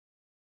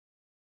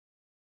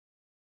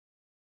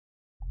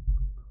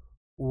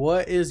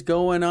What is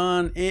going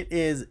on? It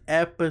is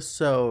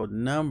episode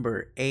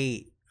number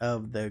 8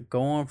 of the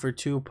Going for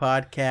Two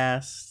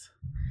podcast.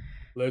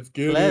 Let's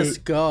get Let's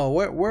it. go.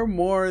 We're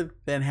more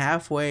than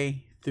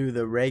halfway through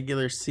the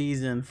regular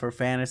season for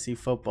fantasy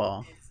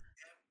football.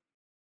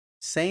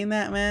 Saying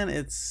that, man,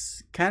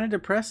 it's kind of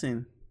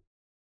depressing.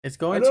 It's I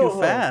going too know,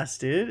 huh?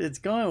 fast, dude. It's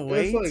going It's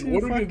way like, too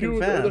what are we gonna do fucking with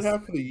the other fast.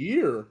 half of the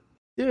year?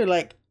 Dude,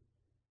 like,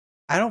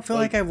 I don't feel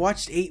like Like, I've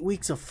watched 8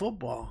 weeks of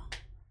football.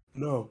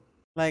 no.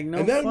 Like, no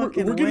And then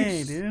fucking we're getting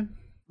way, dude.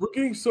 we're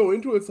getting so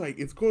into it, it's like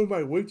it's going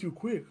by way too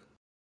quick.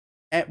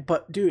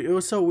 But dude, it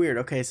was so weird.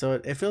 Okay, so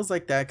it feels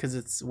like that because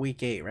it's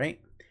week 8, right?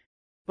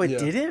 But Yeah,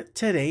 didn't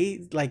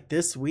today, like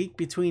this week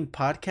between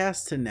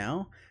podcasts to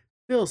now,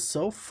 feel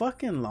so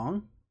fucking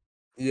long?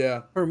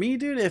 yeah. For me,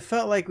 dude, it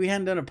felt like we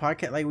hadn't done a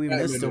podcast, like we That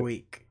missed a minute,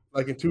 week.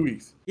 like in 2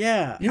 weeks.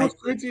 Yeah, You know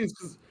what's crazy is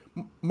because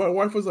my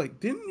wife was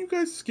like, "Didn't you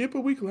guys skip a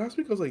week last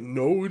week?" I was like,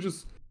 "No, it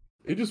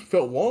just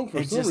felt long for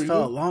it some just reason."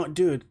 felt long,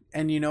 dude.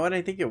 And you know what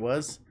I think it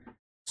was?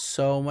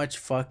 So much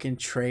fucking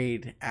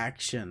trade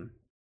action,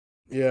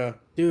 Yeah,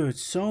 dude.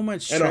 So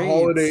much and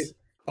trades.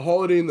 a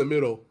holiday in the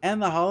middle.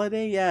 And the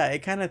holiday, yeah, it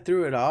kind of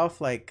threw it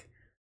off. Like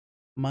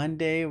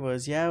Monday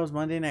was, yeah, it was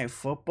Monday Night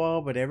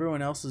Football, but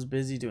everyone else was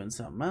busy doing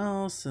something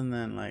else, and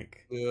then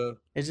like Yeah,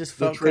 it just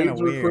the felt kind of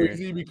trades were weird.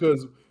 crazy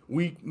because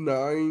week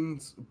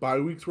nine's bye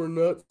weeks were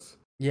nuts.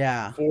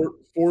 Yeah,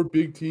 Four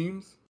big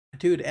teams.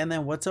 dude. And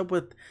then what's up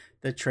with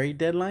the trade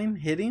deadline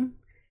hitting?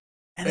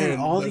 And then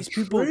And all the these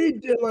people,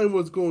 trade deadline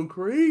was going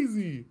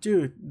crazy.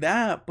 dude,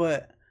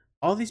 but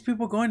all these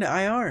people going to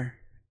IR.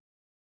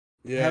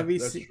 Yeah, Have you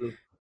that's seen, true.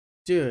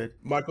 dude?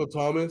 Michael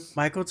Thomas.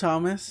 Michael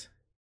Thomas,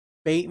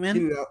 Bateman.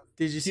 Keenan,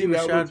 Did you see Keenan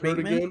Allen's Rashad hurt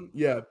Bateman? again.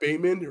 Yeah,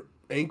 Bateman,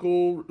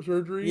 ankle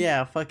surgery.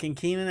 Yeah, fucking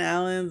Keenan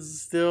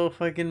Allen's still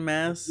fucking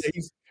mess.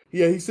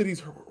 He said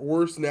he's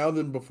worse now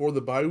than before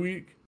the bye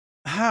week.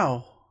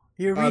 How?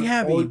 You're Uh, all,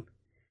 rehabbing.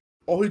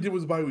 all he did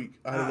was bye week.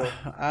 I don't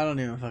know. I don't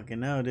even fucking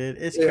know, dude.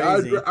 It's Yeah,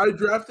 crazy. I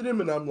drafted him,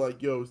 and I'm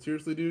like, yo,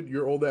 seriously, dude,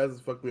 your old ass is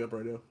fucking me up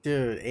right now.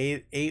 Dude,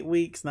 8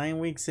 weeks, 9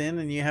 weeks in,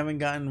 and you haven't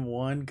gotten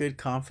one good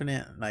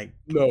confident like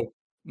No,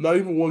 not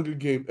even one good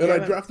game. you And I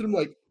haven't. drafted him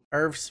like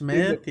Irv in the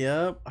Smith, yep.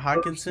 Irv Smith.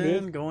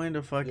 Hawkinson going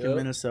to fucking Yep,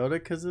 Minnesota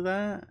because of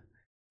that.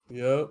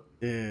 yep.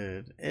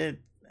 Dude,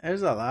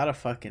 there's a lot of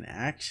fucking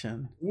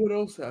action. What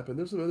else happened?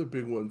 There's some other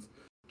big ones.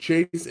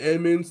 Chase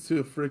Edmonds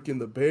to freaking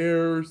the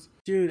Bears.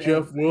 Dude, and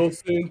Jeff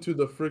Wilson to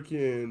the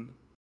freaking.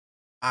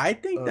 I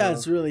think Uh,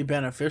 that's really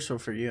beneficial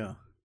for you.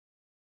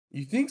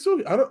 you think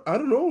so? I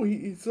don't know.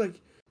 It's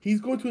like he's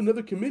going to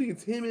another committee.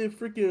 It's him and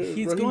freaking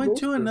He's Raheem going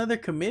to Mostert. another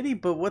committee,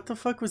 but what the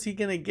fuck was he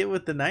gonna get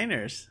with the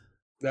Niners?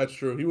 That's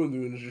true. He wasn't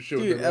doing this shit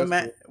with Dude, them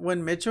last year.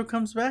 when Mitchell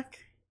comes back,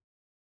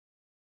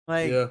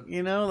 like,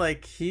 Yeah,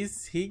 like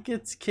he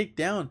gets kicked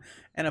down,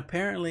 and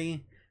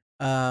apparently,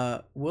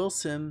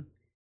 Wilson,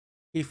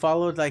 he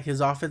followed like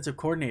his offensive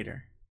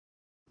coordinator.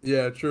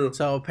 yeah, true.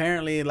 So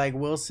apparently, like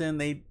Wilson,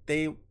 they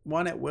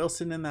wanted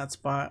Wilson in that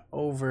spot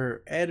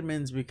over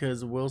Edmonds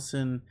because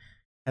Wilson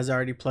has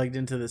already plugged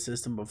into the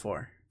system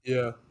before.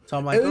 Yeah. So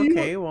I'm like, And then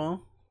okay,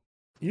 well,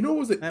 you know what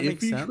was an that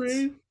makes iffy sense.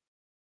 trade?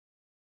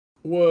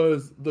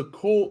 Was the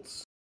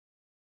Colts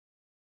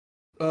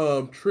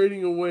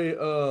trading away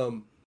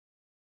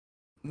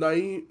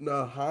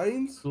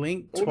Hines?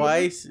 Blink Or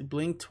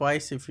whatever?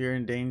 twice if you're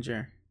in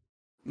danger.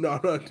 No,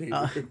 I'm not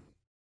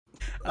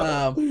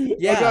Uh, danger.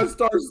 yeah. I got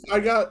stars. I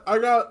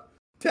got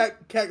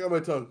cat on my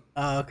tongue.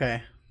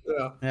 Okay.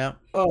 Yeah. Yeah.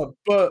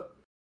 But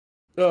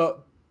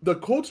the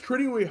Colts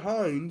trading away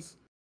Hines,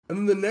 and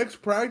then the next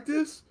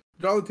practice,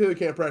 Jonathan Taylor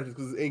can't practice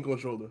because his ankle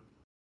and shoulder.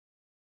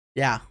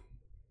 Yeah.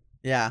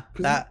 Yeah.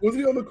 That.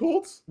 Wasn't he on the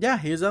Colts? Yeah,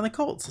 he was on the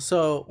Colts.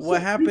 So what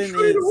So happened you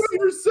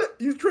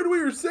trade away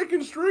your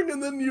second string,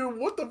 and then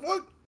what the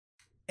fuck?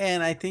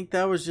 and I think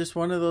that was just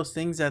one of those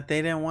things that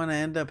they didn't want to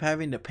end up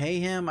having to pay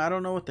him. I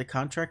don't know what the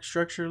contract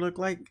structure looked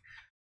like,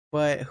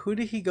 but who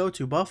did he go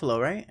to? Buffalo,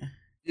 right?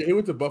 Yeah, he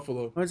went to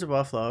Buffalo. Went to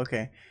Buffalo.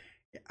 Okay.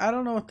 I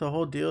don't know what the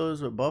whole deal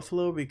is with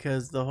Buffalo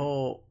because the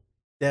whole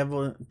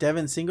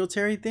Devin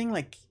Singletary thing,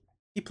 like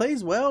he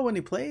plays well when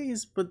he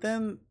plays, but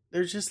then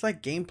there's just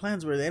like game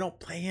plans where they don't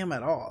play him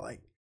at all.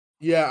 Like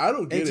Yeah, I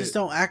don't they get just it.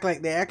 don't act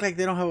like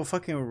they don't have a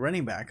fucking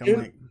running back. I'm And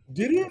like,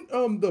 didn't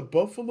the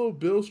Buffalo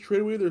Bills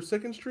trade away their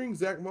second string,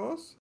 Zach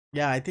Moss?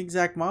 yeah, I think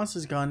Zach Moss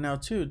is gone now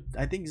too.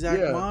 I think Zach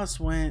Yeah, Moss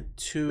went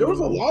to. there was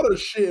a lot of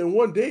shit in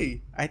one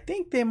day. I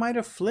think they might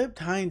have flipped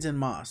Hines and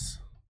Moss,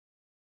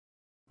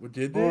 What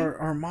did they?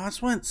 or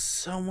Moss went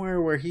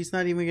somewhere where he's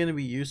not even gonna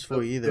be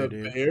useful either, The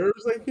dude.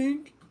 Bears, I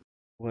think.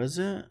 Was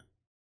it?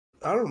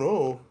 I don't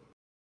know.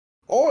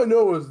 All I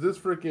know is this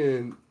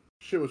freaking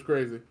shit was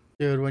crazy.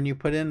 Dude, when you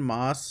put in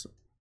Moss,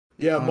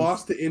 Yeah, on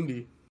Moss to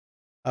Indy.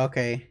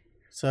 okay,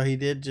 so he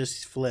did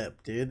just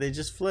flip, dude. They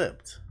just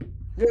flipped.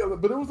 Yeah,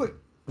 but it was like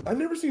I've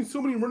never seen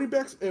so many running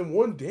backs in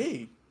one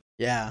day.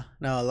 Yeah,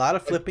 no, a lot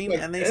of flipping,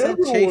 Like and they said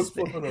everyone was Chase.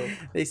 flipping them.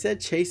 They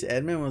said Chase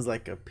Edmond was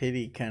like a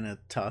pity kind of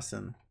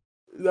tossing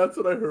That's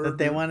what I heard. that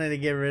they dude. wanted to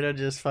get rid of.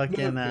 Just Not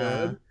fucking.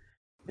 bad.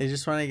 They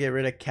just want to get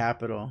rid of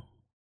capital.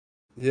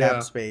 Yeah,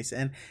 space.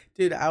 And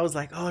dude, I was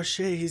like, oh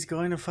shit, he's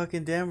going to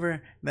fucking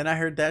Denver. Then I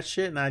heard that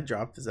shit and I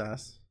dropped his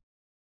ass.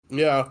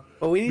 yeah,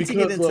 But we need to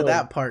get because into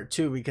that part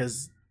too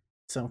because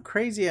some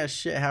crazy ass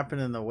shit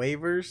happened in the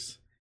waivers.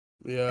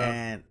 yeah,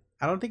 And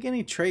I don't think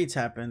any trades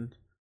happened,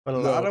 but a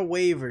lot no, of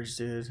waivers,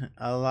 dude.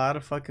 A lot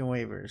of fucking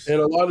waivers. and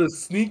a lot of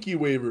sneaky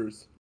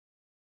waivers.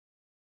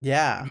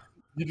 Yeah.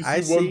 Did you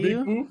I see one see big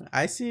you. move?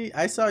 I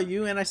saw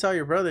you and I saw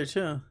your brother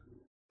too.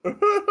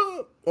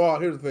 Oh,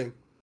 here's the thing.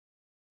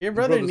 Your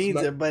brother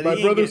needs it, but My he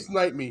ain't brother get.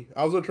 sniped me.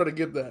 I was gonna try to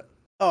get that.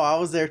 Oh, I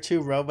was there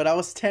too, bro. But I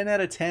was 10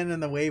 out of 10 in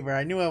the waiver.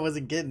 I knew I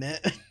wasn't getting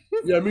it.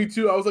 Yeah, me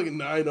too. I was like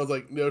 9. I was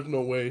like, there's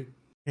no way.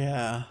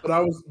 Yeah. But I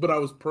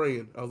was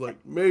praying. I was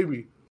like,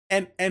 maybe.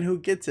 And who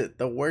gets it?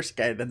 The worst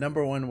guy, the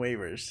number one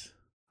waivers.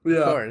 Of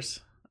Yeah. course.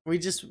 We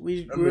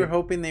I were mean,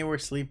 hoping they were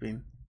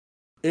sleeping.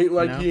 ain't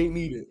like You know? he ain't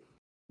need it.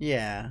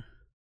 Yeah.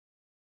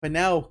 But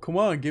now, come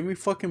on, give me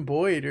fucking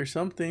Boyd or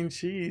something.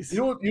 Jeez.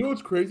 You know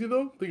what's crazy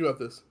though? Think about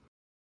this.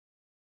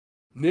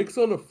 Nick's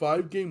on a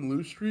 5-game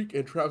lose streak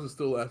and Travis is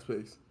still last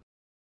place.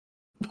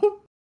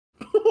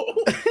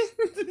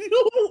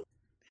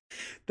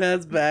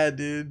 That's bad,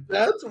 dude.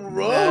 That's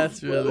rough.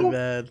 That's really bro.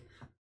 bad.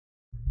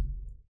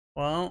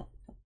 Well,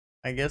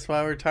 I guess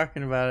while we're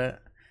talking about it,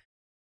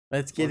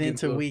 let's get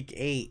into week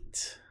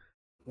 8.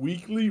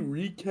 Weekly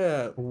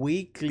recap.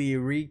 Weekly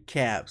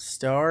recap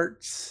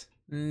starts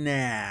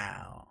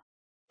now.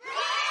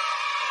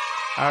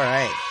 All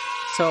right.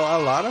 So a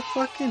lot of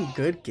fucking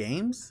good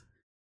games.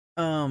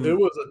 It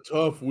was a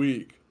tough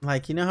week.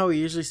 Like, you know how we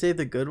usually save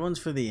the good ones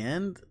for the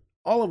end?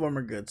 All of them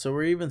are good. So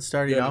we're even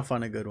starting off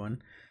on a good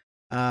one.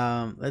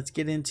 Let's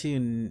get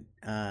into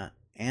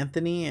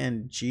Anthony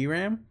and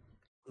G-Ram.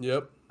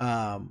 Yep.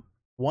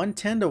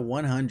 110 to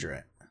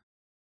 100.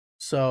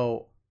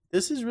 So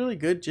this is really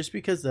good just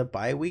because the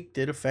bye week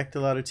did affect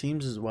a lot of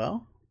teams as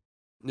well.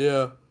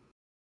 Yeah.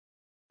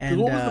 And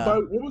what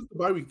was the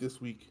bye week this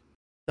week?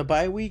 The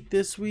bye week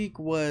this week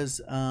was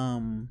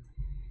Who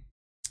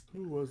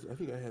was it? I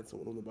think I had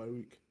someone on the bye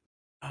week.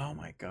 oh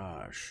my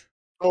gosh.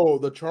 Oh,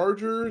 the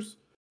Chargers,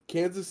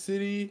 Kansas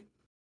City.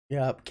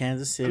 Yep,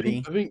 Kansas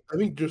City. I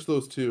think just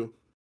those two.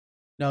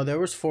 No, there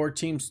was 4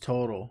 teams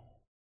total.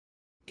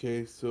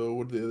 Okay, so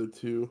what are the other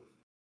two?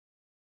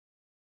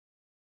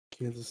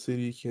 Kansas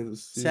City.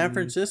 San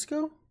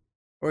Francisco?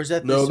 Or is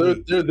that No, this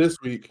week? they're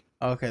this week.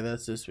 Okay,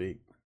 that's this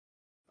week.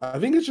 I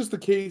think it's just the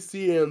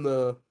KC and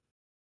the.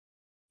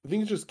 I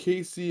think it's just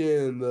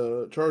KC and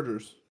the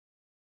Chargers.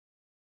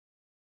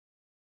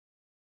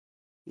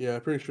 Yeah,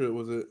 I'm pretty sure it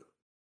was it.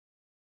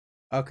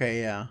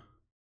 Okay, yeah.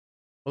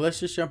 Well,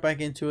 let's just jump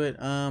back into it.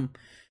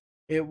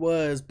 It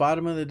was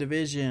bottom of the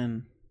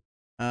division.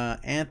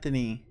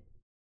 Anthony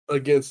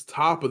Against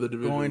top of the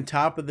division. going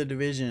top of the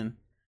division.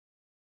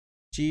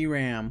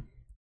 G-Ram.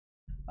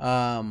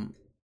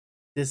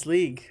 This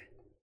league,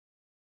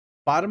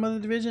 bottom of the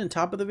division,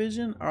 top of the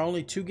division are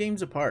only 2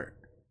 games apart.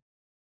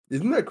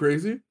 Isn't that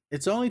crazy?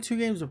 It's only 2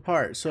 games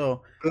apart.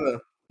 So,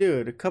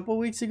 dude, a couple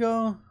weeks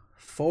ago,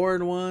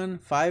 4-1,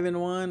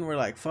 5-1, we're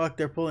like, fuck,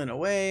 they're pulling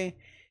away.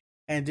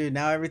 And dude,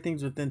 now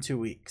everything's within 2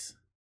 weeks.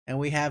 And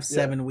we have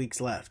 7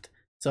 weeks left.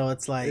 So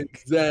it's like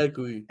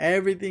exactly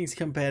everything's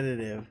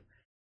competitive.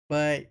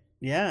 But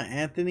yeah,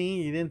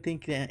 Anthony, you didn't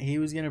think that he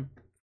was gonna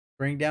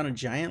bring down a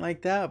giant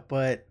like that,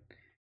 but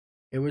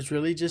it was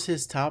really just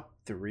his top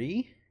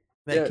 3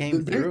 that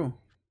came through.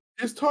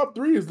 His top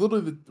 3 is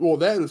literally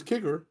that and his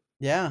kicker.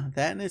 Yeah,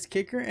 that and his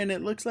kicker, and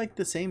it looks like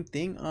the same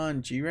thing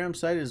on G-Ram's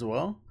side as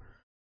well.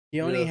 He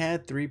only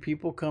had 3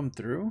 people come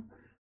through,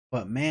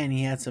 but man,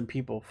 he had some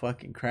people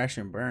fucking crash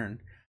and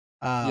burn.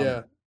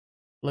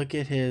 Look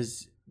at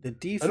the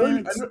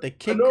defense, the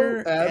kicker,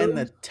 and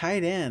the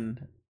tight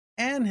end,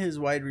 and his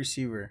wide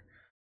receiver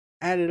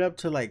added up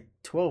to like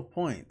 12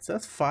 points.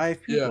 That's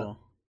 5 people.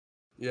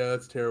 Yeah,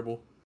 that's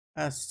terrible.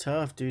 That's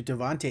tough, dude.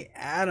 Devontae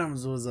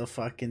Adams was a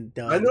fucking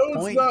dud. I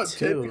know it's not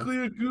technically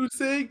a goose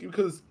egg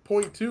because it's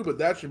 0.2, but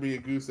that should be a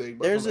goose egg.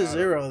 There's a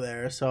 0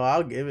 there, so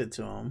I'll give it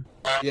to him.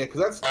 Yeah,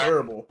 because that's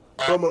terrible.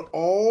 From an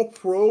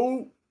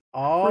all-pro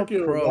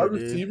wide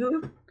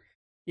receiver?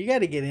 You got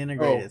to get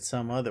integrated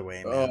some other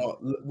way, man.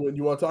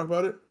 You want to talk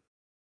about it?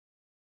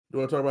 You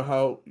want to talk about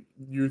how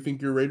you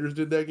think your Raiders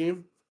did that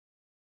game?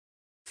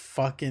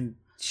 Fucking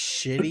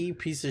shitty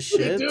piece of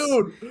shit.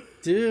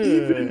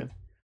 Dude.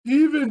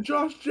 Even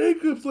Josh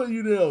Jacobs let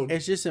you down.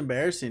 It's just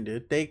embarrassing,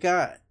 dude.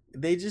 It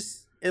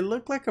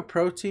looked like a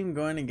pro team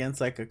going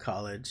against like a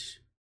college.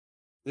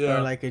 Yeah.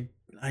 Or like a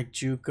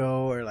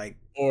JUCO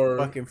or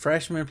fucking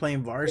freshman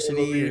playing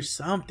varsity or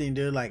something,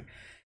 dude. Like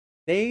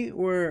they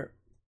were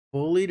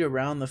bullied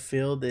around the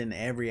field in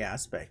every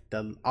aspect.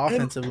 The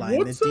offensive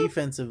line, the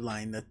defensive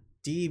line, the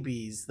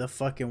DBs, the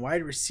fucking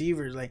wide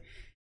receivers, like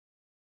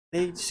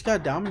they just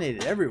got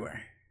dominated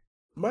everywhere.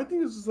 My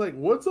thing is just like,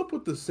 what's up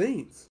with the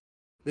Saints?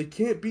 They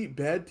can't beat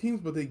bad teams,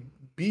 but they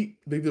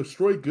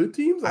destroy good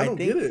teams? I don't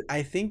get it.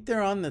 I think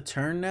they're on the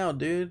turn now,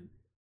 dude.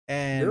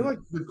 And they're like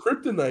the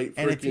kryptonite.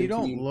 And if you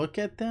don't look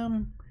at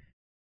them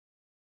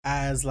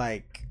as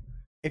like,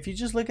 if you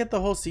just look at the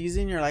whole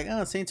season, you're like,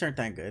 oh, Saints aren't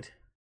that good.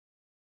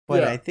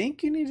 But I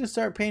think you need to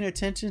start paying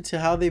attention to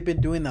how they've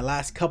been doing the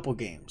last couple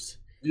games.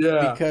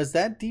 Yeah. Because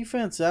that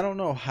defense, I don't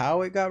know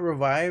how it got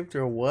revived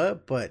or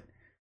what, but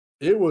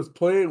it was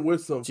playing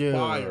with some dude,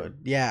 fire.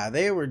 yeah,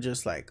 they were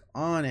just like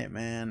on it,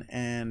 man.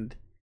 And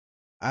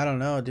I don't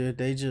know, dude.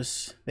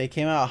 They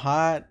came out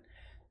hot.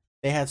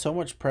 They had so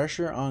much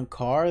pressure on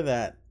Carr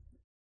that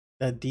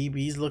the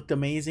DBs looked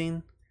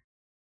amazing.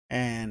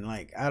 And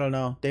like, I don't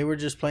know, they were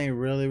just playing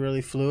really,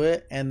 really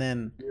fluid. And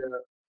then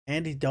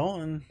Andy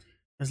Dalton,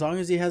 as long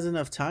as he has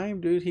enough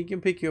time, dude, he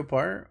can pick you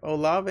apart.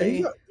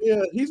 Olave,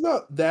 he's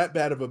not that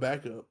bad of a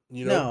backup.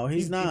 You know, no,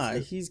 he's not.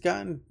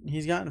 decent.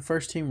 He's gotten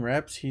first team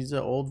reps. He's an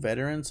old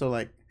veteran, so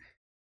like,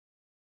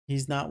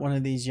 he's not one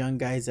of these young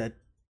guys that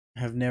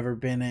have never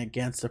been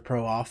against a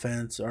pro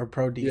offense or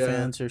pro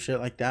defense or shit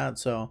like that.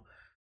 So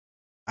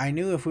I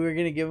knew if we were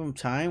gonna give him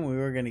time, we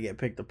were gonna get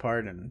picked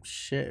apart and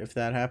shit if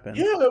that happened.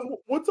 Yeah,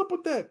 what's up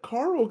with that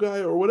Carl guy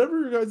or whatever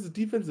your guys'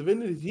 defensive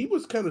end is? He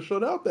was kind of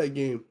shut out that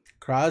game.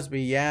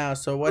 Crosby, yeah.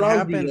 So what Crosby,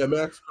 happened? Yeah,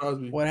 Max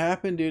Crosby. What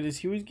happened, dude, is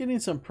he was getting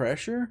some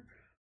pressure,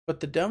 but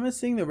the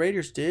dumbest thing the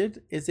Raiders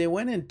did is they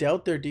went and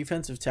dealt their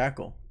defensive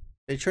tackle.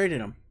 They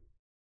traded him.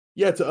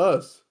 Yeah, to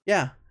us.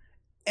 Yeah,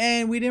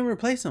 and we didn't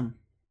replace him.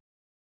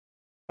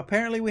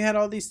 Apparently, we had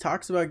all these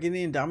talks about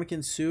getting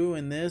Ndamukong Suh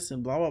and this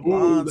and blah blah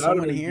blah and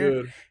someone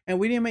here, and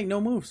we didn't make no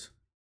moves.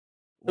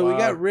 So we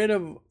got rid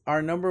of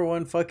our number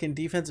one fucking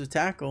defensive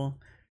tackle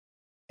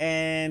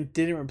and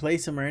didn't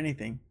replace him or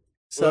anything.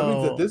 So that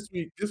means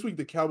that this week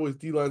the Cowboys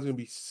D line is gonna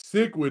be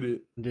sick with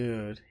it,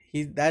 dude.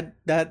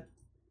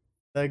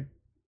 The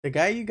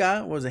guy you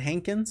got was a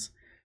Hankins.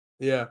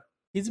 Yeah,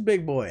 he's a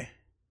big boy.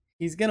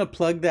 He's gonna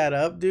plug that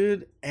up,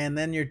 dude, and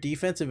then your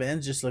defensive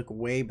ends just look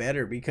way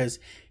better because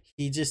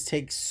he just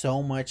takes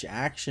so much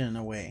action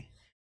away.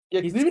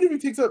 Yeah, because even if he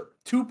takes up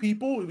two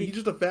people, he's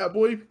just a fat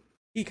boy.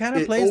 He kind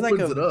of plays like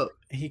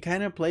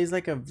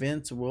a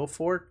Vince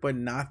Wilfork, but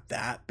not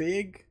that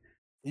big.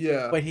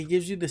 Yeah, but he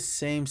gives you the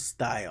same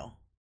style.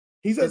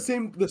 He's the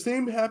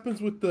same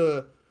happens with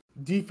the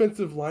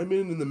defensive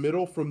lineman in the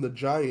middle from the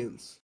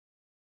Giants.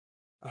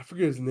 I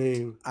forget his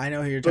name. I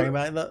know who you're talking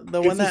about.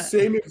 The one that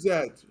same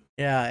exact.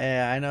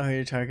 Yeah, I know who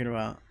you're talking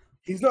about.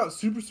 He's not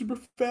super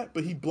fat,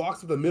 but he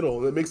blocks at the middle,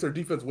 and it makes their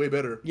defense way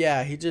better.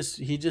 Yeah, he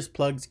just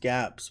plugs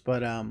gaps,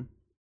 but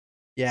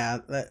yeah,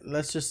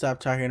 let's just stop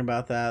talking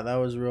about that. That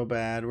was real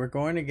bad. We're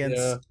going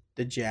against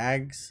the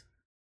Jags,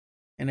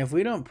 and if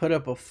we don't put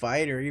up a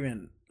fight or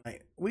even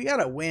like we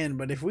gotta win,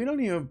 but if we don't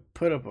even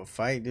put up a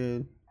fight,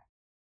 dude,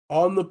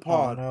 on the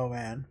pod, oh no,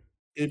 man.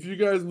 If you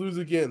guys lose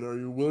again, are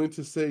you willing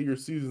to say your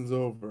season's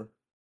over?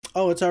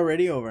 Oh, it's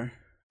already over.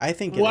 I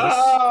think it is.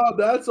 Wow,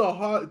 that's a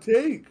hot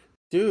take.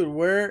 Dude,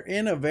 we're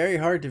in a very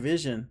hard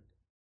division.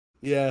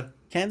 Yeah.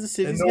 Kansas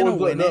City's going to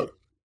win it.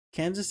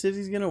 Kansas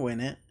City's going to win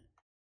it.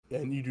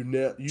 And you do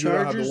not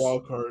have the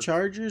wild card.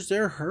 Chargers,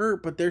 they're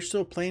hurt, but they're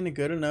still playing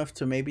good enough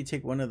to maybe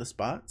take one of the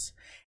spots.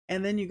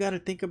 And then you got to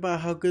think about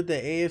how good the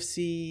AFC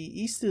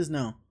East is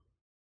now.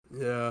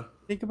 Yeah.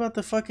 Think about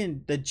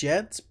the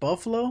Jets,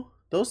 Buffalo.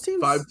 Those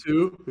teams.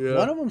 5-2. Yeah.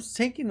 One of them's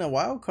taking the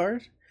wild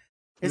card.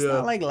 It's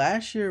not like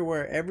last year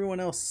where everyone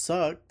else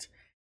sucked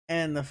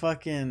and the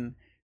fucking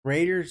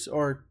Raiders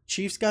or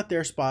Chiefs got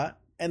their spot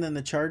and then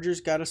the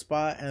Chargers got a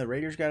spot and the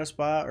Raiders got a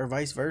spot or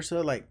vice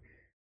versa. Like,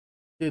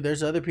 dude,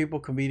 there's other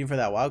people competing for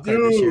that wild card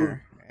this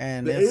year.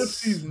 And the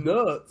AFC's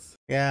nuts.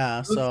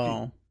 Yeah,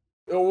 so.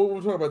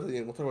 We'll talk about that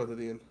at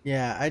the end.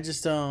 Yeah, I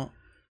just don't.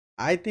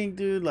 I think,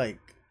 dude, like,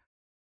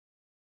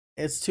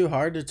 it's too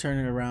hard to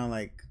turn it around.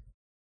 Like,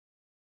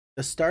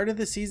 the start of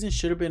the season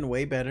should have been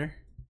way better.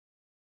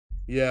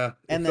 Yeah.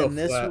 And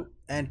then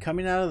and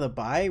coming out of the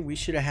bye, we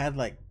should have had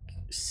like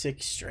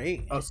 6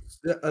 straight.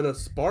 And a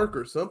spark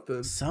or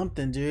something.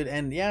 Something, dude.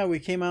 And yeah, we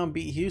came out and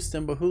beat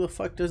Houston, but who the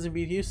fuck doesn't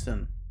beat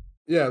Houston?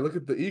 Yeah, look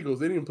at the Eagles.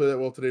 They didn't play that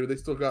well today, but they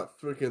still got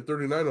freaking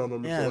 39 on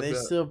them. Yeah, they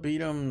still beat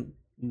them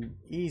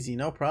easy,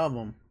 no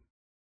problem.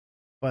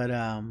 But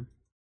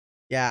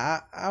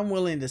yeah, I'm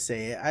willing to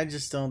say it. I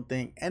just don't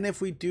think. And if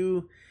we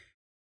do,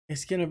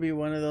 it's gonna be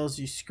one of those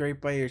you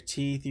scrape by your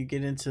teeth, you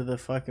get into the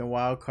fucking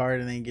wild card,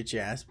 and then you get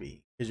your ass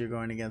beat because you're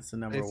going against the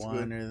number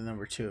 1 or the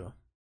number 2.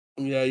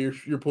 Yeah,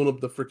 you're pulling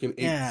up the freaking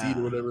 8th seed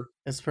or whatever.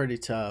 It's pretty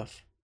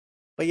tough.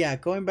 But yeah,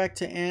 going back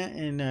to Ant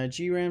and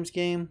G Rams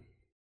game,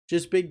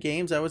 just big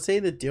games. I would say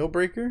the deal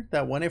breaker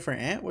that won it for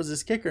Ant was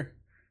his kicker.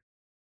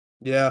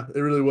 Yeah, it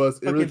really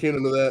was. It really came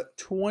into that.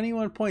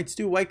 21 points,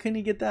 dude. Why couldn't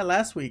he get that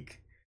last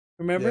week?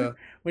 Remember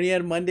when he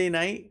had Monday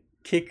night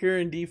kicker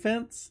and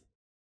defense?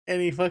 And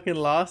he fucking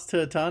lost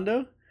to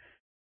Atondo.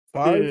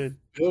 5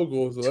 field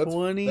goals. So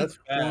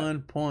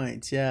 21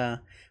 points, yeah.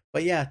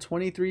 But yeah,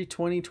 23,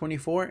 20,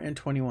 24, and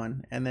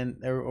 21. And then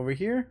over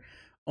here,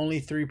 only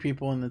 3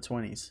 people in the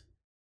 20s.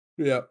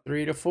 Yeah.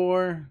 3 to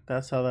 4.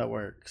 That's how that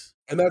works.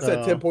 And that's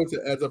at 10 points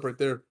that adds up right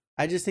there.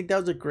 I just think that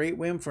was a great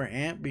win for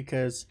Ant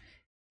because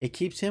it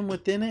keeps him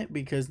within it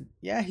because,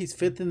 yeah, he's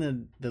 5th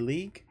in the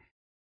league.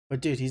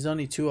 But, dude, he's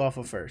only 2 off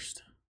of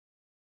 1st.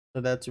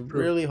 So that's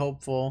really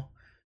hopeful.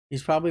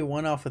 He's probably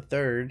 1 off of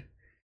 3rd,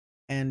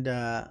 and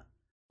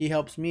he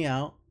helps me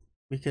out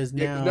because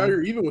Yeah, because now now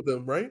you're even with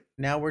them, right?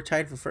 we're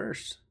tied for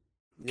first.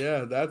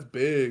 Yeah, that's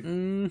big.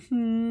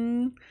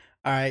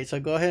 All right, so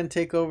go ahead and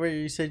take over.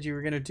 You said you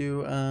were gonna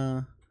do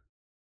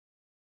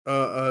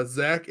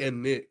Zach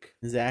and Nick.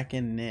 Zach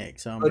and Nick.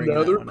 So I'm bringing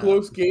that Another one up.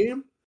 close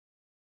game.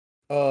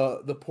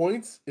 The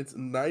points, it's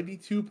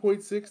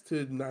 92.6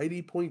 to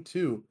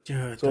 90.2.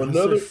 Dude, So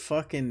those are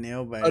fucking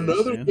nail biters,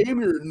 another dude. game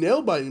you're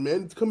nail biting,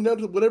 man. It's coming down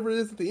to whatever it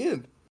is at the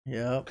end.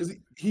 Yep. Because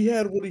he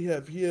had, what do you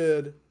have? He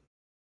had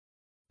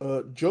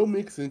Joe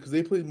Mixon, because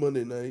they played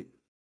Monday night.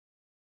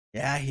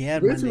 Yeah, he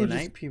had Basically Monday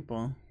was night just-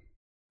 people.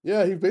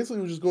 Yeah, he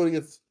basically was just going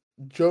against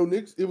Joe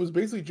Nixon. It was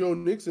basically Joe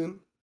Mixon.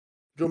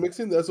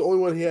 That's the only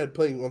one he had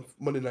playing on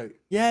Monday night.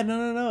 Yeah,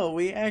 no.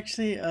 We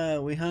actually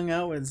we hung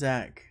out with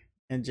Zach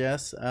and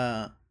Jess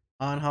on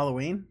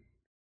Halloween.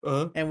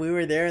 Uh-huh. And we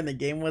were there and the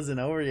game wasn't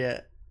over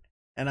yet.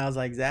 And I was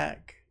like,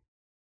 Zach,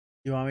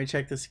 you want me to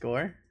check the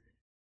score?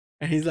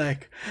 And he's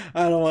like,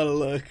 I don't want to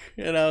look.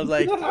 And I was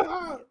like,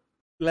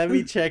 let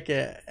me check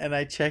it. And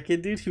I check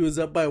it, dude. He was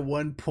up by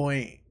 1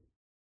 point.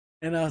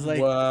 And I was like,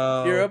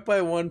 wow. You're up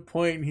by 1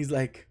 point. And he's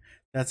like,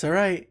 that's all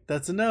right.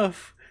 That's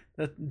enough.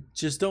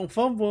 Just don't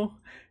fumble.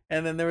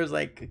 And then there was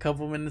like a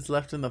couple minutes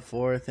left in the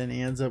fourth, and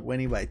he ends up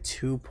winning by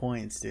 2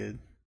 points, dude.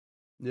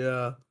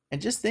 Yeah.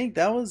 And just think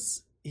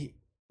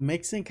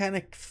Mixon kind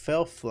of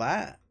fell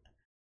flat.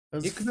 It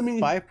was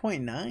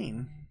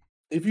 5.9.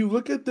 If you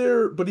look at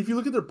their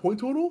point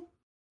total,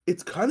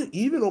 it's kind of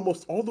even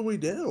almost all the way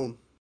down.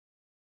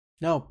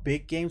 No,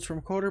 big games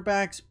from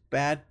quarterbacks,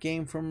 bad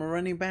game from a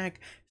running back.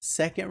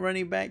 Second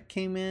running back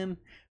came in,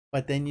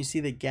 but then you see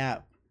the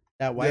gap.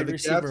 That wide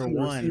receiver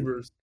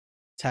one,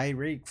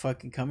 Tyreek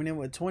fucking coming in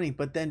with 20,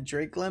 but then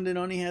Drake London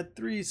only had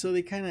 3, so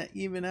they kind of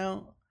even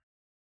out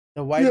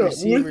the wide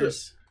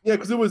receivers. Yeah,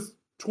 because it was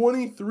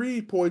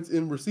 23 points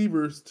in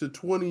receivers to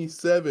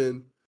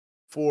 27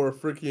 for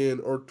freaking,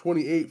 or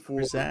 28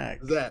 for Zach.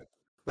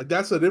 Like,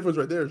 that's the difference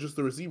right there, just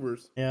the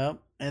receivers. Yep,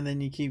 and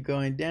then you keep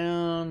going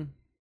down.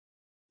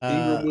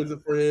 Ingram wins it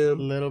for him.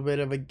 A little bit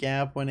of a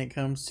gap when it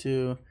comes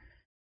to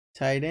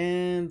tight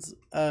ends.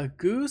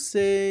 Goose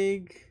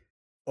egg.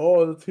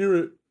 Oh, let's hear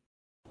it.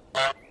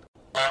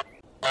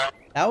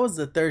 That was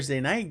the Thursday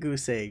night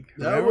goose egg.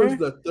 Remember? That was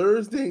the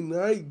Thursday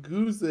night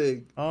goose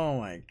egg. Oh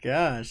my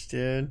gosh,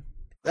 dude.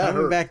 That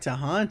Coming hurts. back to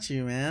haunt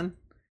you, man.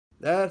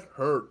 That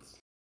hurts.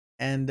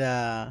 And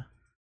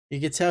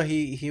you could tell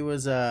he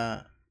was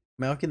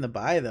milking the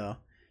bye though.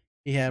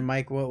 He had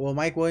Mike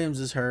Williams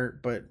is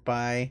hurt, but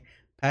by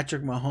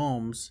Patrick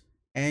Mahomes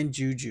and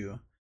Juju.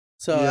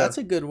 So that's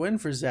a good win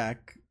for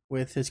Zach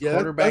with his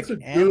quarterback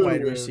and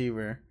wide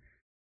receiver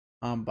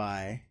on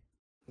bye.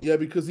 Yeah,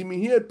 because he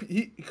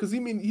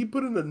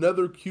put in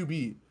another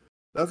QB.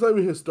 That's not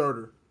even his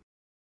starter.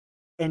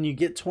 And you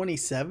get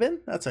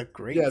 27? That's a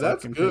great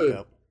fucking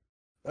pickup.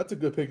 That's a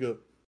good pickup.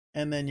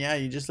 And then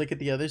you just look at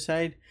the other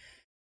side.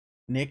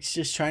 Nick's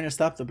just trying to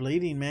stop the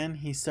bleeding, man.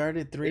 He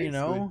started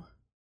 3-0,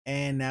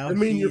 and now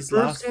he's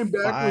lost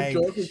 5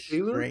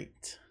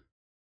 straight.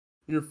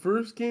 Your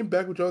first game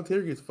back with Jonathan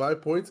Taylor gets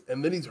 5 points,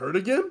 and then he's hurt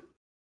again?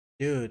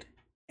 Dude,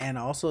 and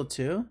also,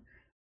 too,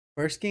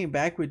 first game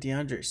back with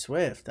DeAndre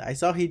Swift. I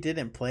saw he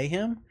didn't play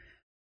him,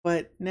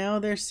 but now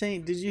they're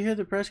saying, did you hear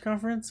the press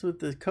conference with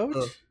the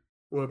coach?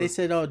 They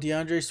said, oh,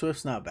 DeAndre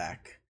Swift's not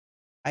back.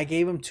 I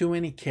gave him too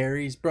many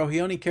carries. Bro,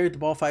 he only carried the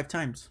ball 5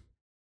 times.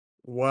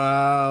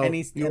 Wow. And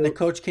the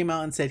coach came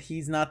out and said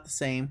he's not the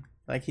same.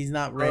 Like, he's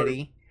not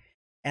ready.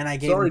 And I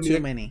gave him too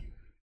many.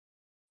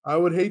 I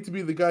would hate to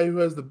be the guy who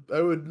has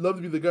I would love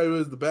to be the guy who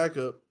has the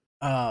backup.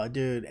 Oh,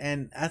 dude.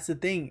 And that's the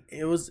thing.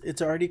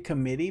 It's already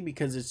committee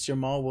because it's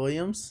Jamal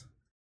Williams.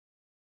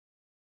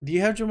 Do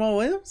you have Jamal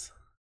Williams?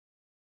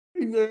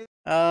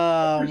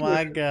 Oh,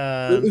 my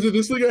God. Is it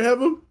this league I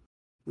have him?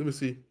 Let me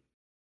see.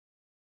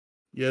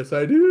 Yes,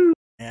 I do.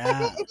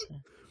 Yeah.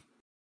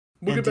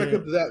 We'll get back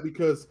up to that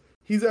because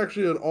he's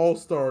actually an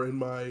all-star in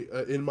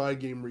my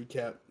game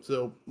recap.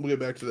 So we'll get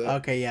back to that.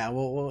 Okay, yeah.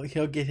 Well,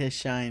 he'll get his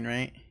shine,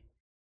 right?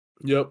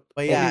 Yep.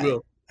 But yeah,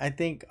 I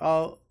think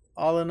all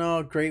in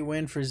all, great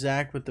win for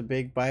Zach with the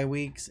big bye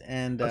weeks,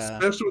 and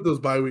especially with those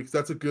bye weeks,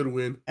 that's a good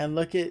win. And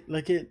look at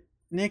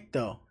Nick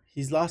though.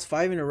 He's lost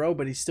 5 in a row,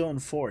 but he's still in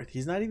 4th.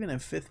 He's not even in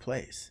 5th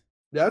place.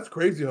 Yeah, that's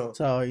crazy, huh?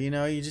 So you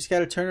just got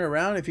to turn it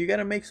around. If you got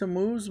to make some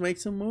moves, make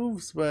some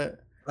moves. But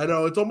I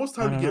know it's almost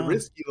time to get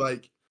risky.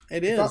 Like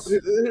it is.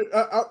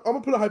 I'm gonna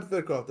put a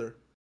hypothetical out there.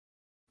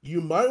 You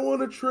might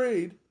want to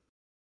trade.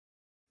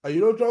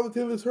 Jonathan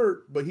Taylor's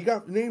hurt, but he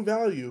got name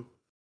value.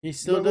 He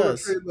still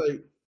does. Trade,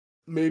 like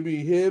maybe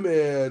him,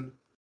 and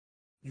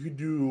you could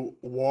do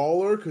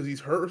Waller because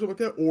he's hurt or something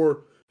like that,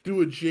 or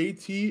do a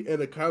JT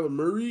and a Kyler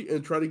Murray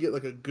and try to get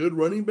like a good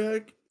running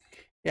back.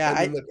 Yeah,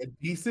 like a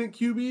decent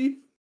QB.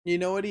 You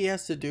know what he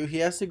has to do? He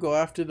has to go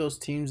after those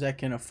teams that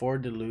can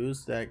afford to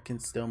lose, that can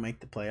still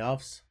make the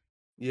playoffs.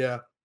 Yeah.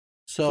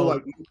 So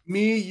like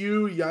me,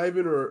 you,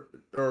 Yivin,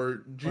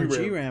 or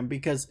G-Ram,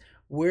 because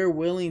we're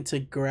willing to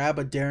grab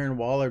a Darren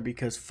Waller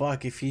because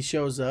if he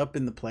shows up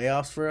in the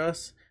playoffs for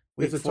us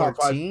with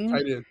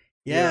 14,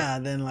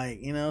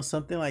 then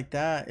something like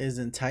that is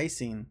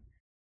enticing.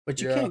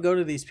 But you Yeah. can't go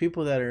to these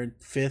people that are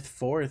fifth,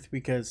 fourth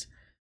because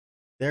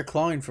they're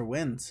clawing for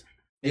wins.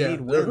 They Yeah,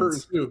 need they're hurting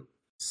wins. too.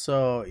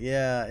 So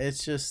yeah,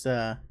 it's just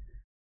It's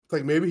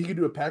like maybe he could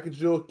do a package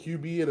deal,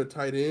 QB and a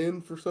tight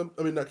end for some.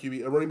 I mean, not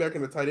QB, a running back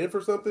and a tight end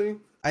for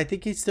something. I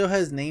think he still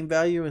has name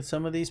value with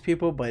some of these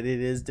people, but it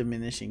is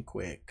diminishing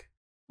quick.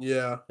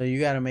 Yeah, So you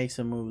got to make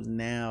some moves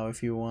now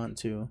if you want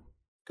to.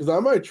 because I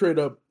might trade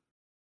up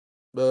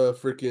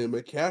freaking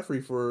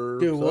McCaffrey for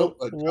Dude, some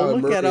like we'll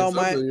Kyler look at Murray and all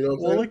my something. You know what I'm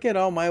we'll saying? look at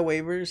all my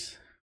waivers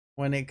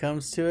when it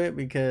comes to it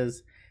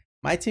because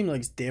my team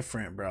looks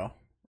different, bro.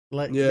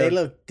 Like Yeah. they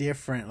look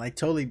different, like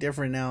totally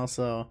different now.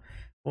 So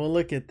we'll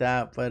look at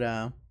that.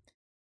 But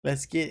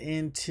let's get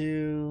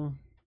into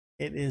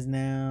it. Is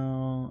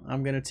now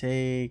I'm gonna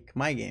take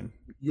my game.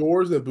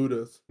 Yours and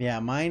Buddha's. Yeah,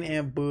 mine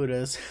and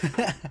Buddha's.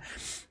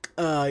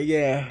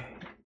 Yeah.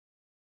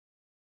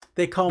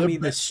 They call The me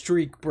the be-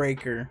 streak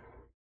breaker.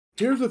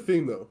 Here's the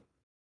thing, though.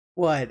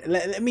 What?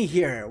 Let me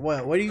hear it.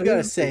 What do you Here's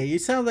gotta the say? thing. You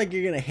sound like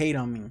you're gonna hate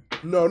on me.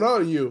 No,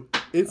 not on you.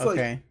 It's like,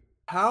 Okay.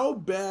 how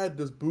bad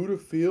does Buddha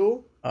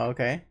feel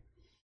Okay.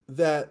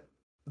 that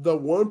the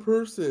one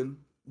person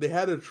they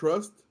had to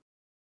trust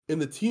in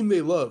the team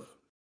they love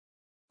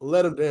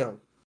let him down?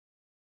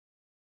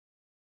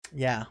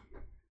 Yeah.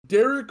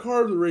 Derek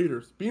Carr of the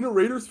Raiders. Being a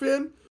Raiders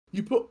fan,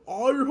 you put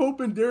all your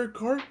hope in Derek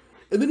Carr,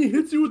 and then he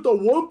hits you with the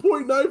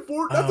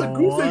 1.94. That's a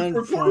goose egg for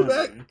a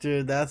quarterback.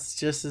 Dude, that's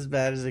just as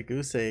bad as a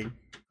goose egg.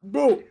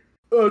 Bro,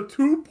 a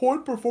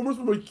 2-point performance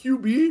from a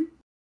QB?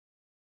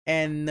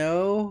 And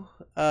no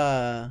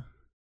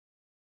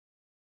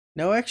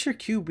extra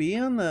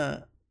QB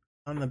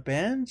on the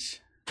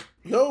bench.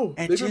 No,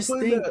 And they've been just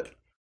playing think, that.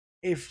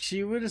 if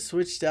she would have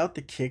switched out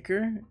the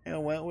kicker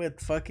and went with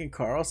fucking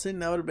Carlson,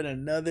 that would have been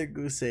another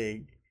goose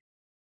egg.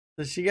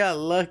 So she got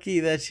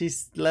lucky that she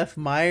left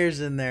Myers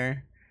in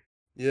there.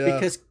 Yeah.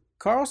 Because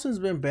Carlson's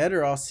been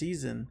better all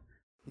season.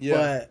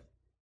 Yeah.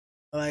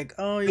 But, like,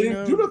 oh, They you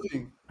didn't do know.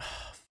 nothing.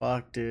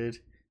 Fuck, dude.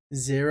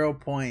 0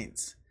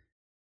 points.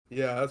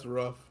 Yeah, that's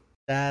rough.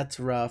 That's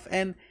rough.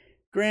 And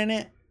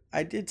granted,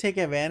 I did take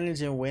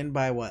advantage and win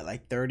by what,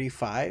 like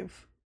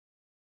 35?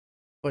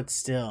 But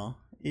still,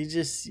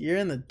 you're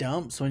in the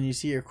dumps when you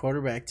see your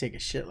quarterback take a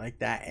shit like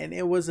that. And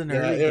it was an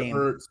early it game.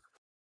 hurts.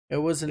 It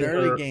was an It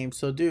early hurts. game.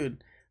 So,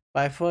 dude,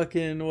 by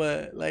fucking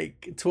what,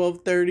 like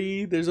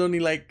 12:30, there's only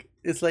like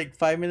it's like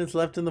 5 minutes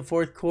left in the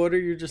fourth quarter.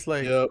 You're just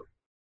like Yep.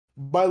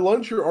 By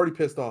lunch, you're already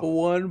pissed off.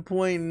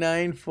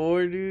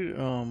 1.94, dude.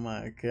 Oh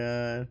my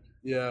god.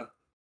 Yeah.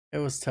 It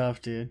was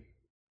tough, dude.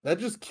 That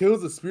just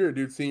kills the spirit,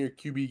 dude, seeing your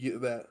QB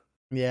get that.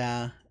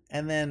 Yeah.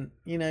 And then,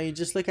 you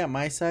just look at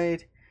my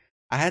side.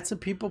 I had some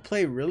people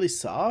play really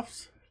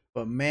soft,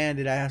 but man,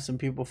 did I have some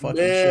people fucking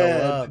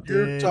show up,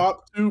 your dude.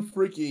 top two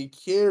freaking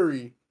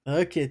carry.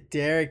 Look at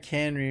Derrick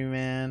Henry,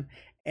 man.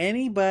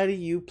 Anybody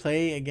you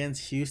play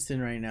against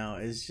Houston right now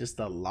is just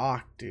a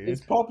lock, dude.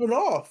 It's popping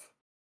off.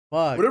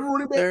 Fuck. Whatever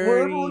running back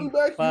you want.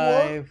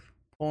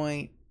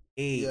 35.8,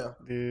 Yeah.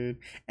 dude.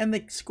 And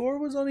the score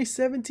was only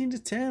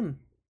 17-10.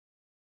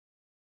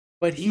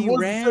 But He he was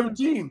ran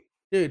 17.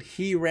 Dude,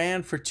 he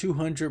ran for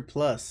 200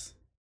 plus.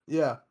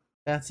 Yeah.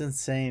 That's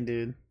insane,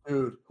 dude.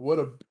 Dude, what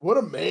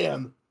a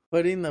man.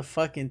 Putting the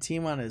fucking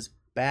team on his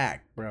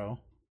back, bro.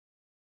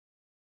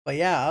 But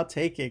yeah, I'll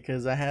take it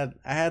because I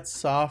had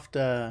soft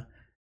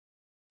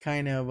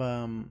kind of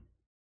wide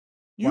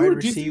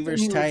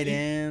receivers, tight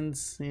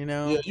ends,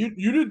 Yeah,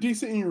 you did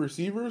decent in your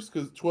receivers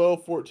because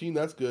 12, 14,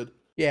 that's good.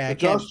 Yeah, but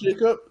Josh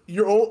Jacob,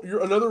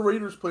 you're another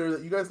Raiders player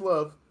that you guys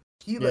love.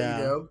 He let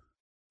you down.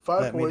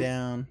 5 let points. me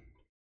down.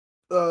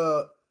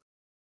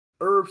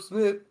 Irv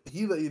Smith,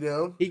 he let you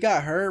down. He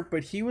got hurt,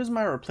 but he was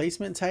my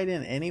replacement tight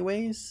end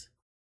anyways.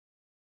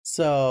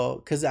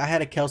 So, because I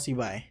had a Kelsey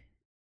bye.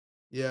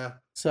 Yeah.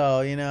 So,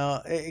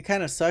 it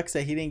kind of sucks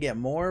that he didn't get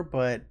more,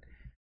 but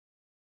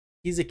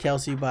he's a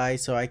Kelsey bye,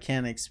 so I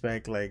can't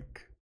expect,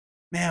 like,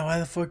 man, why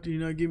the fuck do you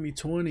not give me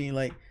 20,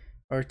 like,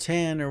 or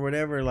 10 or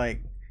whatever,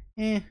 like,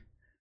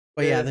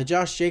 But yeah, the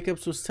Josh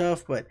Jacobs was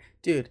tough, but,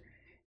 dude,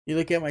 you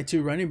look at my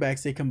two running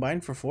backs, they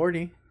combined for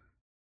 40.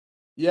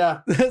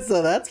 Yeah.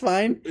 So that's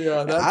fine.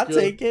 Yeah, I'll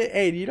take it.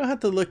 Hey, you don't have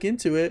to look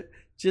into it.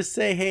 Just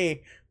say,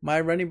 hey, my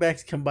running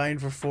backs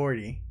combined for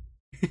 40.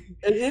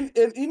 and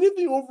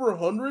anything over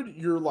 100,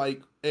 you're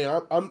like, hey,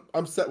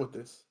 I'm set with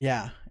this.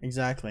 Yeah,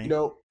 exactly.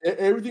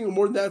 Everything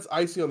more than that's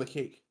icing on the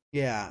cake.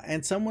 Yeah,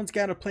 and someone's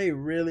got to play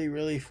really,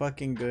 really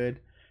fucking good.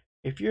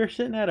 If you're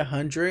sitting at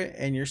 100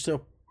 and you're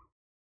still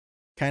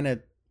kind of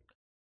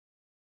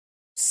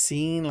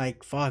seeing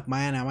like, fuck,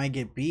 man, I might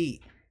get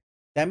beat.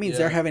 That means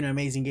they're having an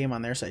amazing game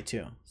on their side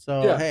too.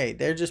 So, hey,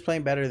 they're just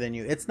playing better than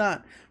you. It's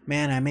not,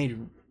 man, I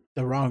made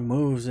the wrong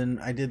moves and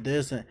I did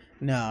this.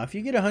 No, if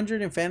you get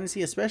 100 in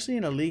fantasy, especially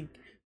in a league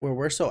where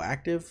we're so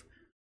active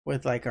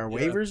with like our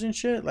waivers and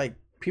shit, like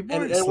people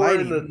aren't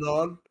sliding.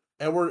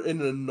 We're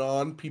in a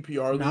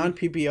non-PPR league.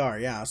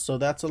 Non-PPR, yeah. So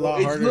that's a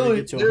lot harder to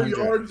get to 100.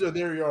 Their yards are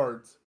their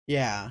yards.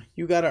 Yeah,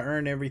 you got to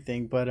earn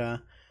everything. But,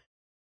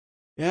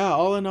 yeah,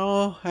 all in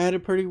all, I had a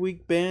pretty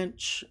weak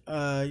bench.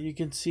 You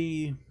can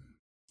see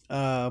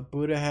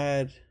Buddha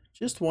had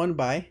just one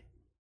by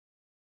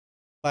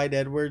Clyde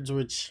Edwards,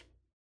 which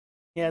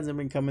he hasn't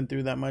been coming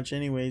through that much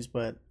anyways,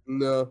 but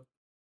No.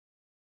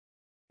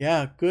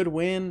 yeah, good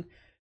win.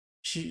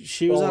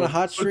 She was on a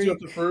hot Puts you up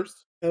streak. to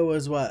first. It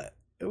was what?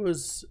 It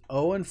was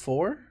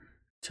 0-4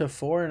 to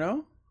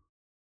 4-0.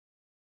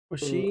 Was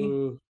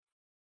she?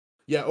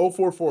 Yeah,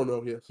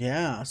 0-4-4-0, yes.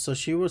 Yeah, so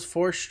she was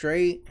 4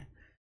 straight.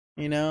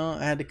 You know,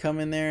 I had to come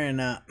in there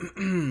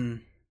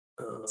and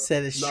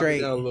set it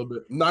straight. Knock it down a little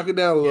bit. Knock it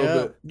down a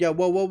little bit. Yeah,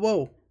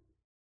 whoa.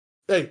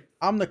 Hey.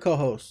 I'm the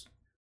co-host.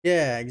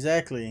 Yeah,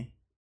 exactly.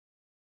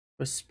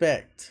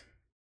 Respect.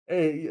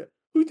 Hey,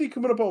 who you think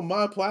coming up on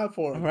my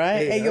platform?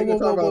 Right? Hey, yo,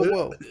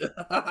 whoa.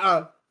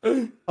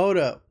 Hold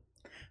up.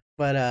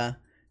 But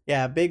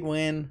yeah, big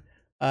win.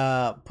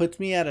 Puts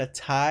me at a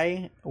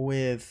tie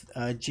with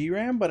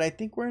G-Ram, but I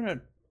think we're in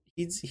a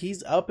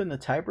he's up in the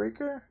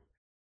tiebreaker.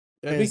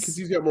 I think because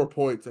he's got more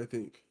points, I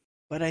think.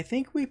 But I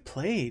think we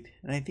played,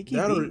 and I think he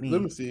beat me.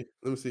 Let me see.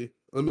 Let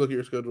me look at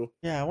your schedule.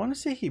 Yeah, I want to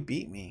say he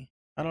beat me.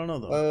 I don't know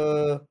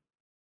though.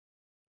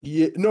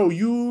 Yeah, no,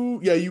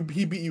 he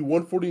beat you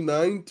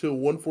 149 to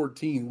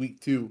 114 week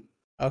 2.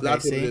 Okay,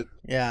 that's see? What it is.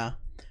 Yeah.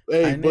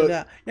 Hey, I knew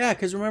that. Yeah,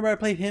 because remember I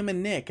played him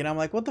and Nick, and I'm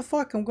like, what the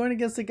fuck? I'm going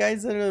against the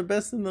guys that are the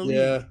best in the league.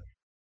 Yeah.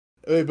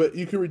 Hey, but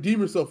you can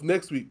redeem yourself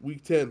next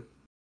week 10.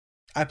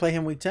 I play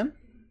him week 10?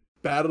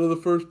 Battle of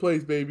the first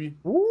place, baby.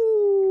 Ooh.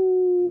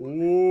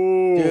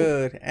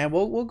 Dude, and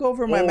we'll go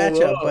over my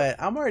matchup,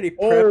 but I'm already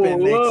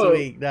prepping next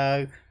week,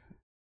 dog.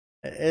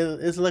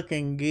 It's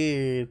looking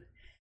good.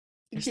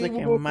 It's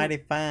looking mighty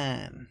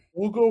fine.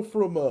 We'll go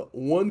from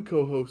one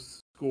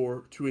co-host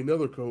score to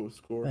another co-host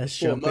score. Let's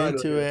jump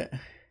into it.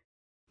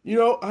 You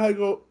know, I had to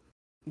go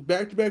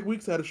back-to-back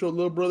weeks. I had to show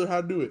little brother how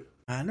to do it.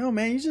 I know,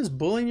 man. You're just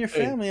bullying your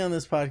family on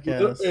this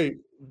podcast. Hey,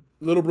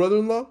 little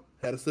brother-in-law,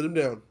 had to sit him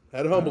down.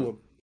 Had to humble him.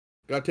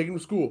 Got to take him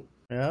to school.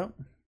 Yeah.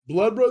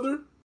 Blood brother,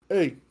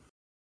 hey.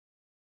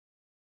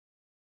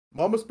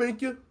 Mama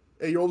spank you.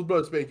 Hey, your older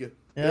brother spank you.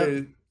 Yeah.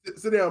 Hey,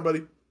 sit down,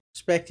 buddy.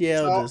 Respect your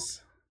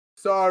elders.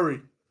 Sorry.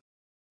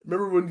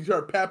 Remember when you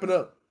start papping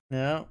up?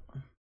 Yeah.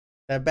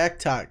 That back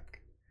talk.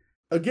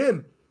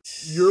 Again,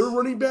 your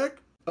running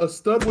back, a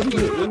stud. What did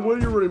your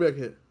running back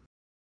hit?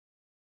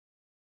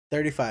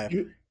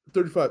 35.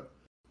 35.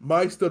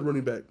 My stud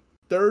running back.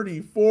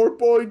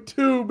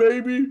 34.2,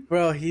 baby.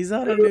 Bro, he's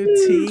on a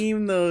new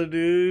team though,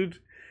 dude.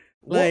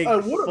 Like,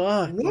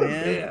 fuck,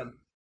 man.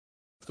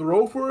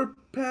 Throw for a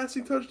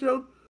passing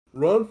touchdown,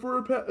 run for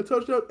a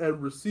touchdown,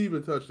 and receive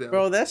a touchdown.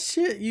 Bro, that's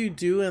shit you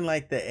do in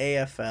like the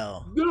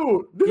AFL.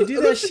 Dude, you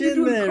do that shit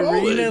in the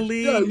Arena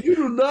League, yeah, you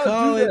do not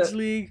college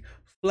league,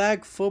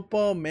 flag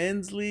football,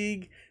 men's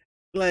league.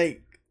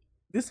 Like,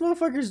 this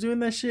motherfucker's doing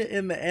that shit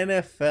in the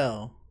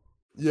NFL.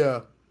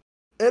 Yeah.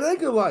 And I ain't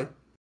gonna lie,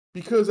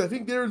 because I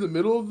think they're in the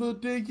middle of the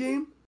day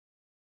game,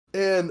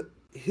 and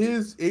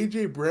his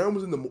AJ Brown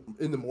was in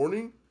the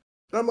morning.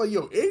 And I'm like,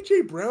 yo,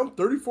 AJ Brown,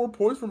 34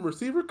 points from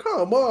receiver?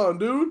 Come on,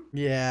 dude.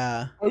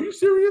 Yeah. Are you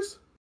serious?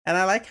 And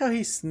I like how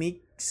he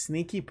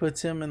sneaky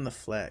puts him in the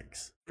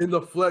flex. In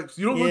the flex.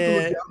 You don't look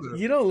down there.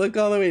 You don't look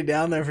all the way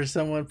down there for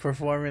someone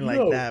performing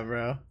like that,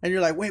 bro. And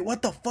you're like, wait,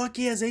 what the fuck?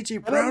 He has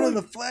AJ Brown in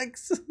the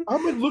flex?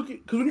 I'm like looking,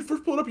 because when you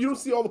first pull it up, you don't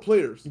see all the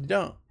players. You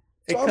don't.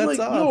 It cuts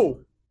off.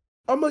 Yo,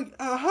 I'm like,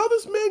 how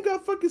this man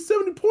got fucking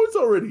 70 points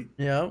already?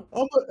 Yeah.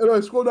 And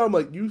I scroll down, I'm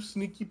like, you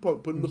sneaky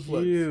punk, put in the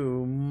flex.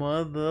 You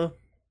mother.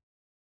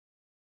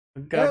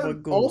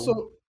 And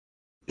also,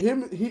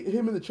 him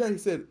in the chat, he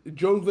said,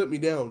 Jones let me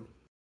down.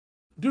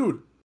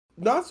 Dude,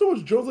 not so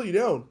much Jones let you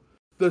down.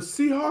 The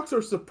Seahawks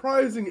are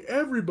surprising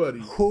everybody.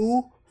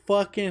 Who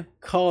fucking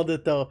called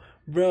it, though?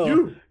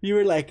 Bro, you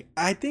were like,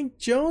 I think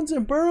Jones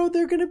and Burrow,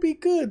 they're going to be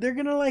good. They're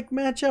going to, like,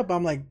 match up.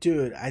 I'm like,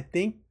 dude, I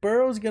think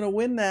Burrow's going to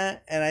win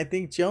that, and I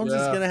think Jones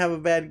is going to have a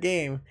bad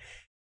game.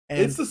 And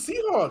it's the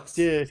Seahawks.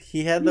 Dude,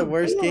 he had the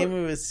worst game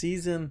of his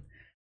season,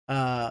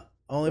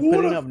 only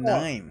putting up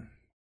 9.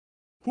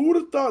 Who would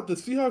have thought the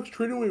Seahawks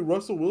trading away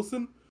Russell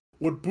Wilson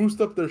would boost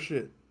up their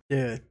shit?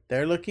 Dude,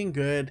 they're looking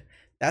good.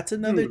 That's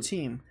another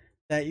team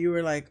that you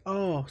were like,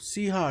 oh,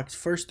 Seahawks,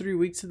 first 3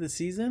 weeks of the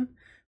season,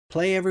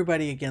 play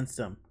everybody against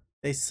them.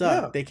 They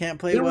suck. Yeah. They can't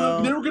play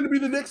well. They were going to be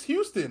the next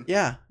Houston.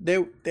 Yeah, they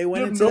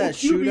went into that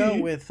shootout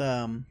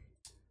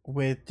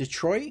with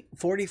Detroit,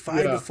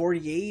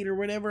 45-48 or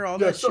whatever. All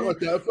that shit. Like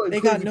that. Like they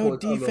got no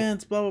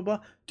defense. Blah blah blah.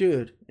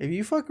 Dude, if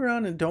you fuck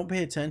around and don't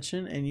pay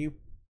attention and you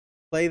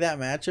play that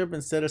matchup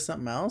instead of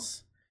something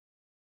else,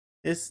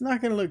 it's not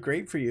going to look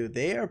great for you.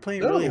 They are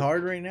playing really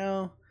hard right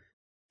now,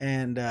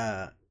 and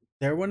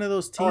they're one of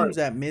those teams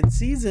that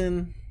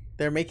mid-season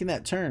they're making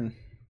that turn.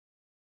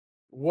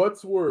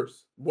 What's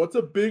worse? What's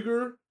a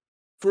bigger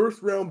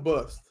first-round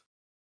bust?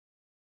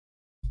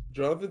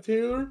 Jonathan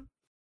Taylor,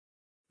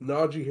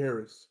 Najee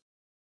Harris.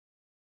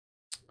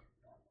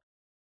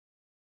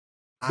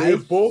 They're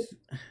both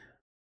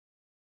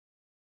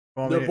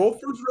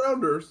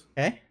first-rounders.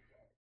 Okay.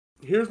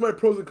 Here's my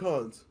pros and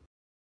cons.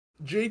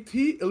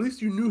 JT, at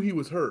least you knew he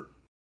was hurt.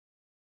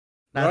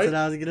 That's what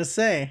I was gonna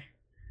say.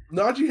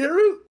 Najee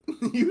Harris,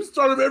 you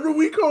start him every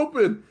week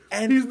hoping.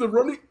 And he's the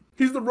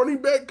He's the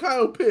running back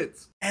Kyle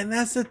Pitts. And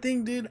that's the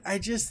thing, dude. I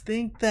just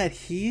think that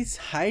he's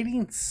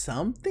hiding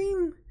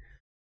something.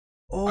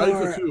 I think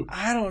so Or too.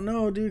 I don't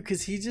know, dude,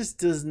 because he just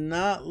does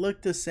not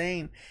look the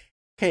same.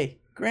 Okay,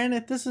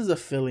 granted, this is a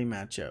Philly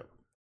matchup.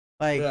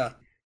 Like, Yeah.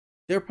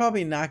 they're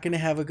probably not going to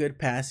have a good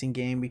passing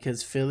game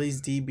because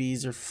Philly's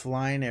DBs are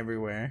flying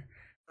everywhere.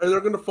 And they're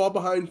gonna fall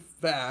behind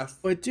fast.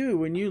 But dude,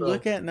 when you So-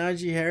 look at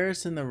Najee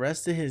Harris and the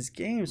rest of his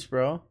games,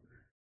 bro,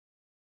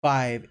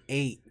 5,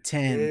 8,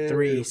 10,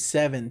 3, Ew.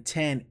 7,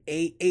 10,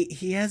 8, 8.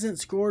 He hasn't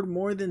scored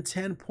more than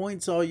 10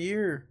 points all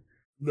year.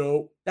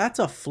 No. That's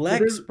a flex,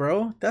 here's-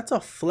 bro. That's a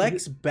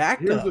flex Here's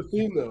backup. the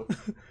thing, though.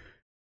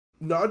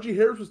 Najee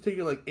Harris was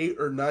taken like 8th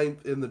or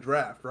 9th in the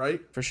draft,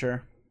 right? For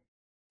sure.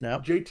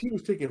 Nope. JT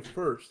was taken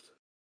first.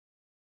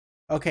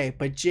 Okay,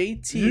 but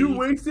JT. You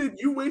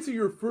wasted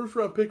your first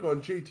round pick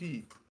on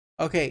JT.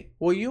 Okay,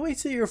 well, you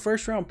wasted your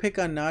first round pick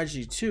on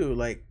Najee too.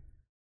 Like,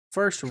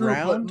 first True,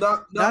 round,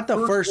 but not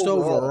the first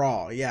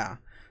overall. Yeah,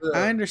 Yeah,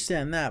 I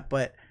understand that,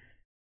 but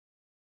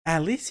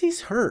at least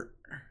he's hurt.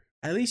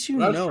 At least you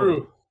that's know.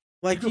 true.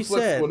 Like You you can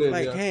flex said, one in,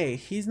 like, yeah. hey,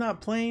 he's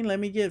not playing. Let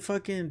me get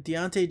fucking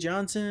Deontay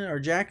Johnson or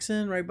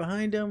Jackson right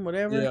behind him,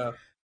 whatever. Yeah.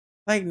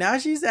 Like,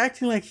 Najee's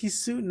acting like he's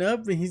suiting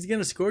up and he's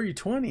gonna score you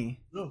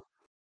 20. No. And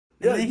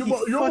Yeah, then you're,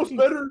 he you're almost fucking-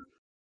 better.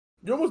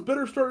 You're almost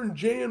better starting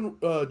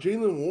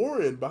Jalen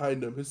Warren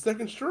behind him, his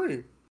second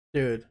string.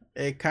 Dude,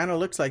 it kind of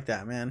looks like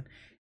that, man.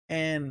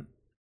 And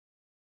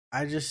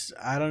I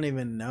don't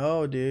even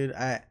know, dude.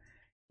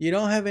 You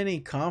don't have any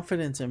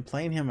confidence in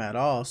playing him at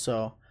all.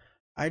 So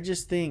I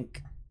just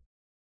think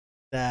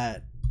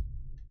that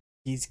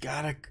he's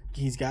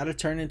gotta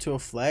turn into a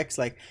flex.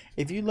 Like,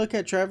 if you look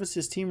at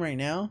Travis's team right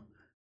now,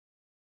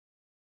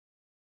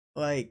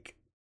 like,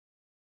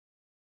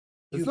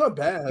 It's not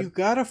bad. you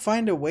gotta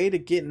find a way to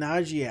get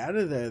Najee out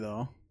of there,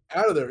 though.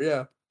 Out of there,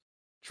 yeah.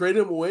 Trade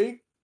him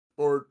away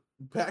or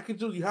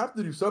package him. You have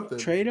to do something.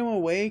 Trade him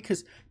away,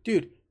 cause,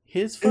 dude,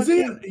 his Is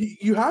fucking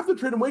you have to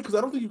trade him away because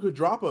I don't think you could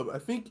drop him. I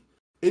think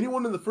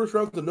anyone in the first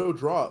round is a no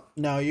drop.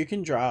 no, you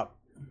can drop.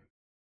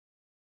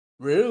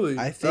 Really?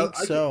 I think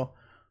so.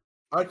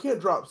 I can't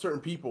drop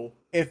certain people.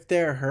 If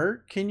they're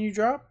hurt, can you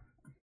drop?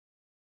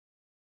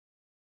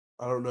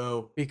 I don't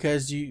know.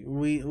 Because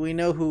we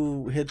know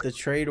who hit the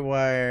trade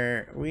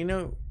wire. We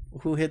know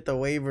who hit the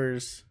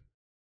waivers.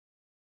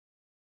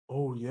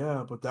 Oh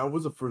yeah, but that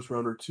was a first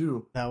rounder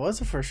too. That was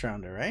a first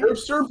rounder, right?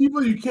 There's certain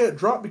people you can't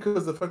drop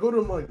because if I go to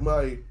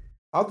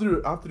I'll have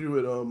to do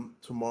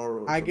it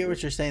tomorrow. I get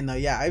what you're saying though.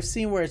 Yeah, I've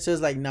seen where it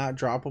says like not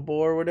droppable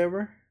or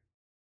whatever.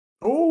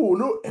 Oh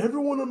no!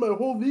 Everyone in my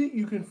whole league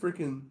you can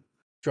freaking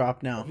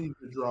Drop now. I think you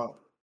can drop.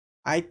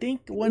 I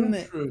think when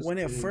it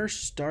Interesting.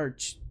 first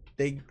starts,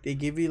 they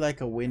give you like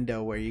a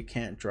window where you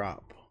can't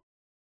drop.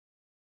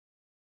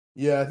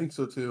 Yeah, I think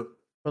so too.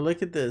 But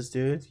look at this,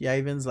 dude.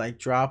 Yavins like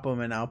drop them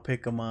and I'll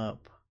pick them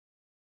up.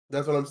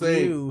 That's what I'm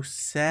saying. You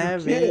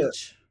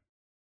savage.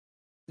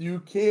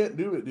 You can't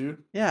do it,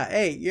 dude. Yeah,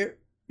 hey,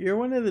 you're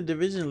one of the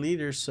division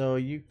leaders, so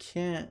you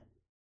can't.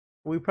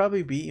 We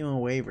probably beat you in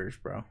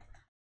waivers, bro.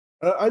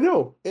 I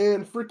know,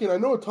 and freaking, I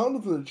know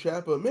Atondo's in the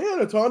chat, but man,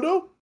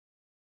 Atondo,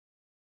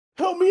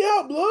 help me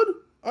out, blood.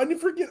 I need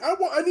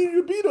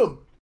you to beat him.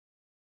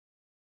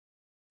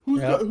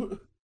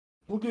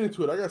 We'll get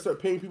into it. I gotta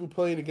start paying people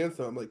playing against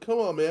them. I'm like, come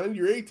on, man, I need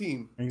your A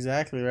team.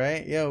 Exactly,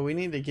 right? Yo, we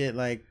need to get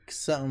like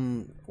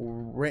something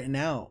written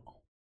out.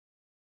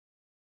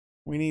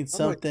 We need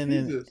something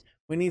in.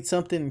 We need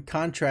something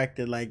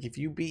contracted. Like, if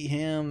you beat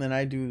him, then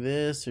I do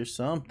this or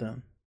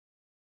something.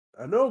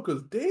 I know,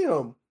 cause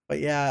damn. But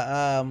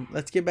yeah,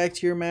 let's get back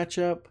to your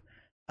matchup.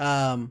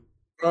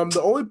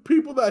 The only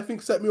people that I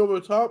think set me over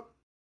the top,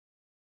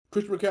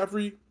 Christian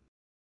McCaffrey,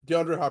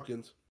 DeAndre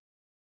Hopkins.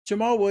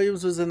 Jamal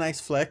Williams was a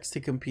nice flex to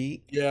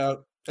compete. Yeah,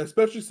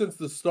 especially since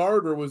the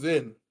starter was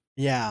in.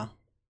 Yeah.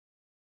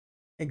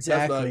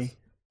 Exactly. Nice.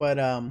 But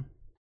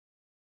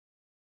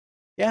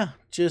yeah,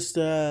 just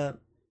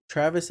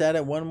Travis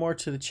added one more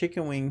to the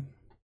chicken wing.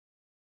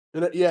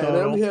 And and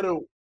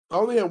I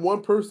only had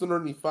one person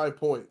underneath 5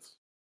 points.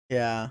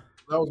 Yeah.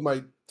 That was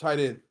my tight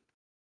end.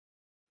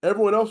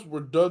 Everyone else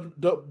were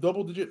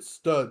double-digit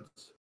studs.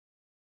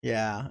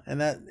 Yeah, and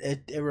that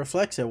it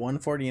reflects at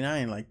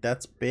 149. Like,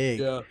 that's big.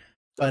 Yeah.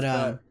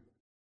 But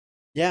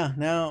yeah,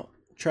 now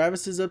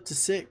Travis is up to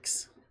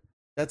 6.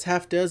 That's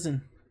half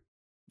dozen.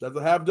 That's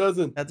a half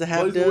dozen. That's a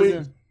half Blaze the wings.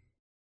 dozen.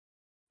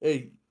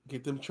 Hey,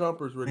 get them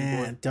chompers ready,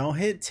 Man, boy. don't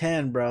hit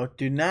 10, bro.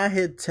 Do not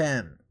hit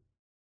 10.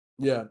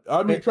 Yeah,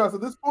 I mean, Travis,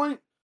 at this point,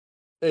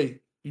 hey,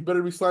 you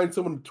better be signing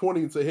someone to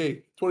 20 and say,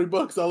 hey,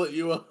 $20, I'll let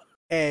you up.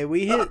 Hey,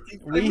 we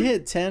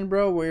hit 10,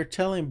 bro. We're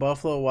telling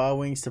Buffalo Wild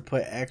Wings to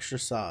put extra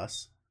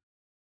sauce.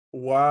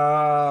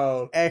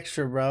 Wow.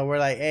 Extra, bro. We're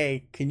like,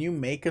 hey, can you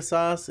make a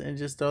sauce and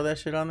just throw that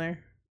shit on there?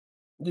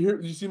 Did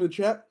you see in the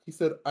chat? He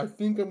said, I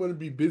think I'm going to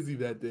be busy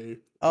that day.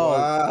 Oh.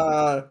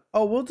 Wow.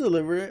 Oh, we'll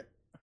deliver it.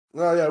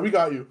 Oh, yeah, we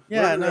got you.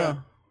 Yeah, Wherever you're no. at.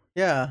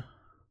 Yeah.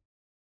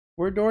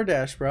 We're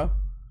DoorDash, bro.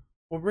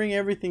 We'll bring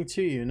everything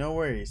to you. No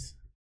worries.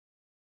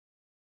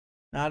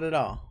 Not at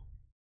all.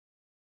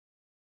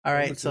 All I'm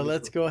right, gonna so check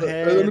this let's real- go let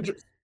me ahead.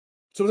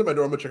 someone's at my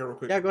door. I'm gonna check it real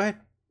quick. Yeah, go ahead.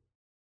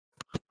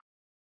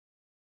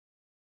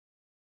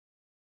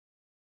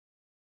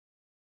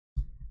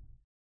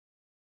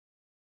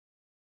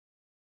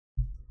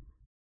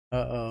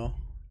 Uh-oh.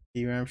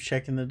 D-Ram's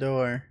checking the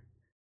door.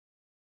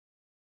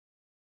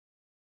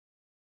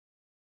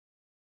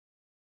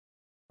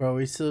 Bro,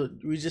 we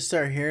just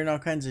start hearing all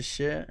kinds of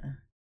shit.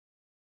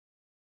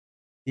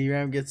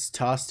 D-Ram gets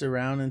tossed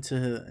around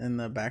in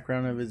the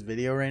background of his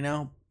video right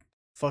now.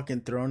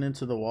 Fucking thrown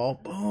into the wall.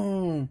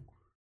 Boom.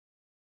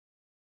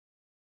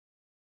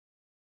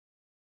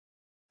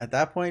 At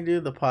that point,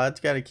 dude, the pod's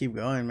gotta keep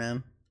going,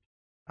 man.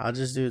 I'll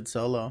just do it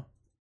solo.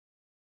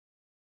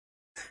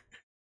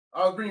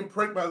 I was being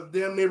pranked by the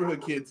damn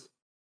neighborhood kids.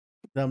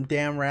 Them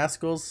damn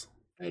rascals.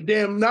 At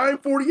damn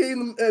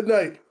 9:48 at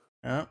night.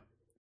 Yeah.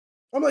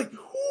 I'm like,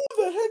 who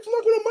the heck's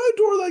knocking on my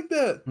door like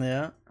that?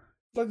 Yeah.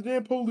 It's like the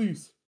damn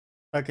police.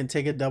 I can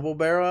take a double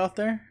barrel out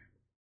there.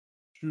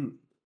 Shoot.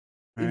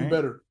 All Even right.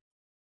 better.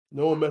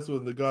 No one messes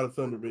with the God of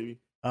Thunder,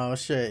 baby. Oh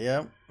shit,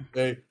 yep.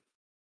 Hey.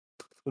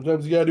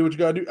 Sometimes you gotta do what you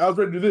gotta do. I was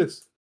ready to do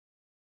this.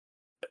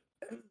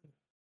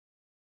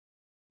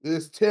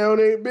 This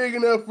town ain't big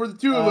enough for the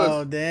two of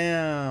Oh us.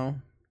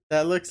 damn.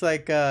 That looks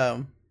like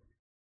oh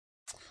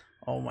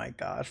my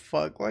god,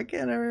 fuck, why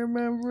can't I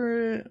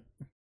remember it?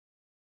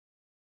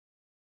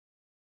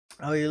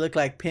 Oh, you look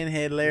like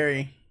Pinhead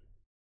Larry.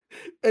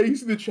 Hey, you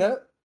see the chat?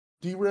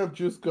 D-Ramp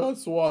just got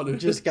swatted.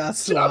 Just got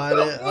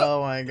swatted.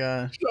 Oh my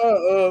god. Shut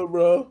up,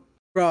 bro.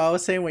 Bro, I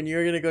was saying when you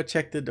were gonna go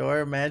check the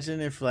door,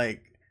 imagine if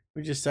like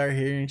we just start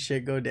hearing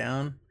shit go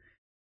down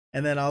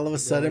and then all of a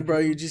sudden, bro,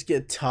 you just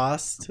get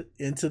tossed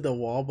into the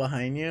wall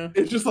behind you.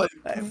 It's just like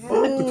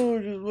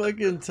boom, just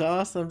fucking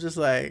tossed. I'm just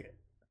like,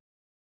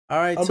 all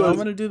right, I'm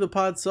gonna do the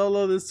pod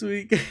solo this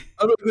week.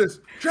 I'm like this.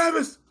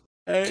 Travis,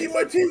 keep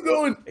my team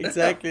going.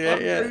 Exactly,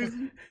 right, yeah.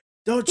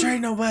 Don't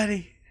trade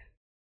nobody.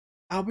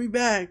 I'll be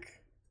back.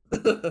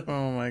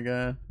 Oh my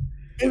god.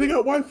 And they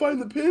got Wi-Fi in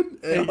the pin.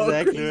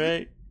 Exactly,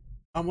 right.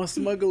 I'm gonna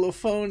smuggle a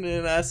phone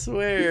in, I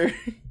swear.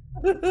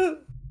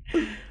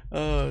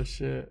 Oh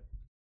shit.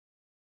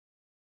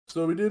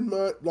 So we did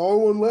my. The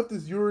only one left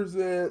is yours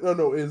and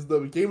is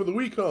the game of the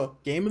week, huh?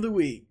 Game of the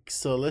week.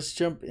 So let's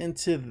jump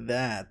into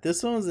that.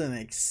 This one's an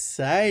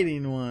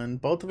exciting one.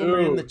 Both of them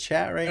are in the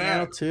chat right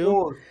now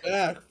too.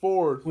 Back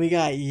forward. We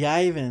got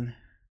Yivin.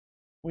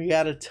 We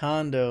got a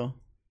Tondo.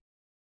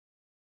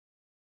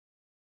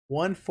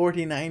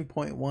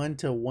 149.1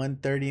 to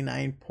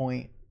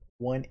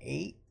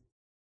 139.18.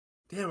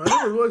 Damn, I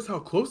never realized how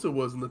close it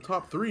was in the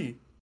top 3.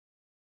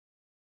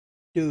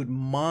 Dude,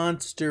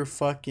 monster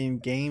fucking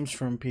games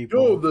from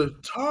people. Yo, the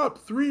top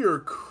 3 are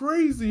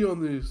crazy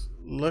on this.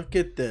 Look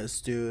at this,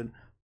 dude.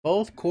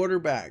 Both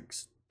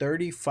quarterbacks,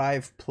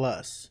 35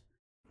 plus.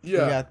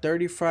 Yeah. You got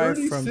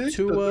 35 from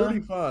Tua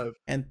 35.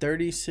 and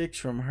 36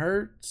 from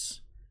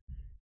Hurts.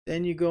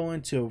 Then you go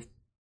into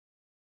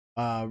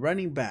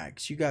running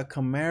backs. You got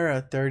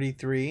Kamara,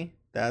 33.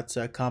 That's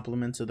a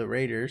compliment to the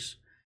Raiders.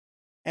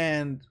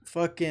 And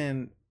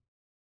fucking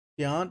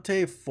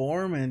Deontay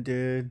Foreman,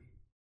 dude.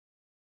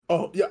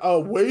 Oh, yeah, a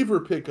waiver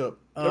pickup.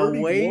 A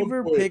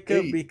waiver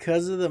pickup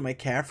because of the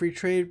McCaffrey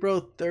trade,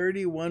 bro.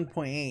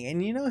 31.8.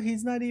 And you know,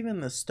 he's not even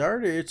the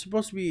starter. It's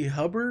supposed to be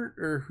Hubbard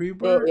or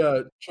Huber. Oh,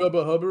 yeah,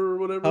 Chuba Hubbard or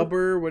whatever.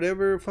 Hubbard,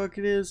 whatever the fuck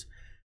it is.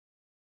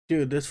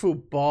 Dude, this fool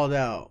balled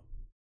out.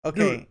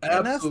 Okay, dude,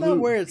 and that's not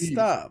where it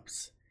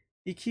stops.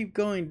 You keep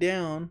going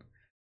down.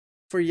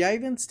 For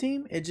Yivon's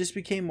team, it just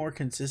became more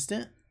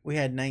consistent. We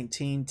had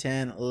 19,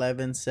 10,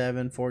 11,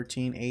 7,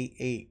 14, 8,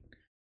 8.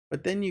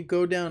 But then you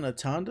go down a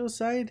Tondo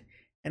side,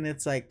 and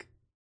it's like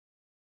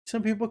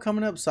some people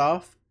coming up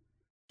soft.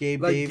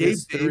 Gabe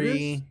Davis,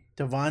 3.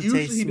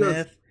 Devontae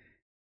Smith.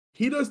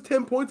 He does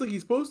 10 points like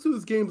he's supposed to.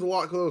 This game's a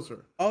lot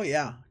closer. Oh,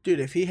 yeah.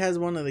 Dude, if he has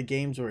one of the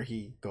games where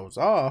he goes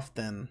off,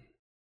 then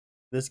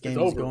this game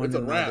is going in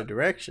another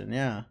direction.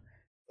 Yeah.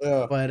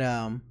 Yeah. But,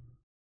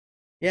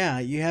 yeah,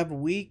 you have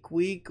weak,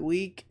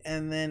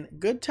 and then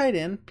good tight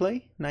end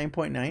play,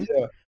 9.9.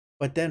 Yeah.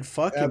 But then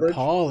fucking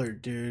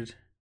Pollard, dude.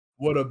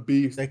 What a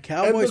beast. The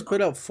Cowboys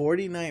put up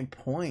 49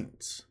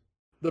 points.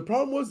 The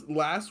problem was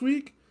last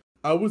week,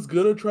 I was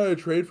going to try to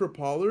trade for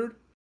Pollard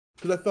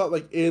because I thought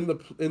like in the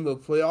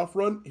playoff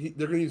run,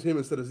 they're going to use him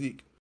instead of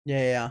Zeke.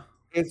 Yeah.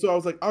 And so I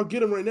was like, I'll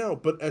get him right now.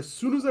 But as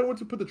soon as I went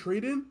to put the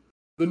trade in,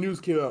 the news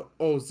came out.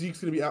 Oh,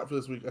 Zeke's going to be out for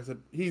this week. I said,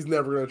 he's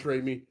never going to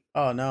trade me.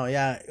 Oh, no,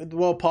 yeah.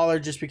 Well,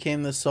 Pollard just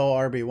became the sole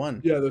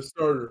RB1. Yeah, the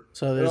starter.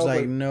 So there's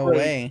like no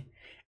way.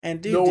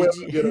 And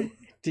dude,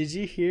 did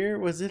you hear?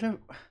 Was it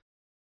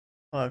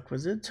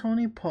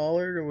Tony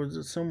Pollard or was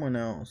it someone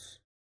else?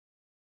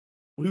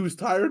 He was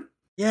tired?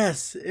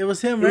 Yes, it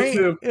was him, right?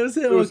 It was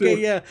him.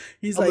 Okay, yeah.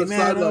 He's like,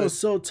 man, I was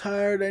so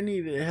tired. I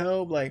needed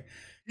help. Like,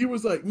 he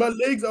was like, my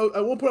legs, at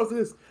one point I was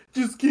like this,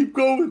 just keep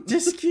going.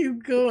 Just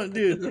keep going,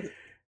 dude.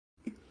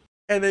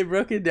 And they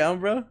broke it down,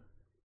 bro.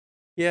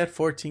 He had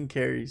 14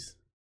 carries.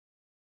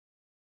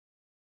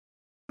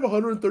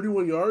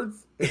 131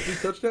 yards and 3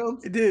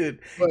 touchdowns? Dude,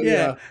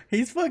 yeah,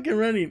 he's fucking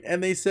running.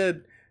 And they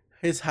said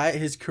his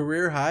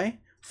career high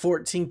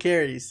 14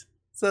 carries.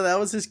 So that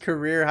was his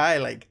career high.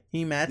 Like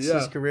he matched his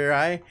Yeah. career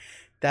high.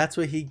 That's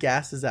what he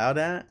gasses out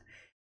at.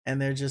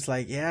 And they're just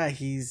like, yeah,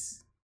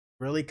 he's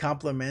really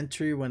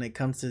complimentary when it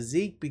comes to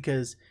Zeke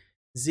because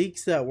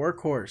Zeke's that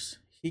workhorse.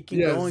 He can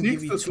Yeah, go and give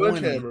Zeke's you the 20.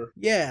 sledgehammer.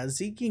 Yeah,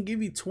 Zeke can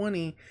give you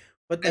 20,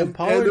 but then And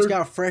Pollard's there's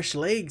got fresh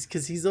legs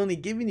because he's only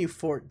giving you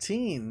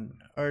 14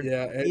 or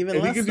yeah, even and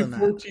he less gives you than that.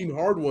 14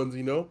 hard ones,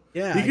 you know?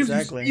 Yeah, He gives you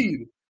exactly.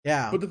 speed.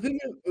 Yeah. But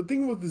the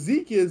thing with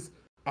Zeke is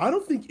I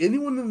don't think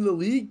anyone in the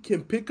league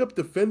can pick up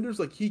defenders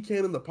like he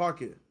can in the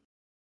pocket.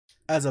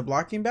 As a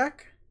blocking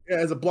back? Yeah,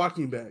 as a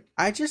blocking back.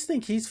 I just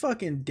think he's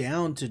fucking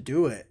down to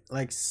do it.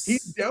 Like,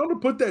 He's down to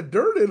put that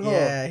dirt in, huh?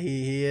 yeah,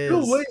 he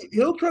is.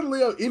 He'll try to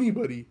lay out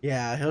anybody.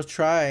 Yeah, he'll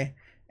try.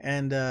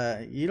 And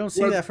you don't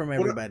see that from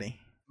everybody.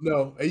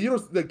 No, and you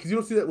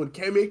don't see that when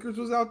Cam Akers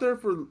was out there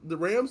for the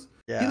Rams.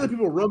 Yeah. He let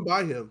people run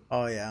by him.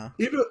 Oh, yeah.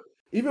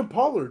 Even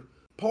Pollard.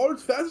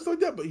 Pollard's fast just like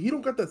that, but he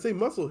don't got that same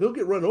muscle. He'll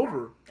get run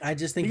over. I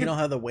just think he don't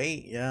have the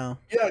weight. Yeah.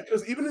 Yeah,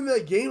 because even in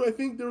that game, I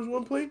think there was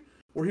one play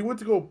where he went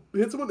to go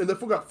hit someone and that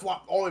fool got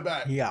flopped all the way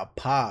back. He got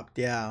popped.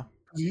 Yeah.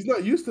 He's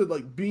not used to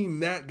like being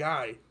that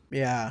guy.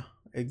 Yeah,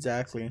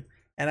 exactly.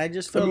 And I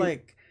just feel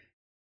like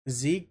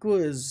Zeke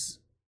was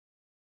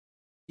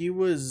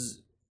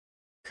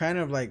kind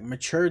of like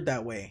matured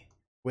that way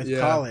with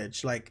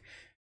college. Like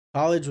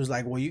college was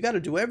like, well, you got to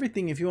do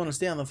everything if you want to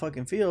stay on the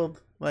fucking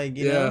field. Like,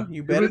 you know,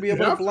 you better be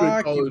able to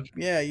block.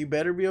 You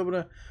better be able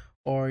to,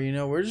 or, you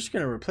know, we're just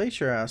going to replace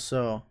your ass.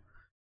 So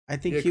I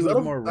think he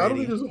was more ready. I don't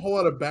think there's a whole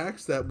lot of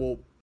backs that will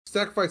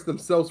sacrifice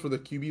themselves for the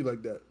QB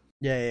like that.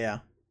 Yeah.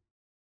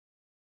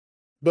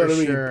 But for I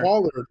mean,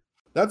 Pollard,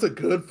 that's a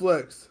good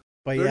flex.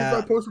 But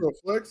 35 points for a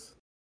flex.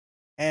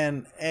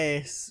 And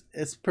hey,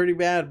 it's pretty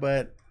bad,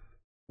 but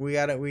we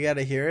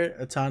gotta hear it.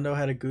 Atondo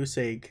had a goose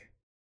egg.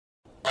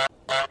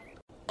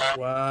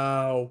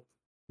 Wow.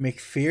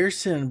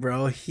 McPherson,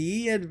 bro,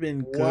 he had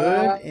been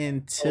good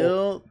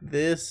until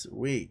this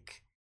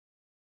week.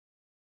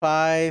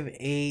 5,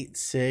 8,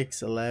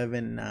 6,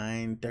 11,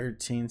 9,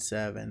 13,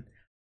 7,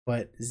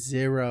 but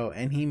 0.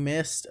 And he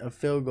missed a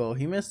field goal.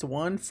 He missed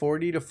one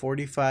 40 to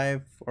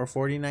 45 or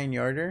 49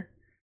 yarder,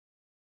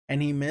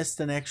 and he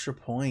missed an extra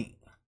point.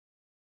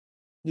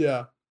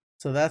 Yeah.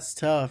 So that's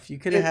tough. You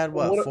could have had,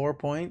 4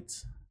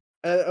 points?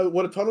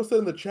 What Atondo said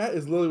in the chat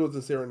is literally what's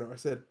in say right now. I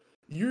said,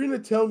 you're going to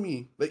tell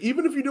me, like,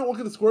 even if you don't look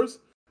at the scores,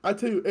 I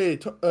tell you, hey,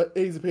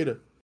 Zepeda,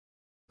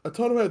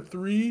 Atondo had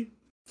 3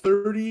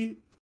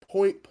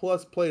 30-point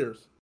plus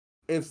players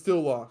and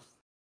still lost.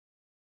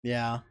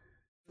 Yeah.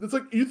 It's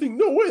like, you think,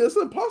 no way, that's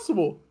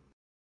impossible.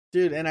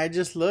 Dude, and I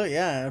just look, he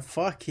had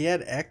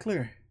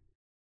Eckler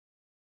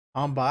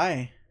on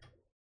bye.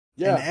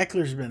 Yeah. And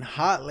Eckler's been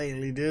hot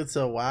lately, dude,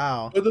 so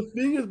wow. But the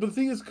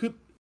thing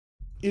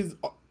is,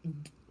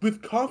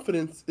 with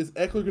confidence, is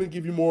Eckler going to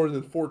give you more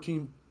than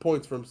 14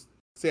 points from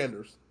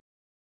Sanders?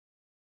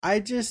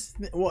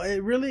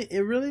 It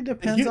really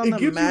depends on the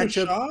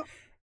matchup.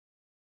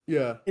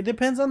 Yeah. It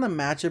depends on the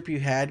matchup you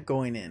had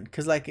going in.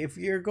 Because, like, if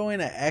you're going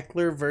to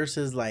Eckler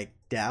versus, like,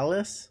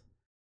 Dallas,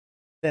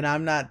 then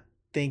I'm not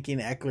thinking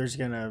Eckler's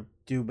going to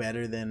do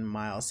better than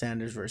Miles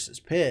Sanders versus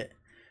Pitt.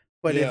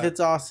 But if it's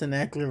Austin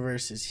Eckler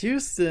versus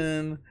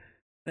Houston,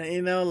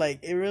 you know,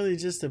 like, it really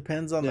just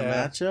depends on the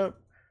matchup.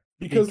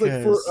 Because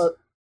like,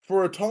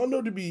 for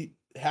Atondo to be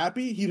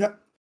happy,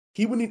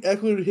 he would need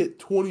Eckler to hit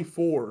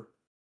 24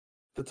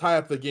 to tie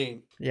up the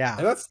game. Yeah.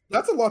 And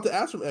that's a lot to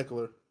ask from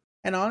Eckler.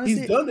 And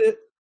honestly, he's done it.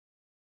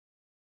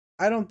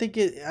 I don't think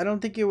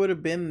it would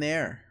have been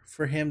there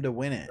for him to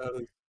win it.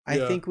 I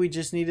think we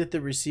just needed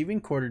the receiving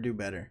core to do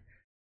better.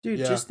 Dude,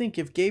 just think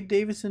if Gabe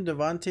Davis and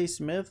Devontae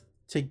Smith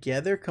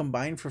together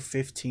combined for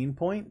 15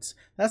 points,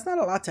 that's not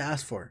a lot to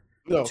ask for.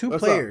 No, 2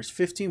 players,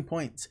 15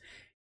 points.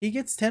 He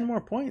gets 10 more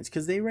points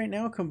because they right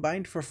now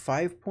combined for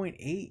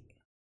 5.8.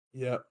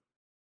 Yeah.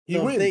 He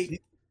wins.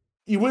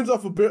 He wins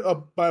off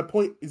by a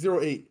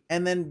 0.08.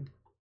 And then,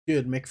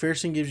 dude,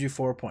 McPherson gives you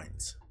 4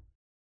 points.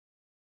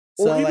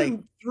 Or so even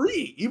like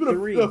 3.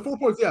 Even 4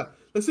 points, yeah.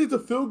 Let's say it's a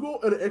field goal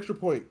and an extra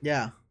point.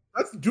 Yeah.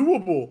 That's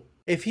doable.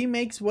 If he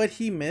makes what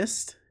he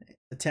missed,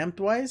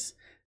 attempt-wise,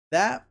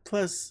 that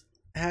plus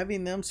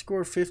having them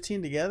score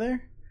 15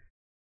 together,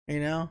 you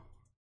know,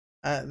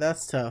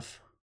 that's tough.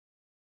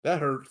 That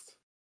hurts.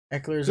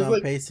 Eckler's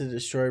on pace to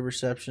destroy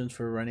receptions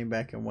for running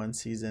back in one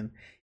season.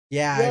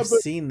 Yeah, I've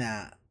seen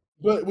that.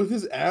 But with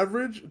his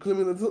average, because I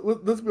mean,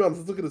 let's be honest.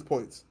 Let's look at his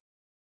points.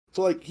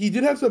 So like, he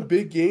did have some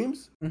big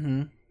games,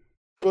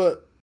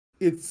 but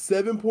it's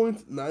 7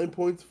 points, 9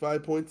 points,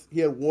 5 points. He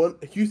had one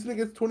Houston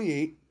against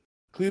 28,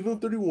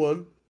 Cleveland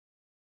 31,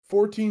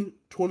 14,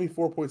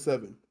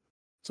 24.7.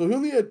 So he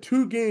only had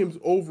 2 games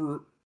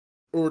over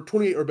or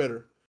 28 or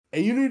better,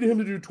 and you needed him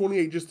to do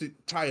 28 just to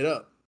tie it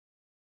up.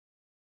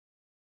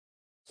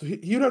 So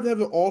he'd have to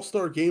have an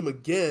all-star game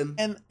again.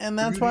 And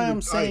that's why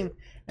I'm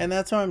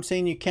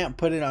saying, you can't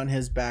put it on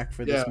his back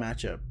for this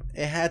matchup.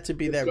 It had to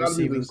be that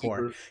receiving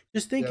core.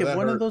 Just think, if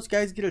one of those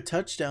guys get a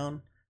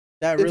touchdown,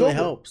 that really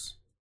helps.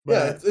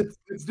 But,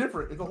 it's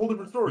different. It's a whole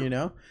different story. You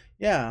know?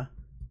 Yeah.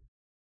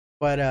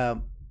 But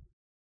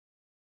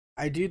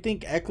I do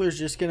think Eckler's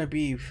just gonna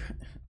be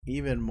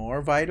even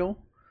more vital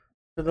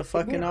to the And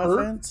fucking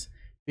offense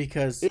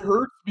because it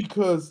hurts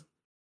because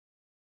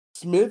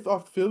Smith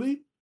off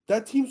Philly,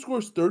 that team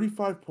scores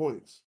 35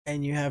 points.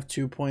 and you have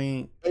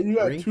 2.3. And you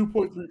got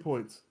 2.3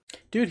 points.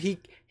 Dude,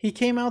 he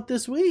came out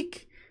this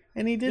week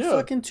and he did Yeah.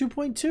 fucking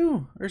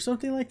 2.2 or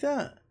something like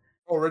that.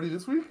 Already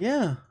this week?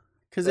 Yeah,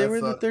 because they That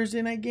were the sucks.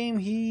 Thursday night game.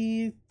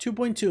 He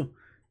 2.2,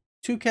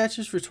 2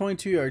 catches for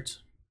 22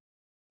 yards.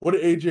 What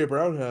did AJ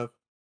Brown have?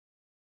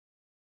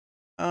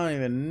 I don't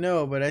even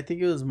know, but I think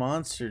it was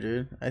monster,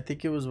 dude. I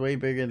think it was way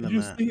bigger Did than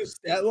you that. see his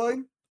stat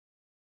line?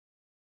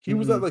 He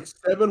was at like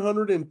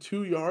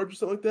 702 yards or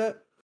something like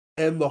that.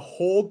 And the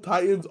whole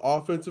Titans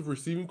offensive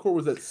receiving core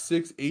was at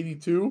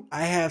 682.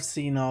 I have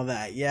seen all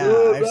that. Yeah,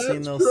 Bro, I've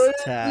seen that's those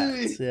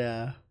crazy. stats.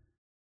 Yeah.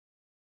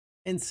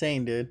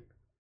 Insane, dude.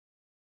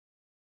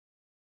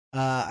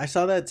 I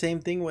saw that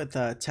same thing with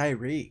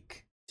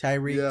Tyreek.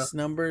 Tyreek's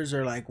numbers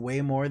are like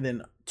way more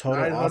than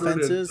total 900 and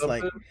offenses.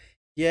 Like, something.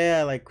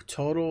 yeah, like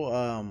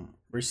total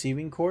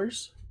receiving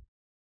cores.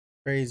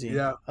 Crazy.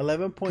 Yeah.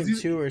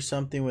 11.2 or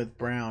something with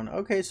Brown.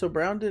 Okay, so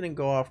Brown didn't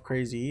go off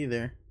crazy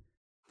either.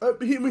 But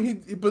he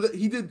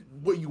did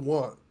what you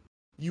want.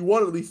 You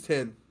want at least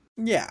 10.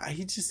 Yeah,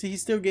 he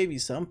still gave you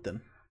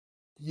something.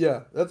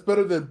 Yeah, that's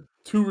better than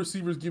 2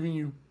 receivers giving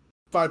you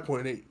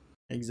 5.8.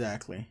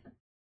 Exactly.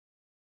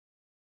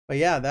 But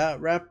yeah, that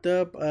wrapped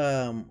up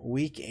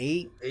week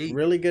 8.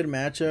 Really good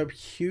matchup,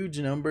 huge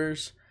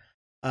numbers.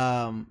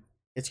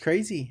 It's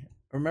crazy.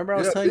 Remember I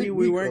was telling you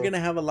we weren't going to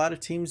have a lot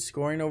of teams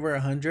scoring over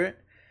 100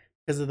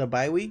 because of the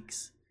bye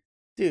weeks?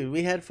 Dude,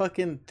 we had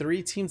fucking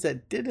 3 teams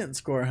that didn't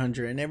score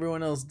 100 and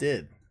everyone else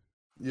did.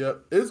 Yeah,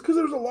 it's because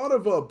there's a lot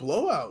of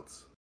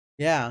blowouts.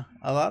 Yeah,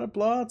 a lot of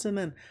blowouts and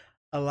then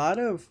a lot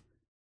of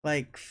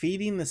like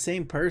feeding the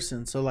same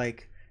person. So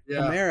like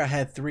Kamara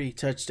had 3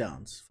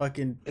 touchdowns.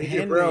 Fucking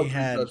Henry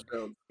had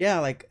touchdowns. Yeah,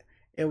 like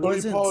it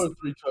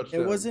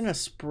wasn't a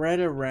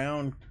spread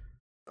around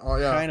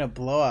kind of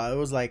blowout. It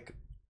was like,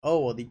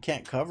 oh well, you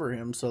can't cover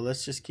him, so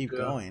let's just keep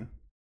going.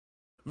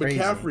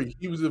 McCaffrey,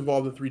 he was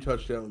involved in 3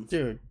 touchdowns.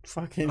 Dude,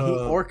 fucking he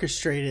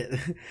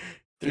orchestrated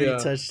 3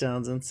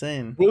 touchdowns.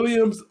 Insane.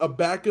 Williams, a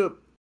backup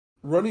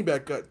running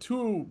back, got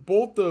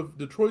both of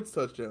Detroit's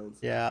touchdowns.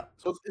 Yeah.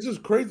 So it's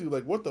just crazy.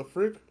 Like, what the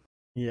frick?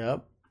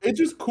 Yep. It's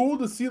just cool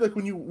to see, like,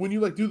 when you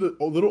like do the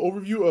little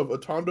overview of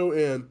Atondo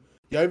and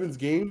Yaivin's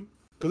game,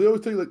 because they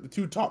always tell you like the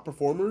 2 top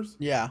performers.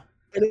 Yeah.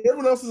 And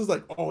everyone else is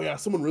like, oh yeah,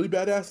 someone really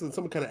badass and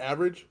someone kind of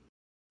average.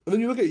 And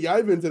then you look at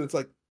Yaivin's and it's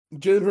like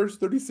Jalen Hurts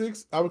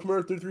 36, Alvin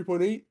Kamara 33.8.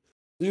 Then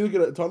you look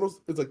at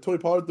Atondo's, it's like Tony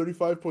Pollard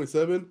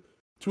 35.7,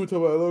 Tua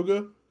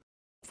Tagovailoa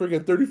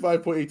freaking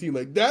 35.18.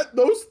 Like that,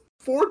 those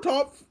 4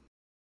 top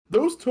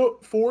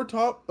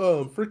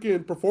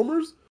freaking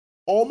performers,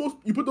 almost,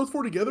 you put those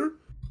 4 together,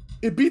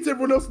 it beats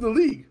everyone else in the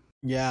league.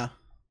 Yeah.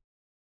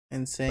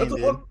 Insane, that's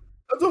dude.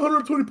 That's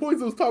 120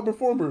 points, those top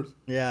performers.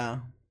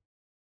 Yeah.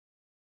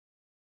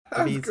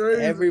 That's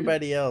crazy.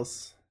 Everybody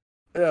else.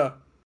 Yeah.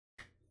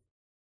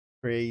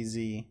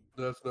 Crazy.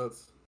 That's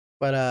nuts.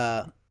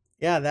 But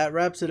yeah, that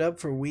wraps it up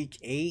for week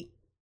 8.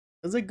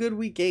 It was a good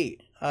week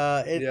 8. It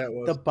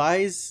was. The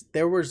buys,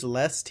 there was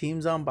less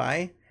teams on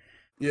buy.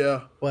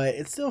 Yeah. But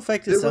it still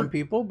affected some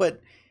people,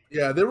 but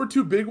yeah, there were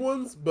 2 big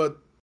ones, but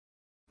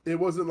it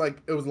wasn't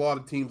like it was a lot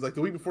of teams. Like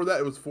the week before that,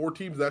 it was 4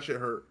 teams. That shit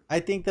hurt. I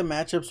think the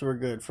matchups were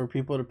good for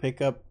people to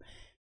pick up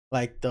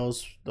like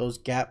those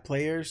gap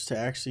players to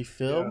actually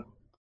fill. Yeah.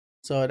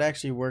 So it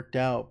actually worked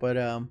out. But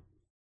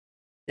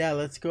yeah,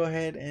 let's go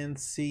ahead and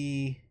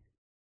see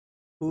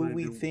who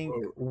we think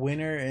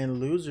winner and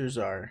losers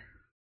are.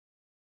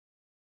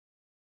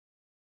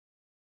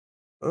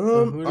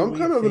 I'm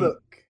kind of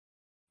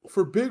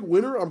for big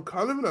winner, I'm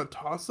kind of in a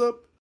toss up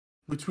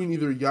between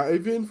either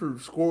Yavin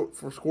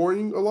for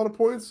scoring a lot of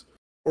points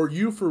or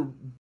you're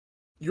on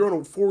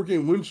a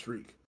 4-game win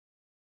streak.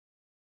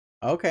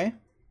 Okay.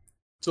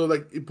 So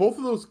like both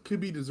of those could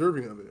be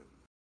deserving of it.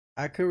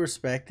 I could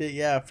respect it,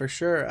 yeah, for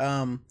sure.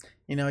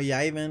 You know,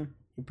 Yavin,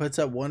 he puts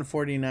up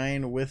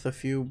 149 with a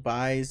few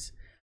buys.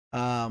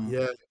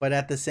 Yeah. But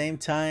at the same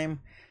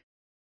time,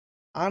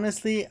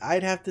 honestly,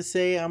 I'd have to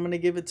say I'm gonna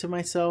give it to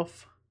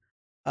myself.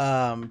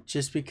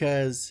 Just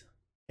because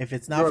if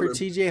it's not for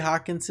TJ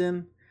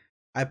Hawkinson,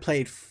 I've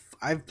played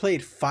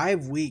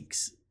 5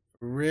 weeks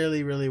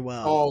really, really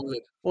well. Oh,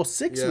 well,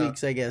 6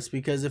 weeks, I guess,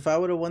 because if I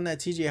would have won that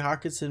TJ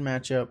Hawkinson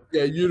matchup,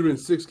 yeah, you'd have been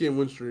 6-game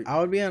win streak. I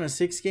would be on a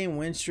 6-game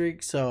win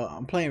streak, so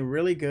I'm playing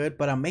really good,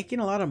 but I'm making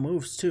a lot of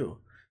moves too.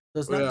 So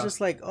it's not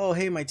just like, oh,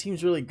 hey, my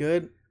team's really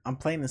good, I'm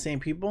playing the same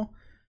people.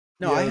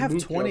 No, I have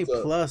 20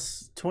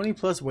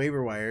 plus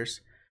waiver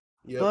wires.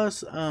 Yep.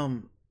 Plus,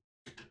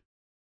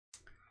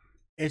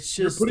 it's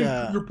just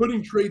you're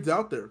putting trades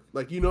out there,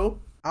 like, you know.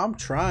 I'm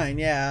trying,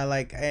 yeah.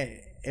 Like,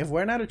 if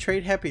we're not a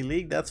trade happy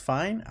league, that's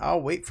fine.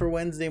 I'll wait for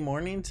Wednesday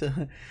morning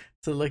to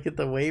look at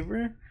the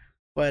waiver.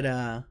 But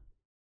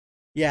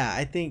yeah,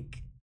 I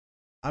think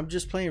I'm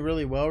just playing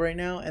really well right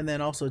now, and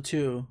then also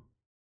too,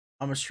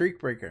 I'm a streak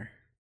breaker.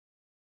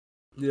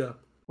 Yeah.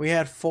 We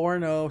had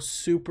 4-0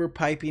 super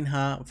piping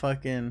hot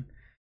fucking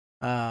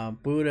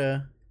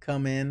Buddha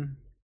come in,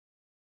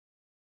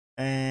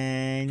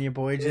 and your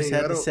boy just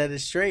Dang, had to set it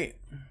straight.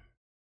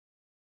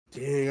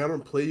 Dang, I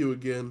don't play you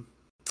again.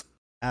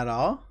 At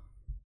all?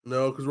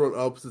 No, because we're on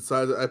opposite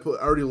sides. I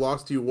already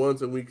lost to you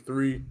once in week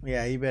 3.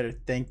 Yeah, you better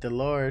thank the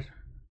Lord.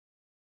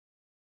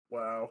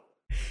 Wow.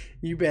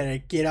 You better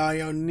get on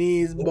your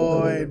knees,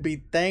 boy, and be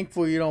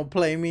thankful you don't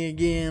play me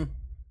again.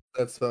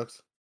 That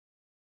sucks.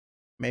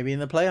 Maybe in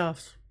the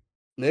playoffs.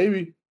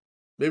 Maybe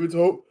it's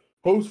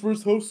host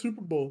versus host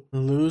Super Bowl.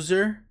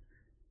 Loser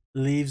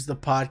leaves the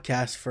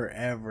podcast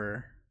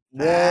forever.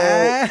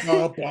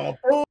 Whoa.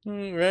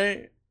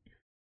 Right?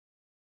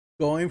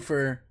 Going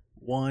for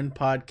one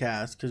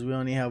podcast because we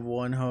only have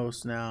one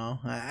host now.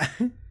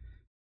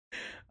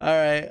 All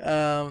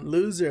right,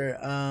 loser.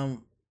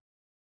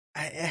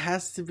 It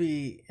has to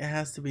be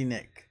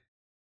Nick.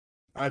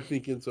 I'm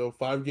thinking so.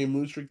 5-game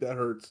losing streak, that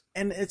hurts.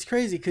 And it's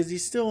crazy because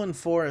he's still in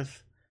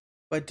 4th.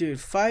 But dude,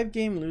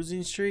 5-game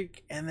losing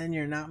streak, and then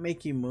you're not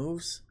making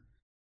moves.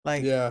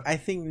 Like, Yeah. I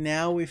think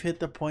now we've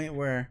hit the point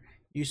where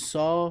you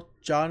saw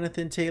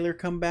Jonathan Taylor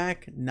come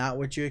back, not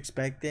what you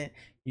expected.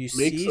 You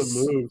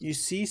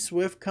see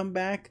Swift come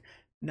back,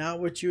 not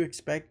what you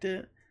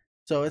expected.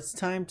 So it's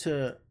time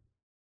to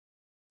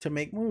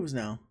make moves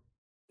now.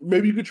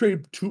 Maybe you could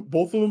trade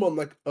both of them on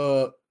like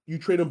you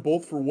trade them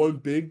both for one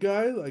big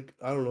guy. Like,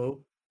 I don't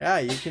know. Yeah,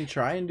 you can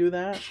try and do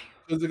that.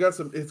 Because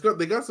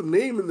they got some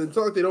name, and it's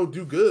not like they don't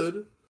do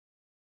good.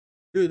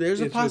 Dude,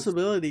 there's a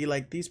possibility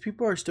like these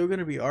people are still going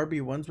to be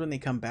RB1s when they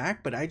come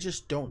back, but I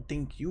just don't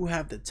think you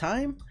have the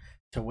time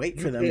to wait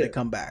for them to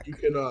come back. You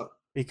cannot.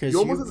 Because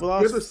you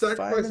have to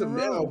sacrifice them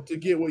now to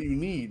get what you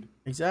need.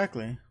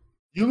 Exactly.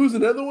 You lose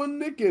another one,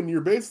 Nick, and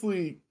you're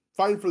basically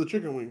fighting for the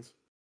chicken wings.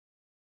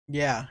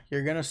 Yeah,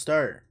 you're going to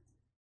start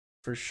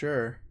for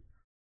sure.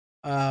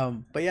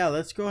 But yeah,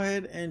 let's go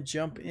ahead and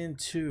jump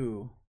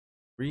into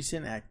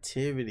recent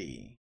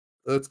activity.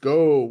 Let's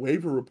go.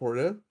 Waiver report,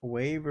 eh?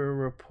 Waiver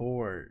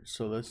report.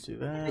 So let's do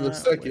that. For the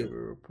second.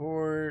 Waiver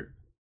report.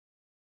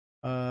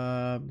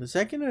 The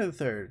second or the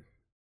third?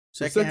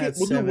 Second had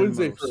we'll do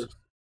Wednesday moves. First.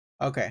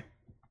 Okay.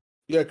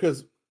 Yeah,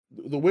 because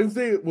the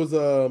Wednesday was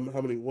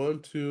how many?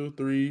 1, 2,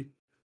 3,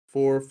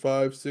 4,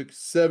 5, 6,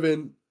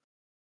 7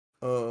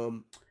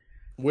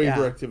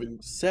 waiver activity.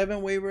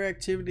 7 waiver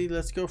activity.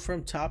 Let's go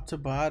from top to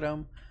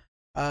bottom.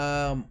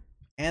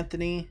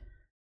 Anthony,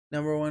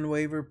 number 1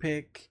 waiver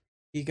pick.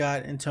 He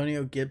got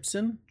Antonio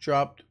Gibson,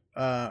 dropped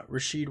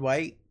Rashid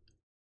White.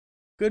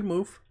 Good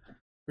move.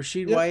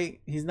 Rashid White,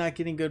 he's not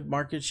getting good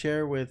market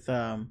share with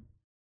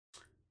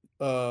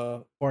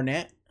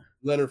Fournette.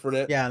 Leonard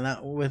Fournette. Yeah,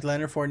 not with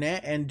Leonard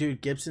Fournette. And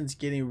dude, Gibson's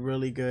getting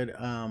really good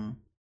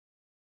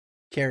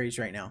carries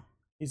right now.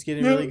 He's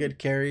getting really good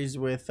carries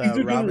with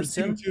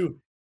Robinson too.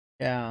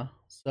 Yeah.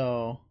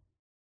 So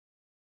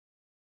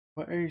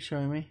what are you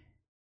showing me?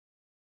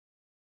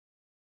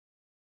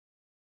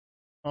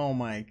 Oh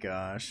my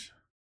gosh.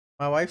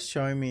 My wife's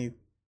showing me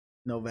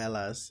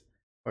novellas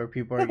where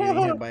people are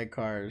getting hit by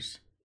cars.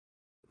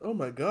 Oh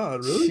my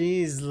god, really?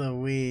 Jeez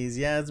Louise.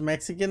 Yeah, it's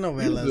Mexican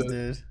novellas,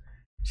 dude.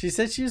 She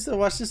said she used to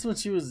watch this when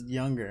she was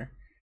younger.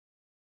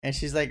 And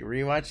she's like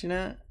rewatching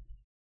it.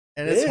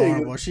 And it's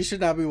horrible. She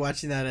should not be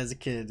watching that as a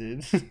kid,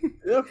 dude.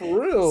 Yeah,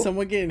 for real.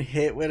 Someone getting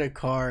hit with a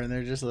car and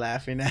they're just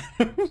laughing at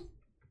him.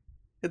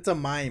 It's a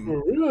mime.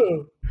 For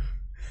real.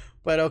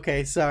 But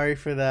okay, sorry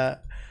for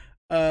that.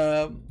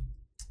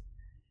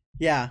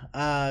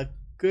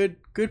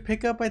 Good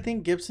pickup. I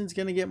think Gibson's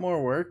gonna get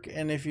more work,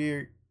 and if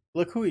you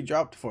look who he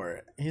dropped for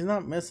it, he's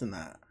not missing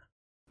that.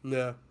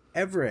 Yeah.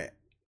 Everett.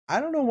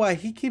 I don't know why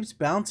he keeps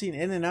bouncing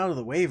in and out of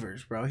the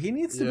waivers, bro. He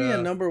needs to be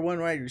a number 1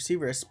 wide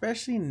receiver,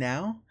 especially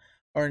now,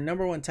 or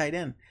number 1 tight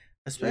end,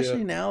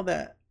 especially now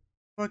that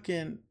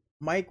fucking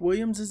Mike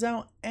Williams is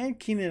out and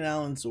Keenan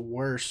Allen's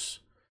worse.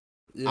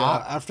 Yeah.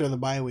 After the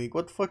bye week,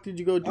 what the fuck did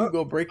you go do?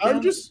 Go break down?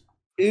 I'm just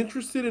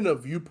interested in a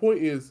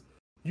viewpoint. Is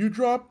you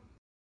drop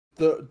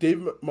the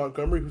David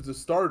Montgomery, who's a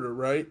starter,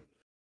 right?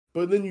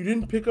 But then you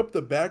didn't pick up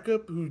the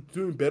backup who's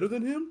doing better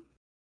than him?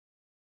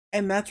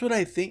 And that's what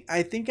I think.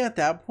 I think at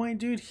that point,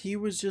 dude, he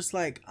was just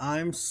like,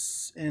 I'm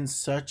in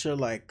such a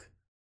like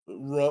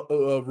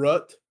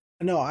rut.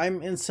 No,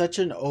 I'm in such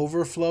an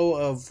overflow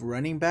of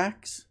running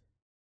backs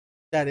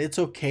that it's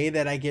okay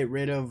that I get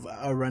rid of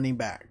a running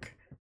back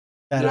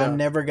that I'm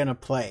never going to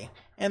play.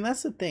 And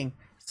that's the thing.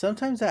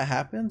 Sometimes that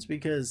happens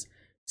because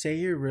say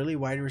you're really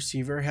wide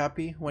receiver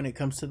happy when it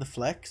comes to the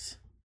flex.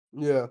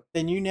 Yeah.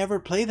 Then you never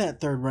play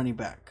that third running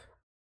back.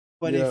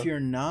 But if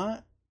you're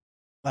not,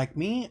 like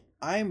me,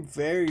 I'm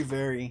very,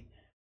 very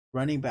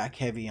running back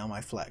heavy on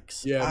my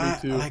flex. Yeah,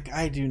 me too.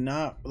 I do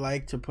not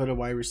like to put a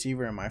wide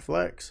receiver in my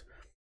flex.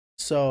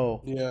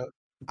 So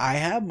I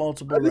have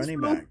multiple running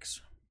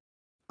backs.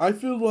 I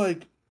feel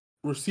like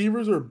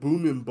receivers are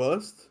boom and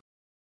bust.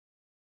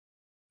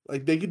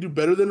 Like they could do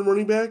better than a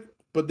running back,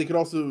 but they could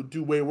also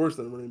do way worse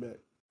than a running back.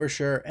 For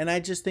sure. And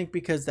I just think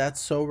because that's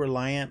so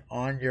reliant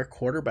on your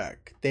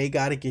quarterback, they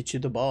got to get you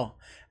the ball.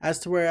 As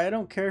to where I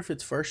don't care if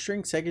it's first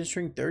string, second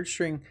string, third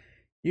string,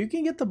 you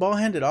can get the ball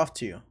handed off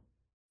to you.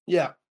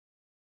 Yeah.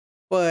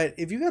 But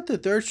if you got the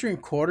third string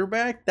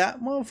quarterback,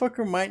 that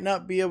motherfucker might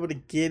not be able to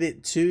get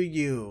it to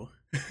you.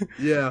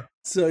 Yeah.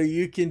 So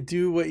you can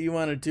do what you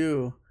want to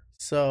do.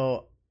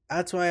 So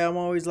that's why I'm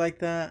always like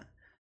that.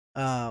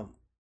 Um,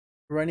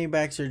 Running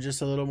backs are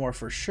just a little more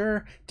for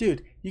sure.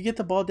 Dude, you get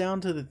the ball down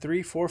to the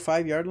 3, 4,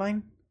 5 yard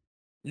line.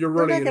 You're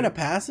They're running not going to it.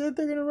 pass it.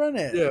 They're going to run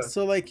it. Yeah.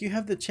 So, like, you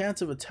have the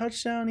chance of a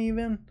touchdown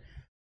even.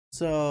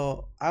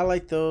 So, I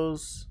like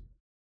those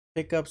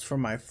pickups for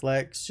my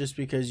flex just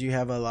because you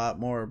have a lot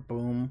more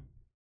boom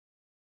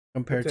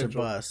compared to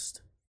Potential.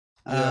 bust.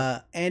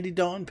 Yeah. Andy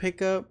Dalton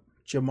pickup,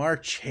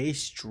 Jamar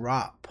Chase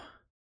drop.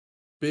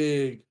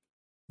 Big.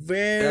 That's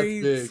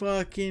Very big.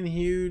 fucking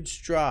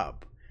huge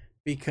drop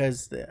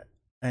because the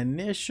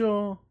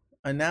initial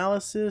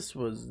analysis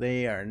was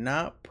they are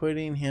not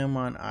putting him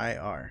on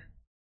IR.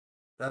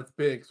 That's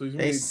big. So he's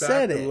gonna They be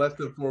said back in it. less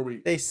than 4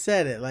 weeks. They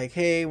said it like,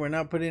 hey, we're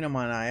not putting him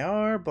on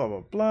IR, blah, blah,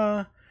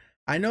 blah.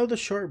 I know the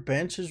short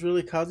bench is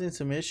really causing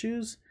some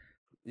issues,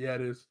 Yeah,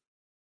 it is.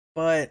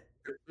 but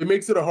It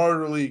makes it a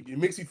harder league. It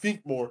makes you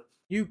think more.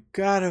 you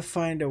gotta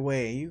find a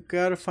way. You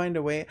gotta find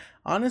a way.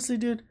 Honestly,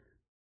 dude,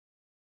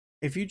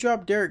 if you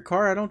drop Derek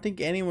Carr, I don't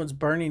think anyone's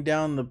burning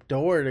down the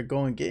door to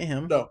go and get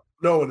him. No,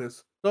 no one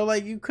is. So,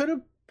 like, you could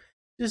have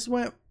just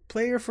went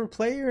player for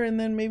player and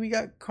then maybe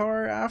got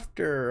Carr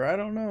after. I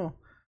don't know.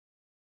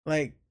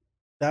 Like,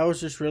 that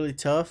was just really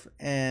tough,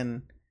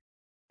 and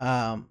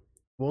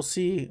we'll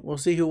see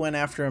who went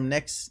after him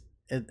next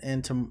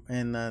and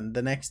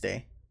the next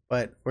day.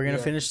 But we're gonna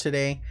finish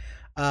today.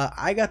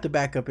 I got the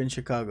backup in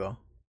Chicago.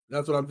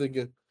 That's what I'm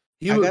thinking.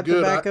 I got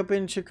the backup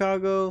in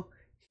Chicago.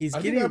 He's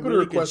getting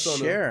really good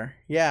share.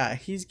 Yeah,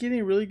 he's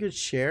getting really good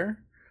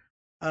share.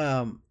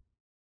 I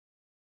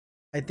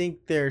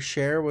think their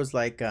share was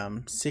like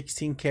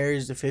 16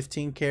 carries to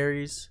 15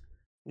 carries.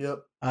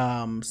 Yep.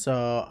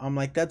 So I'm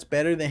like, that's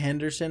better than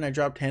Henderson. I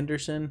dropped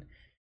Henderson.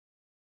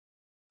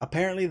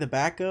 Apparently the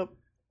backup,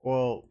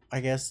 well, I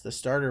guess the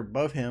starter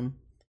above him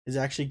is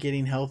actually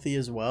getting healthy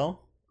as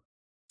well.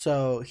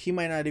 So he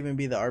might not even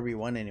be the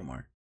RB1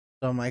 anymore.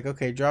 So I'm like,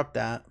 okay, drop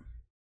that.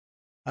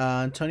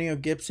 Antonio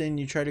Gibson,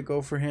 you try to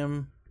go for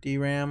him.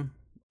 DRAM,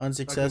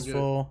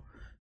 unsuccessful.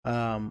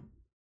 I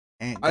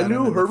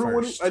knew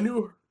Herbert. I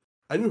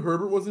knew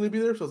Herbert was going to be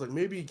there, so I was like,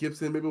 maybe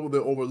Gibson. Maybe they'll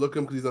overlook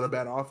him because he's on a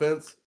bad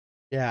offense.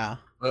 Yeah,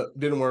 but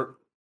didn't work.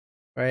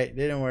 Right,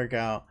 didn't work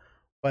out.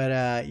 But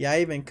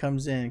Yaivan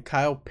comes in.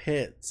 Kyle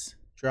Pitts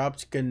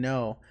drops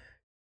Gano.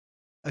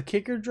 A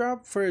kicker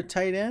drop for a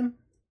tight end.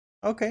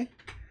 Okay.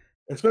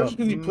 Especially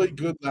because he played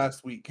good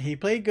last week. He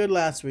played good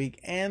last week,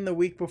 and the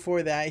week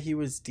before that he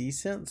was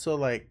decent. So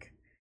like,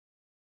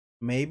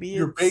 maybe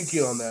you're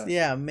banking on that.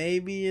 Yeah,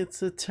 maybe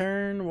it's a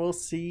turn. We'll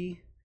see.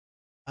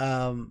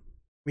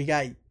 We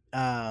got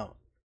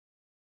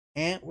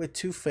Ant with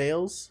 2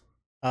 fails.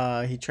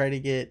 He tried to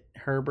get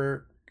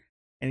Herbert,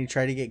 and he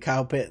tried to get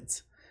Kyle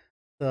Pitts.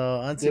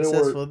 So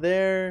unsuccessful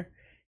there.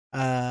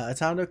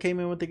 Atondo came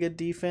in with a good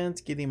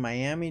defense, getting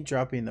Miami,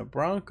 dropping the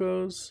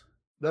Broncos.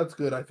 That's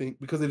good, I think,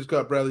 because they just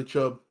got Bradley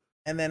Chubb.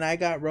 And then I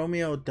got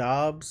Romeo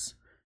Doubs.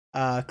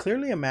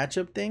 Clearly a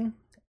matchup thing.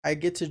 I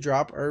get to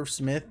drop Irv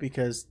Smith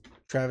because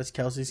Travis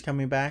Kelce's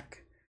coming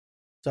back.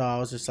 So I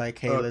was just like,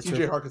 hey, let's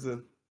TJ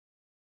Hawkinson.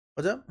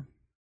 What's up?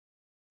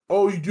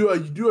 Oh, you do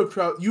have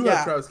Travis.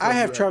 Have Travis Kelce. I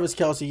have Travis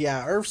Kelce.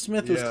 Yeah, Irv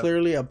Smith was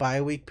clearly a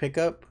bye week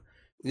pickup.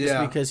 Just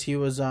because he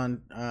was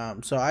on.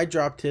 So I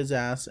dropped his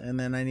ass, and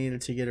then I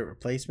needed to get a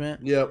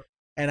replacement. Yep.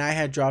 And I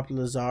had dropped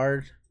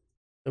Lazard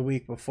the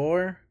week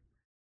before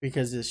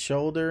because his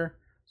shoulder.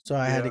 So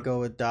I had to go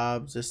with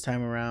Dobbs this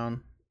time around.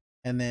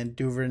 And then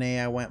Duvernay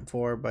I went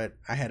for, but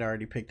I had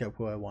already picked up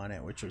who I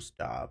wanted, which was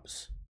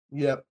Dobbs.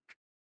 Yep.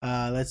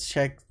 Let's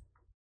check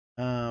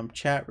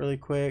chat really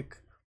quick.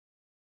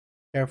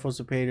 Careful,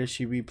 Zapata.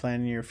 She be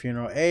planning your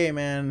funeral. Hey,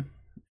 man.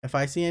 If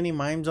I see any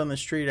mimes on the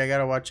street, I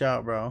gotta watch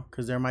out, bro.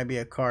 Because there might be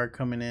a car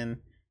coming in,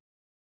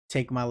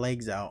 take my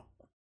legs out.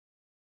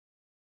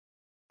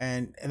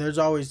 And there's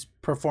always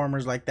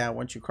performers like that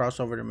once you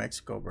cross over to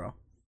Mexico, bro.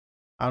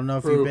 I don't know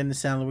if you've been to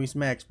San Luis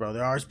Mex, bro.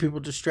 There are always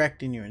people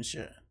distracting you and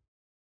shit.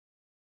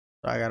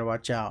 So I gotta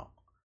watch out.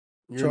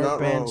 Short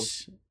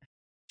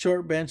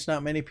bench.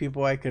 Not many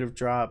people I could have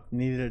dropped.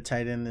 Needed a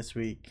tight end this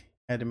week.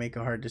 Had to make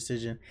a hard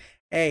decision.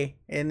 Hey,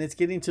 and it's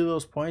getting to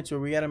those points where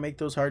we gotta make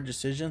those hard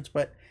decisions.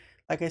 But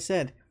like I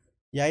said,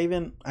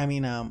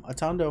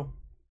 Atondo,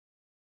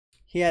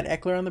 he had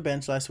Eckler on the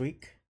bench last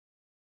week.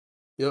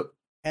 Yep.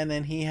 And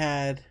then he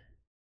had,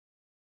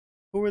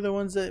 who were the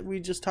ones that we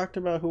just talked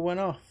about who went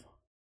off?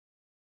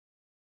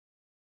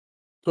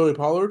 Tony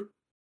Pollard?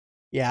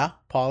 Yeah,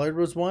 Pollard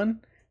was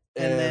one.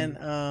 And then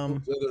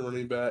the other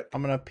running back.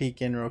 I'm gonna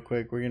peek in real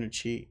quick. We're gonna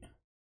cheat.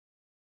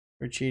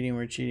 We're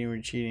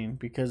cheating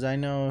because I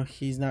know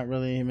he's not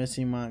really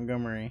missing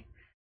Montgomery.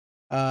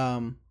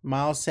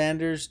 Miles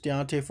Sanders,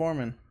 Deontay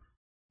Foreman.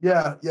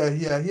 Yeah.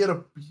 He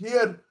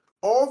had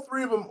all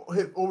 3 of them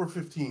hit over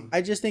 15.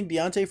 I just think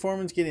Deontay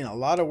Foreman's getting a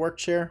lot of work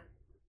share.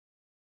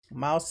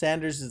 Miles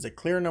Sanders is a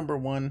clear number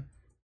 1.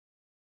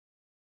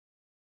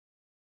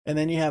 And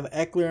then you have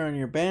Eckler on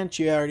your bench.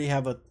 You already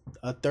have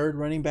a third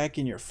running back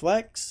in your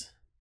flex.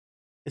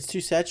 It's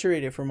too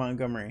saturated for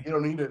Montgomery. You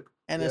don't need it.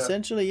 And Yeah.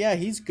 essentially, yeah,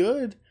 he's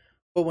good.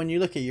 But when you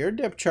look at your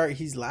depth chart,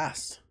 he's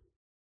last.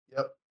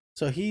 Yep.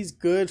 So he's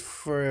good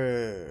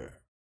for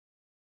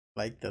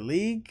like the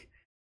league,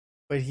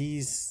 but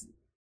he's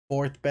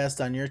fourth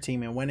best on your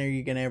team. And when are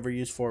you gonna ever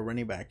use 4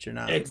 running backs? You're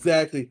not.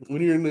 Exactly.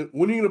 When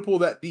are you gonna pull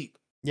that deep?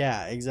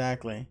 Yeah,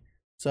 exactly.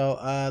 So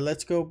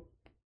let's go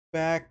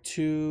back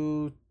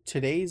to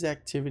today's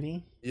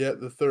activity. Yeah,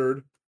 the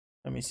third.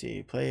 Let me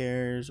see.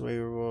 Players,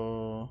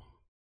 waiverable.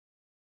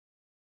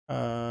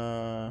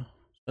 So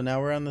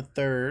now we're on the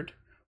third.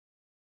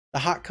 The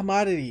hot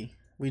commodity.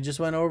 We just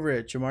went over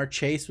it. Jamar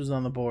Chase was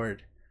on the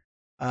board.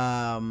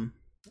 And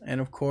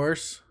of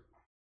course,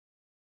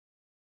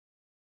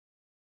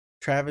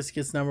 Travis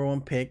gets number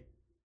 1 pick.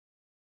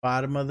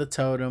 Bottom of the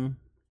totem.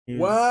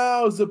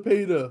 Wow,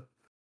 Zepeda.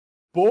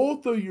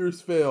 Both of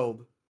yours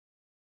failed.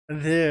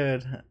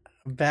 Dude,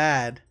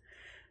 bad.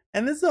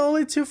 And this is the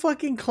only 2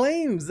 fucking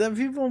claims that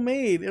people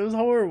made. It was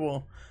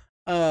horrible.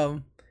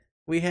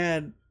 We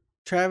had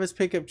Travis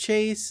pick up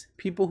Chase.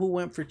 People who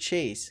went for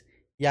Chase.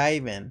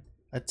 Yaivan,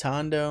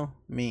 Atondo,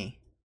 me.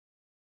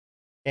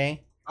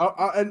 Okay?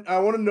 I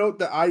want to note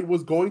that I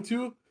was going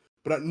to,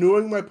 but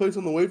knowing my place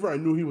on the waiver, I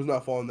knew he was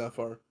not falling that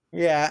far.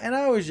 Yeah, and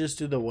I always just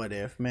do the what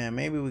if, man.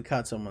 Maybe we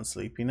caught someone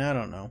sleeping. I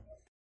don't know.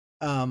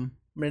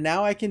 But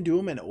now I can do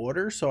them in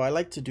order, so I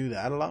like to do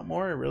that a lot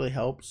more. It really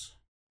helps.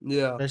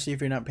 Yeah. Especially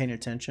if you're not paying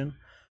attention.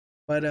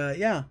 But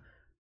yeah.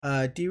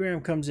 DRAM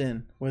comes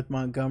in with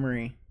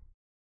Montgomery.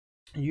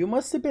 You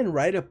must have been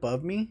right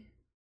above me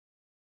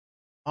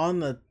on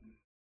the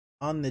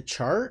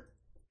chart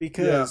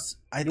because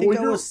I think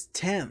I was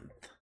 10th.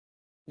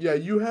 Yeah,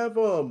 you have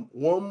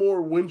one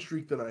more win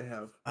streak than I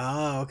have.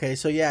 Oh, okay.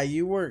 So yeah,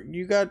 you were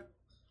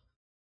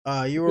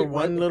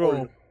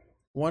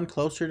one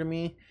closer to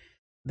me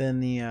than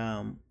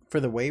the for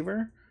the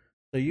waiver.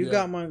 So you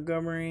got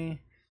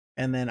Montgomery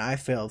and then I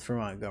failed for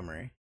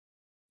Montgomery.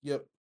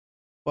 Yep.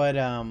 But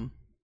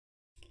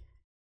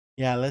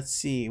yeah, let's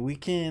see.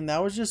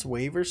 That was just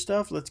waiver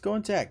stuff. Let's go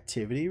into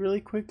activity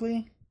really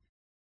quickly.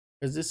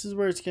 Because this is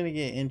where it's gonna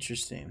get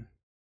interesting.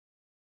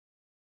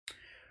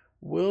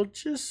 We'll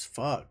just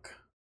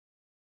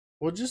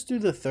do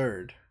the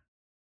third.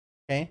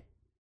 Okay.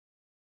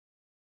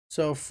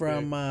 So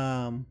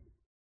from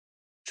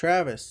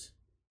Travis,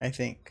 I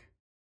think.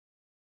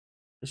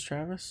 Is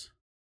Travis?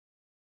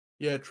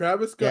 Yeah,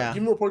 Travis got.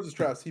 Give me reports as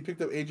Travis. He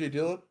picked up AJ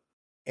Dillon.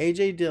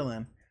 AJ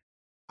Dillon.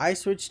 I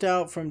switched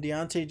out from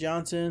Deontay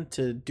Johnson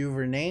to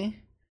Duvernay.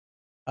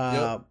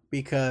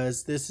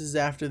 Because this is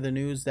after the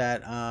news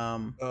that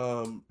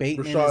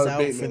Bateman is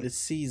out for the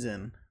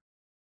season.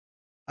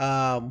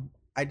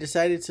 I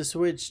decided to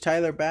switch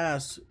Tyler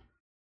Bass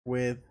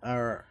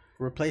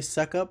replace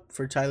Suckup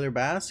for Tyler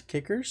Bass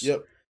kickers.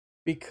 Yep.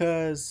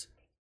 Because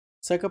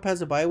Suckup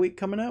has a bye week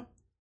coming up,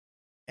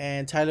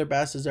 and Tyler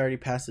Bass has already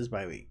passed his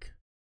bye week.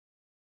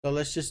 So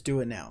let's just do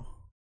it now.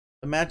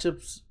 The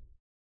matchups,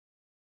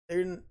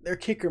 they're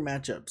kicker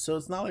matchups, so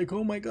it's not like,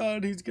 oh my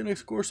god, he's gonna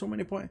score so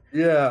many points.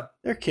 Yeah.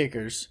 They're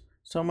kickers.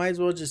 So I might as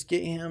well just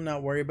get him,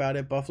 not worry about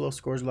it. Buffalo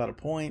scores a lot of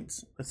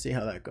points. Let's see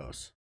how that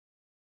goes.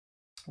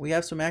 We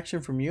have some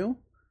action from you.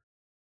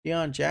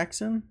 Deion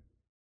Jackson.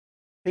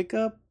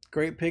 Pickup.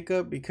 Great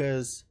pickup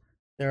because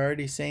they're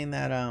already saying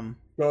that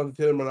Jonathan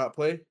Taylor might not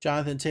play.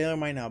 Jonathan Taylor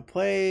might not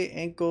play.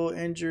 Ankle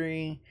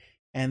injury.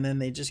 And then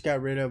they just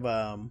got rid of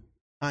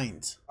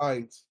Hines.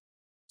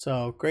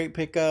 So great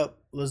pickup.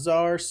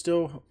 Lazar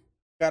still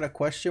got a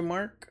question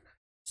mark.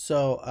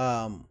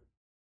 So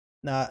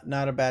not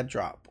a bad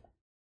drop.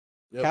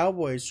 Yep.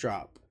 Cowboys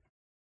drop.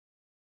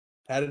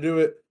 Had to do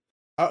it.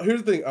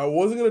 Here's the thing. I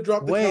wasn't going to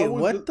drop the Cowboys. Wait,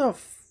 what the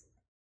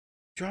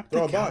drop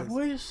the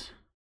Cowboys?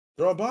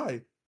 They're on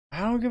bye.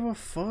 I don't give a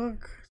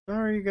fuck.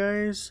 Sorry,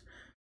 guys.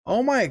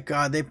 Oh my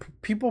god,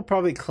 people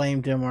probably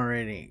claimed him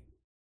already.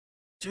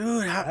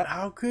 Dude,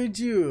 how could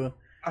you?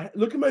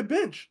 Look at my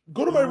bench.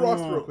 Go to my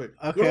roster real quick.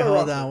 Okay,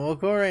 hold on. We'll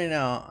go right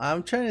now.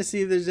 I'm trying to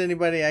see if there's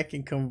anybody I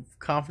can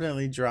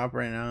confidently drop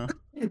right now.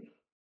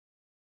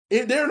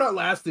 They're not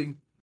lasting.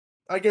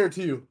 I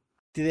guarantee you.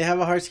 Do they have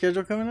a hard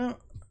schedule coming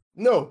up?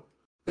 No.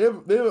 They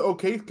have an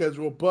okay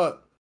schedule,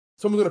 but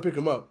someone's gonna pick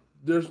them up.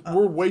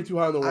 We're way too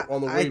high on the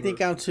waivers. I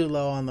think I'm too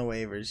low on the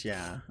waivers,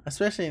 yeah.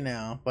 Especially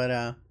now.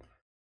 But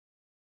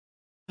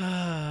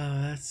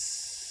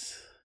let's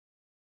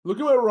look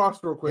at my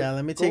roster real quick. Yeah,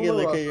 let me take a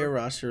look at your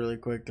roster really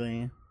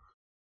quickly.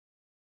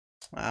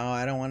 Oh,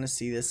 I don't want to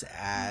see this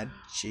ad.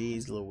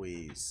 Jeez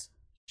Louise.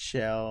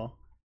 Shell.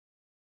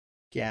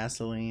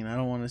 Gasoline. I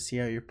don't want to see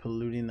how you're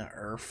polluting the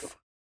earth.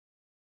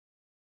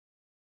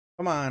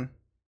 Come on.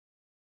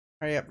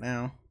 Hurry up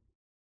now.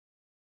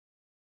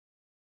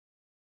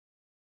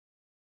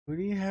 Who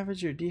do you have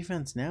as your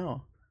defense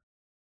now?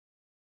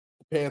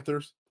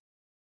 Panthers.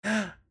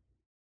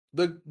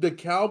 The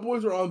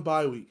Cowboys are on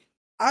bye week.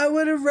 I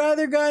would have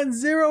rather gotten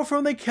 0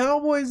 from the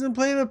Cowboys than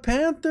play the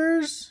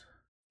Panthers.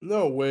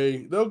 No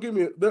way. They'll give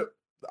me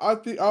I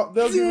think they'll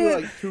give me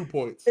like 2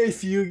 points.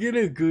 If you get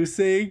a goose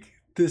egg,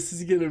 this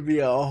is gonna be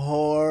a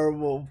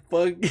horrible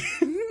fucking.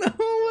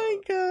 Oh my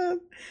god!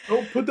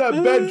 Don't put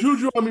that bad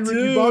juju on me,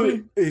 Ricky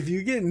Bobby. If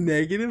you get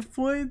negative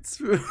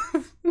points,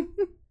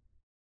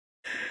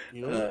 You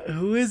know?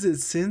 who is it?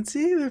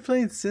 Cincy? They're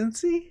playing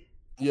Cincy?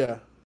 Yeah.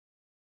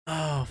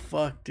 Oh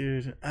fuck,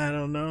 dude! I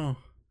don't know.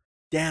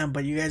 Damn,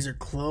 but you guys are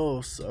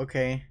close.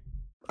 Okay.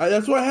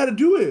 That's why I had to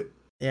do it.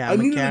 Yeah, I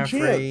needed a McCaffrey.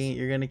 chance.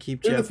 You're gonna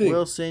keep Here's the Jeff thing.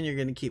 Wilson. You're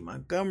gonna keep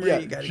Montgomery. Yeah,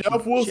 You gotta Jeff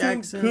keep Wilson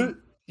Jackson. could.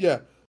 Yeah,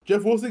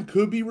 Jeff Wilson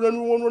could be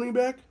number one running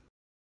back.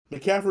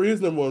 McCaffrey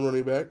is number one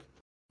running back.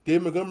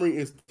 David Montgomery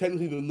is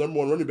technically the number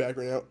one running back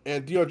right now,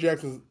 and Deion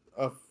Jackson's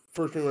a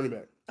first string running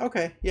back.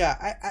 Okay,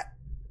 yeah,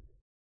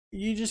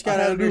 you just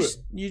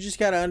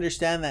gotta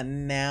understand that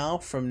now,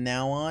 from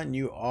now on,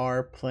 you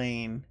are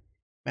playing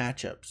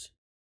matchups.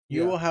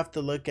 You will have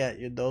to look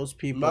at those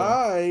people.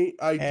 My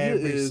idea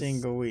every is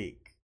single week.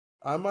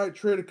 I might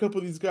trade a couple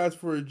of these guys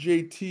for a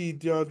JT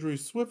DeAndre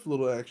Swift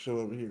little action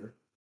over here.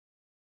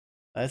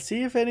 Let's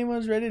see if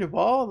anyone's ready to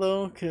ball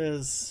though,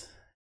 because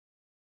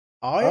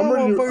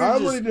everyone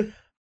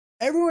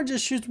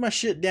just shoots my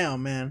shit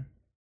down, man.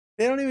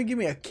 They don't even give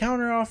me a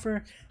counter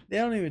offer. They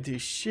don't even do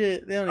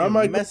shit. They don't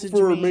even message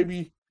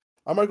me.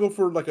 I might go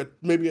for like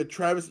maybe a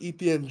Travis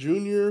Etienne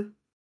Jr.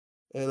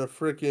 and a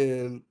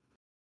freaking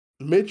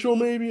Mitchell,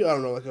 maybe. I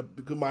don't know, like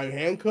my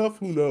handcuff.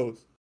 Who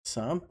knows?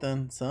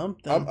 Something.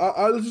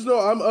 I just know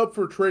I'm up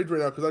for trades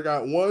right now because I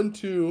got 1,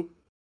 2,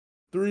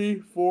 3,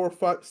 4,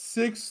 5,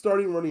 6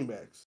 starting running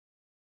backs.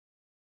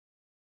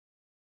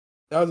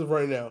 As of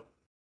right now.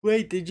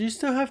 Wait, did you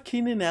still have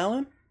Keenan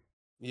Allen?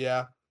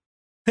 Yeah.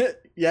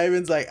 Yeah,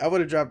 Ivan's like, I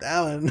would have dropped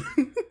Allen.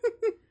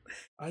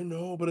 I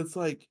know, but it's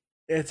like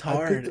it's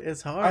hard.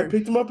 It's hard. I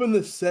picked him up in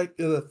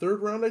the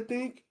third round, I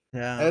think.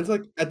 Yeah. And it's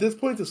like at this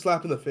point it's a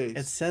slap in the face.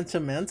 It's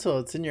sentimental.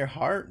 It's in your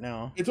heart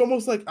now. It's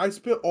almost like I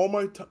spent all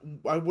my time.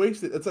 I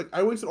wasted. It's like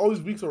I wasted all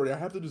these weeks already. I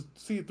have to just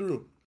see it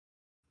through.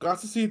 Got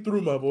to see it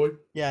through, my boy.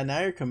 Yeah, now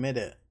you're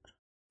committed.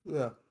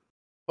 Yeah.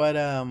 But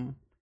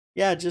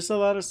yeah, just a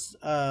lot of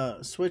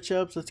switch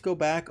ups. Let's go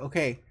back.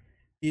 Okay.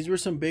 These were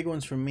some big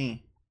ones from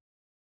me.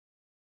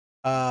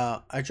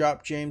 I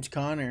dropped James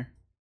Conner.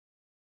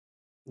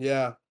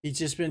 Yeah. He's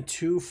just been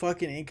too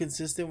fucking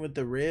inconsistent with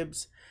the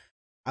ribs.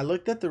 I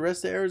looked at the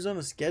rest of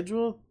Arizona's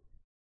schedule.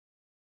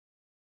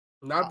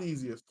 Not the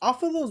easiest.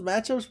 Off of those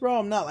matchups, bro,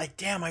 I'm not like,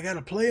 damn, I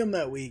gotta play him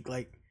that week.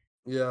 Like,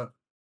 yeah.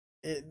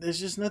 There's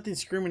just nothing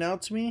screaming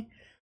out to me.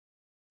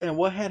 And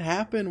what had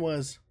happened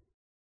was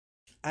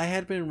I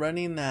had been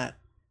running that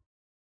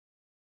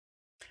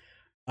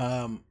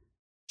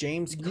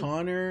James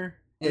Conner,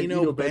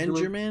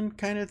 Benjamin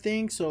kind of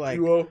thing. So like,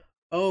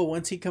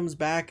 once he comes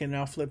back and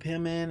I'll flip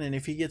him in, and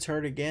if he gets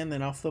hurt again,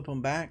 then I'll flip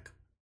him back.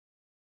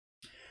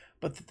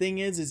 But the thing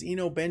is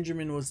Eno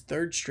Benjamin was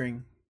third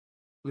string.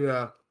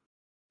 Yeah.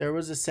 There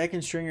was a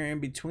second stringer in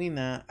between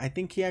that. I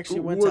think he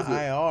actually went to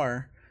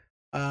IR.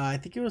 I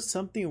think it was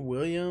something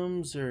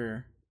Williams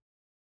or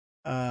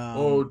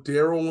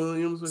Daryl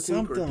Williams, I think,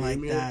 something like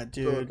that,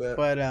 dude.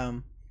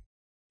 But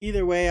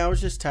either way, I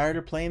was just tired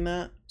of playing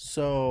that,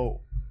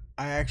 so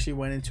I actually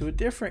went into a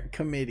different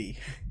committee,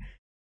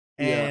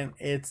 and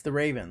it's the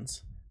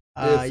Ravens.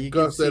 It's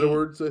Gus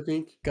Edwards, I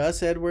think.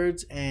 Gus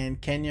Edwards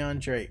and Kenyon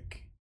Drake.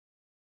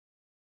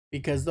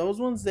 Because those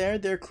ones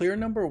they're clear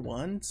number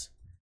ones.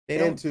 They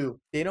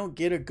don't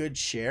get a good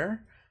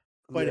share.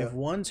 But if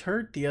one's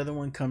hurt, the other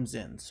one comes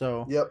in.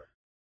 So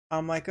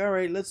I'm like, all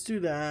right, let's do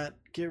that.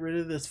 Get rid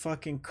of this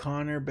fucking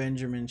Connor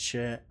Benjamin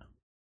shit.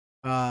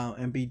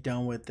 And be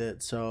done with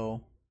it.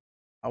 So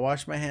I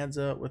wash my hands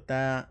up with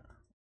that.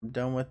 I'm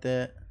done with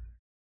it.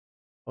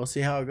 We'll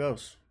see how it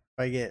goes.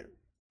 If I get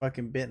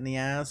fucking bit in the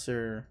ass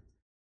or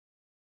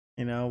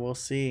we'll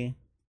see.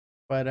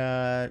 But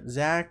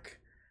Zach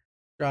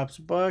drops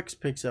Bucks,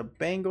 picks up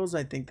Bengals.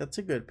 I think that's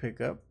a good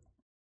pickup.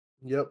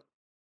 Yep.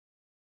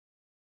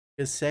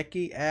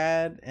 Gesicki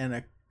add and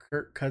a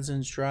Kirk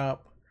Cousins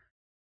drop.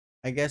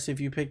 I guess if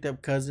you picked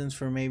up Cousins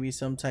for maybe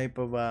some type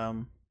of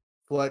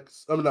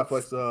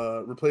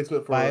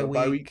replacement for bye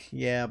week.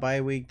 Yeah,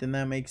 bye week, then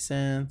that makes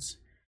sense.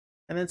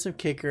 And then some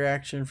kicker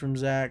action from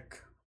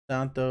Zach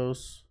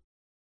Santos.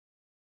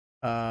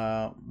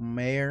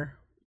 Mayer.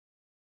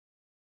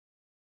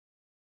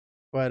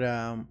 But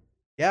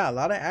yeah, a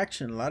lot of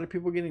action, a lot of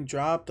people getting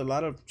dropped, a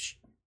lot of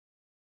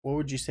what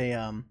would you say,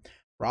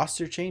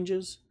 roster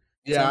changes?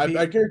 Yeah, I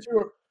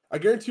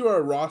guarantee you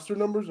our roster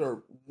numbers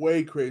are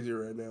way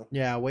crazier right now.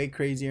 Yeah, way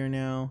crazier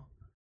now.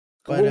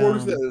 But what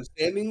was that, the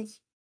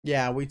standings?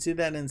 Yeah, we see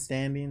that in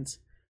standings.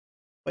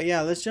 But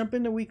yeah, let's jump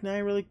into week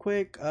 9 really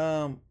quick.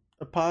 The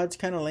pod's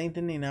kind of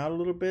lengthening out a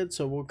little bit,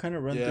 so we'll kind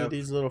of run through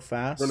these a little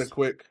fast. Run it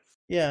quick.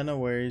 Yeah, no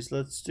worries.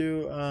 Let's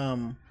do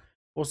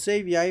we'll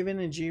save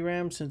Yavin and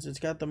G-Ram since it's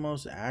got the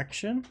most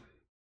action.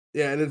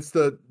 Yeah, and it's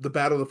the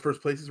battle of the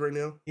first places right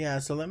now. Yeah,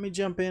 so let me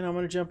jump in. I'm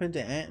gonna jump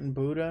into Ant and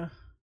Buddha.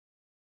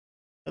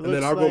 And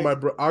then I'll go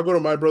to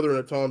my brother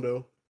in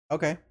Atondo.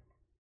 Okay.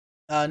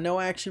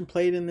 No action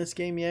played in this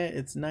game yet.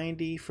 It's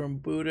 90 from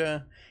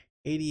Buddha,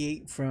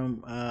 88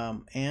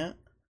 from Ant.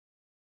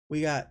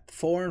 We got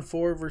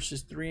 4-4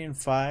 versus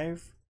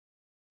 3-5.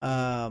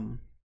 Um,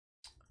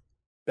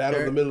 Battle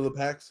in the there middle of the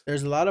packs.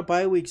 there's a lot of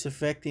bye weeks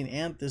affecting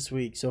Ant this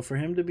week, so for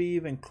him to be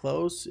even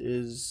close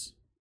is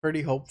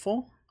pretty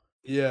hopeful.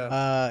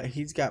 Yeah.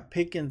 He's got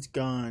Pickens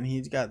gone,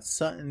 he's got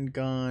Sutton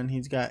gone,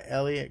 he's got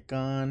Elliott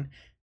gone,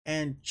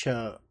 and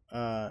Chubb.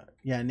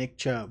 Nick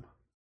Chubb.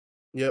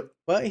 Yep.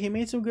 But he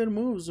made some good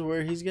moves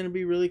where he's gonna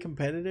be really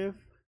competitive.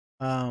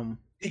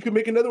 He could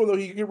make another one though.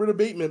 He could get rid of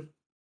Bateman.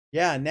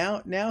 Yeah,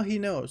 now he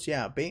knows.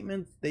 Yeah,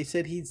 Bateman. They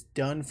said he's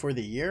done for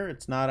the year.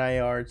 It's not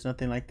IR. It's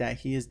nothing like that.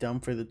 He is done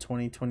for the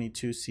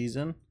 2022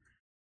 season.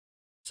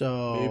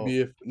 So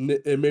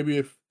Maybe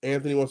if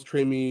Anthony wants to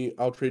trade me,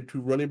 I'll trade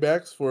 2 running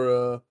backs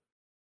for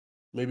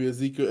maybe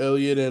Ezekiel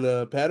Elliott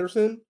and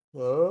Patterson.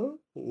 Ooh.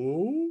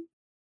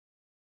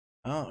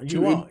 oh,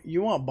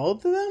 you want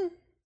both of them?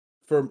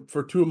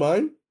 For 2 of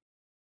mine.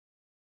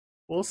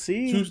 We'll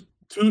see.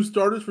 Two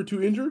starters for 2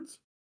 injureds.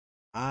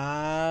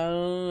 I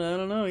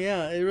don't know.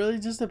 Yeah, it really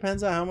just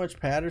depends on how much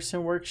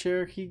Patterson work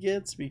share he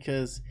gets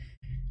because,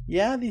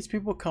 yeah, these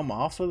people come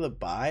off of the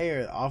bye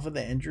or off of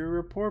the injury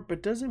report,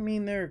 but doesn't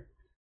mean they're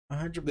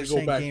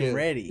 100% game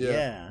ready.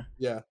 Yeah.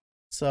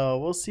 So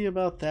we'll see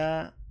about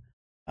that.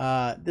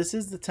 This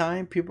is the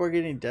time people are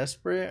getting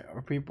desperate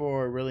or people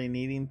are really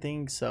needing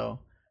things, so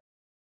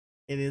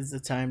it is the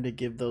time to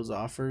give those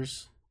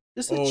offers.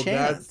 Just a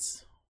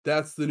chance.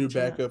 That's the new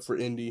backup for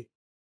Indy.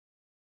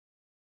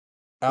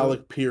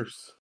 Alec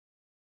Pierce.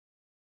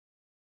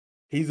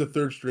 He's a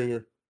 3rd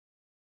stringer.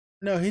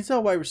 No, he's a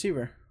wide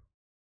receiver.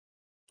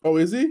 Oh,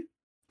 is he?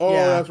 Oh,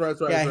 yeah. That's right.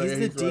 Yeah, he's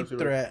the deep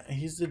threat.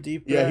 He's the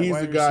deep threat. Yeah, he's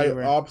the guy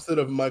opposite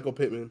of Michael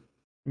Pittman.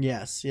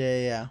 Yes.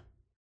 Yeah.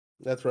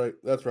 That's right.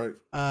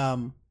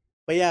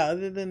 But yeah,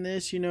 other than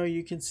this,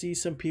 you can see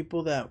some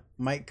people that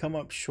might come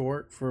up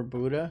short for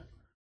Buddha.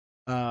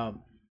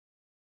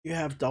 You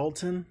have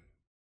Dalton.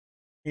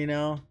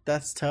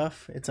 That's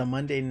tough. It's a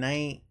Monday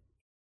night.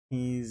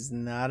 He's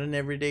not an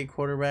everyday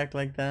quarterback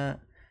like that.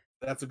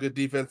 That's a good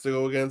defense to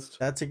go against.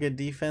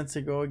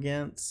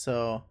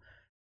 So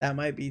that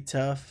might be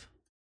tough.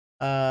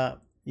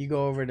 You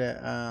go over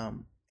to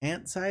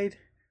Ant side,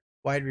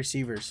 wide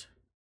receivers.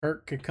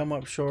 Kirk could come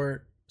up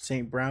short.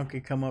 St. Brown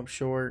could come up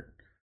short.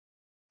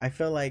 I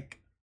feel like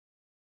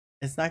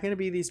it's not going to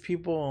be these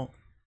people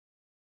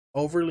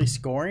overly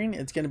scoring.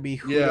 It's going to be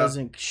who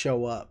doesn't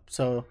show up.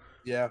 So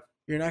yeah,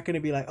 you're not going to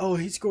be like, oh,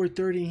 he scored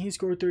 30 and he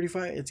scored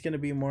 35. It's going to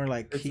be more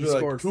like he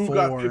scored who 4.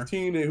 Who got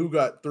 15 and who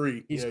got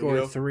 3. He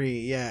scored 3.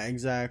 Yeah,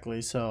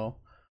 exactly. So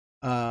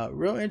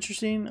real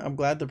interesting. I'm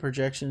glad the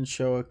projections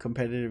show a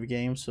competitive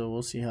game, so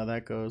we'll see how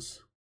that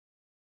goes.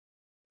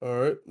 All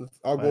right.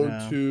 I'll go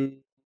to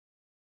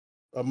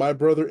my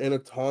brother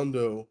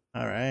Anatondo.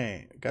 All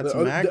right. Got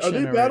some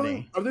action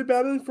already. Are they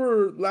battling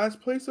for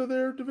last place of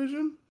their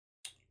division?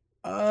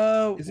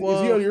 Is he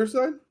on your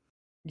side?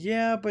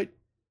 Yeah, but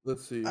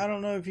let's see. I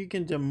don't know if you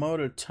can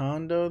demote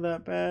Atondo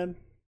that bad.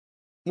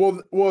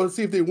 Well, let's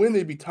see. If they win,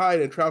 they'd be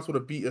tied, and Trout would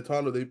have beat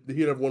Atondo.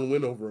 He'd have 1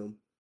 win over him.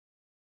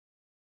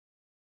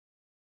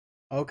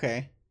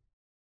 Okay.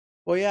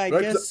 Well, yeah, I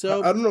guess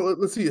so. I don't know.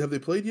 Let's see. Have they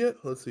played yet?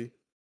 Let's see.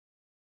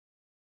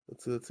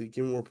 Let's see.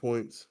 Give me more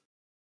points.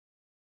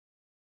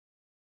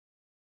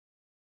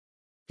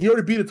 He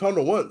already beat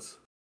Atondo once.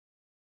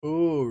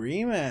 Ooh,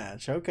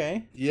 rematch.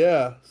 Okay.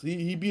 Yeah. So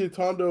he beat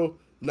Atondo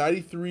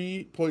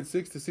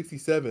 93.6 to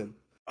 67.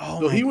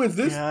 Oh, so he wins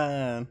this.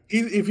 God.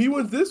 If he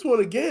wins this one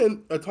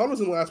again, Atondo's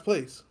in last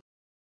place.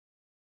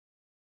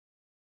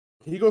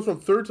 He goes from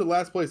 3rd to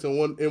last place in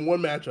one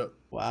matchup.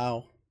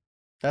 Wow.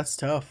 That's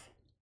tough.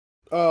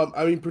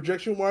 I mean,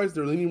 projection wise,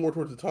 they're leaning more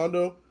towards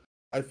Atondo.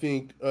 I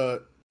think they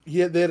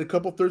had a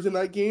couple Thursday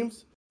night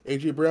games.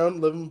 AJ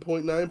Brown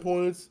 11.9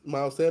 points,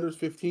 Miles Sanders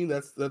 15.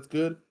 That's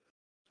good.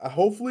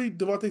 Hopefully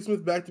DeVonta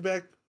Smith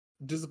back-to-back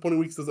disappointing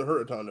weeks doesn't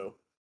hurt Atondo.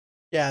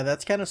 Yeah,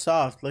 that's kind of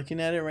soft. Looking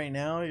at it right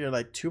now, you're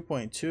like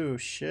 2.2.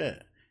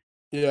 Shit.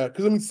 Yeah,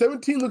 because I mean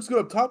 17 looks good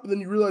up top, but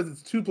then you realize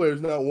it's 2 players,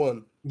 not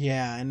 1.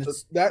 Yeah, and so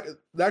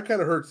that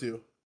kind of hurts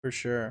you for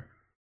sure.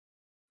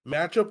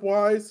 Matchup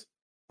wise,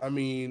 I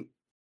mean,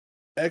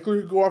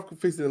 Eckler could go off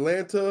facing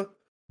Atlanta.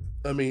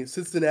 I mean,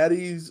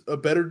 Cincinnati's a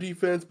better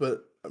defense,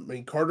 but I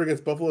mean, Carter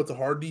against Buffalo, it's a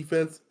hard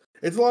defense.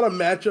 It's a lot of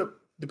matchup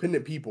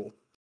dependent people.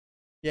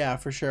 Yeah,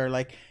 for sure.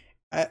 Like,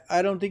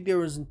 I don't think there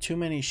was too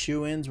many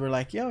shoe-ins where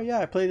like, yo, yeah,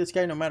 I play this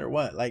guy no matter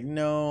what. Like,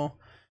 no,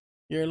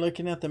 you're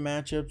looking at the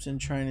matchups and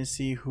trying to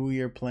see who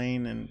you're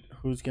playing and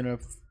who's gonna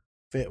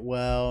fit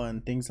well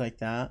and things like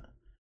that.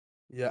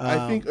 Yeah,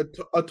 I think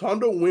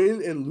Atondo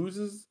win and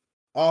loses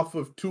off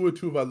of Tua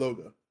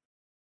Tagovailoa.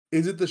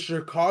 Is it the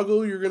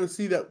Chicago you're gonna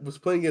see that was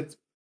playing against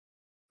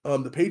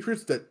the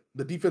Patriots that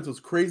the defense was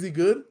crazy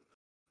good,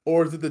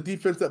 or is it the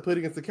defense that played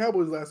against the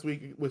Cowboys last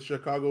week with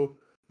Chicago?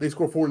 They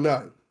scored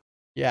 49.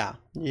 Yeah.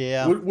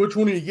 Which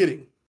one are you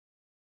getting?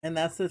 And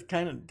that's the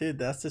kind of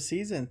that's the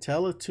season.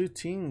 Tell the 2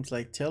 teams,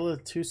 like tell the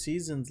 2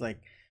 seasons,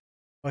 like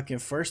fucking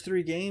first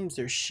 3 games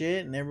they're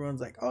shit, and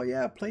everyone's like, oh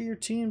yeah, play your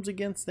teams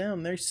against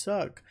them, they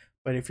suck.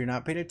 But if you're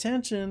not paying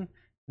attention,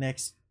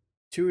 next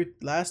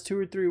last 2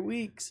 or 3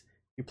 weeks,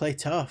 you play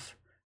tough.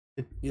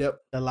 The,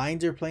 Yep. the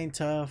lines are playing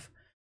tough.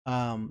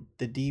 The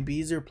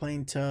DBs are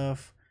playing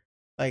tough.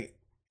 Like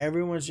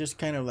everyone's just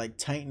kind of like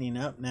tightening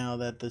up now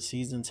that the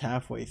season's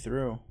halfway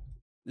through.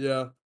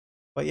 Yeah.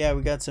 But yeah,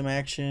 we got some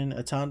action.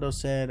 Atondo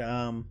said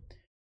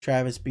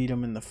Travis beat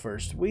him in the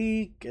first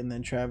week, and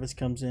then Travis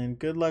comes in.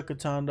 Good luck,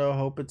 Atondo.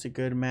 Hope it's a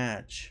good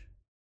match.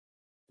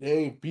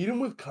 Dang, beat him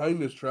with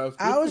kindness, Travis.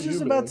 Good I for was just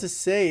you, about man. to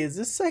say, is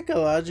this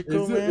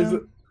psychological, Is it?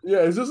 man? Yeah.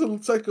 Is this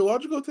a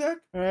psychological attack?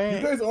 You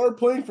Right? guys are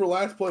playing for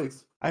last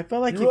place. I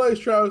felt like You realize,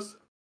 Travis,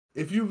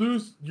 if you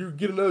lose, you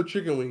get another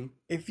chicken wing.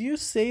 if you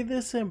say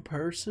this in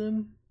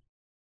person,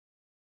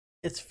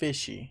 it's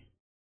fishy.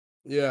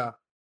 Yeah.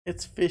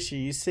 It's fishy.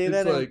 You say It's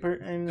that like,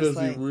 and it's does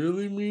he like,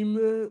 really mean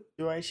that?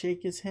 do I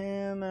shake his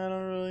hand? I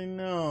don't really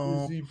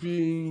know. Is he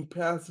being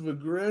passive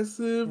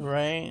aggressive?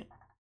 Right?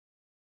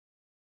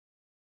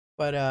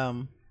 But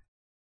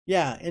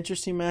yeah,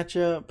 interesting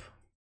matchup.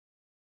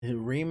 A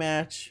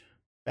rematch,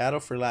 battle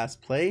for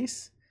last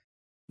place.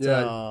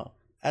 Yeah. So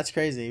that's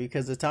crazy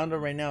because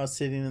Atondo right now is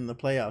sitting in the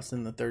playoffs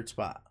in the 3rd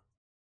spot.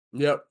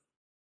 Yep.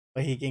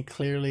 But he can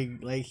clearly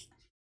like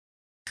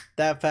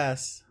that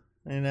fast,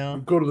 you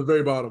know. Go to the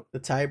very bottom.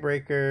 The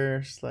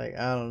tiebreakers, like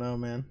I don't know,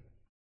 man.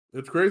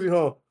 It's crazy,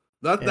 huh?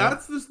 Yeah.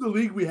 That's just the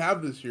league we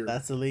have this year.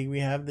 That's the league we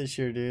have this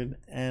year, dude,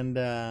 and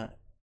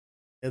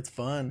it's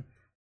fun.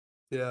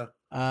 Yeah.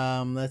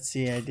 Let's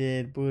see. I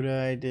did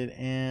Buddha. I did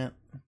Ant.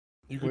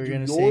 We're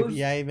gonna yours. save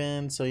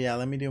Yavin. So yeah,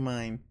 let me do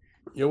mine.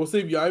 Yeah, we'll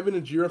save Yavin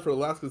and Jira for the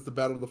last because the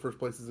battle of the first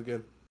places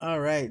again. All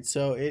right,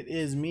 so it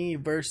is me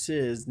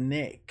versus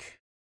Nick.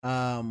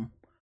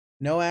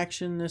 No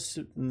action this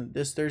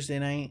Thursday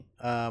night.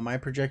 My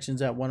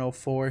projection's at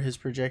 104. His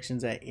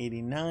projection's at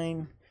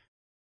 89.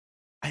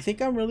 I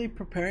think I'm really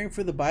preparing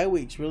for the bye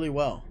weeks really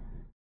well.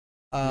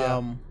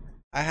 I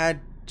had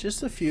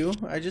just a few.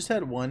 I just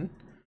had one.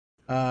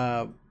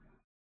 Brandon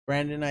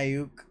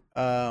Ayuk,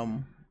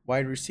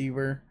 wide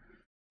receiver.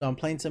 So I'm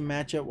playing some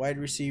matchup wide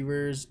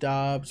receivers.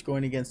 Dobbs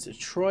going against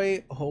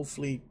Detroit.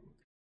 Hopefully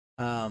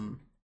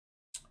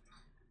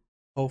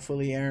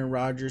Aaron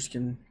Rodgers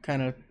can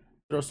kind of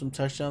throw some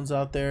touchdowns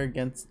out there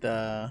against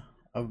a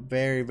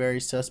very, very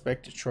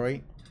suspect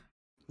Detroit.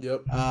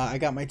 Yep. I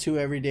got my 2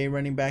 everyday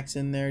running backs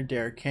in there.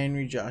 Derrick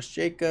Henry, Josh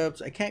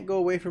Jacobs. I can't go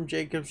away from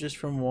Jacobs just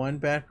from one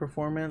bad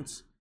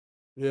performance.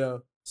 Yeah.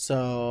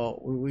 So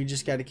we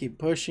just got to keep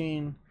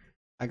pushing.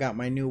 I got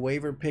my new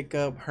waiver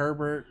pickup,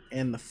 Herbert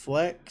and the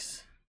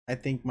flex. I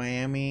think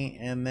Miami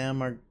and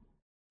them are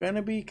going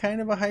to be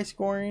kind of a high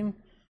scoring.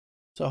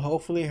 So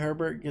hopefully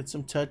Herbert gets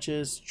some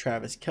touches.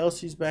 Travis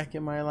Kelce's back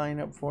in my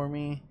lineup for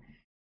me.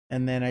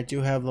 And then I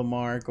do have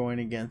Lamar going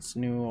against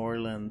New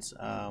Orleans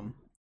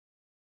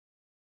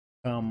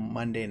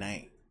Monday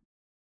night.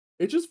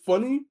 It's just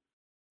funny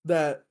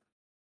that,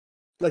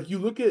 like, you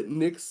look at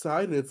Nick's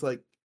side and it's like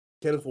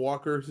Kenneth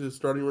Walker is his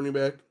starting running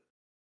back.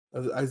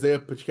 Isaiah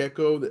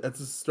Pacheco, that's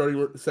his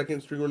starting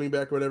second string running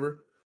back or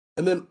whatever.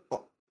 And then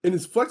in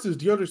his flexes,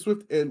 DeAndre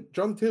Swift and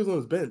Jonathan Taylor's on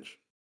his bench.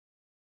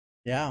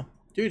 Yeah.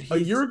 Dude, a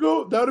year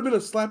ago, that would have been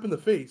a slap in the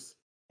face.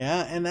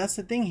 Yeah, and that's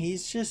the thing.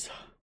 He's just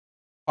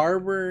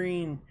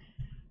harboring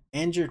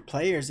injured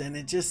players, and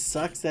it just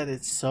sucks that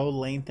it's so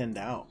lengthened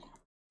out.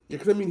 Yeah,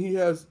 because I mean,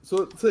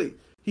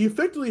 he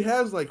effectively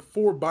has like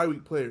 4 bye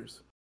week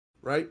players,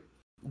 right?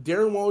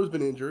 Darren Waller's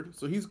been injured,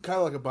 so he's kind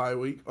of like a bye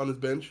week on his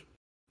bench.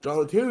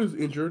 Jonathan Taylor's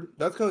injured,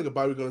 that's kind of like a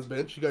bye week on his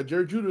bench. You got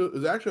Jared Judah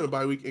is actually on a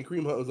bye week, and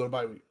Kareem Hunt was on a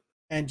bye week.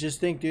 And just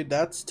think, dude,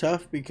 that's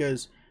tough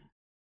because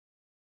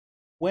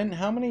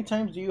how many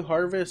times do you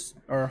harvest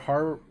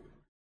or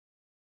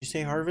you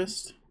say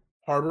harvest?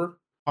 Harbor,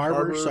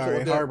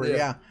 sorry, Harbor,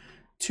 yeah.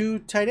 2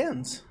 tight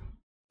ends.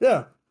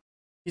 Yeah.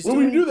 When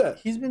will you do that?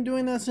 He's been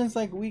doing that since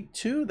like week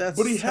 2.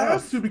 But he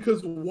has to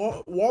because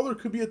Waller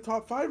could be a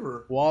top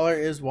 5er. Waller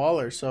is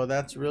Waller, so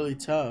that's really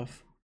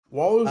tough.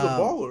 Waller's a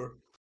baller.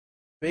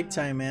 Big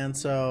time, man.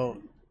 So,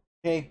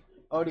 hey,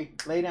 Odie,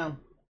 lay down.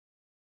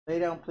 Lay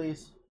down,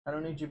 please. I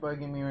don't need you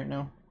bugging me right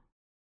now.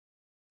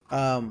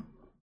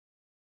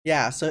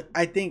 Yeah, so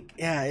I think,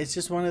 it's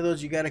just one of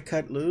those you got to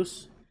cut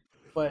loose.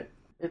 But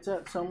it's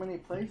at so many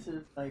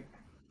places, like,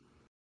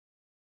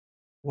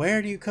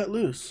 where do you cut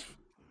loose?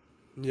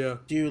 Yeah.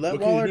 Do you let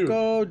Waller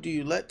go? Do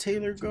you let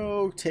Taylor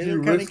go?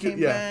 Taylor kind of came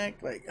back.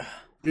 Like,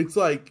 it's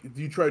like,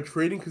 do you try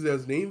trading because it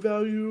has name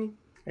value?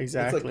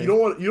 Exactly. It's like you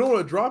don't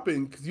want to drop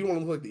in because you don't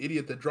want to look like the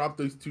idiot that dropped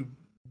those 2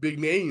 big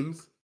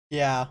names.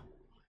 Yeah.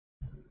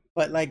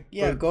 But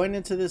going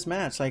into this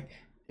match, like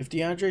if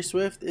DeAndre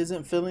Swift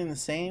isn't feeling the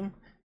same,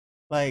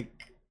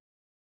 like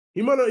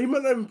he might not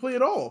even play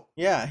at all.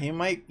 Yeah, he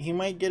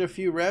might get a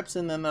few reps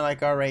and then they're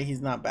like, all right,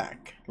 he's not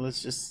back.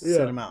 Let's just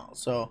sit him out.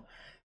 So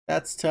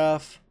that's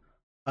tough.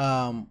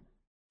 And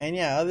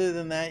other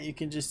than that, you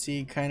can just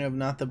see kind of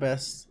not the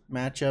best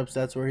matchups.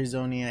 That's where he's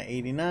only at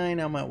 89.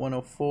 I'm at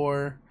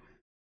 104.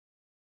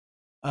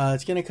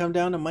 It's gonna come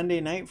down to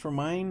Monday night for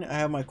mine. I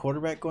have my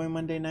quarterback going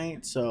Monday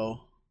night,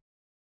 so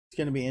it's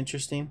gonna be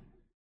interesting.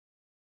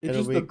 It's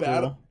just the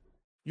battle.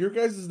 Your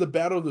guys is the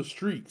battle of the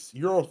streaks.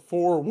 You're on a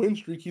 4 win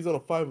streak. He's on a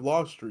 5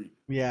 loss streak.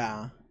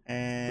 Yeah,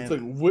 It's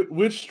and like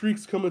which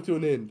streak's coming to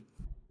an end?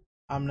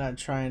 I'm not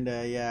trying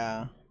to.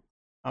 Yeah,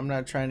 I'm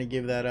not trying to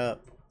give that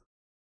up.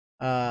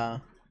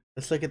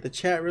 Let's look at the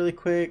chat really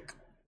quick.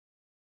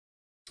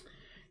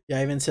 Yeah,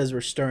 Ivan says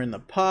we're stirring the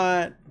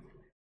pot.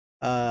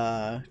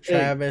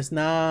 Travis,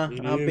 nah,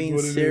 I'm being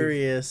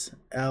serious.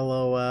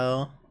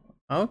 LOL.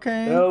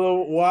 Okay.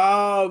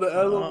 Wow, the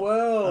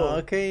LOL.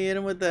 Okay, hit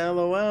him with the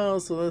LOL.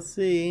 So let's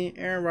see.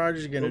 Aaron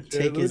Rodgers is gonna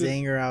take his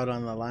anger out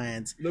on the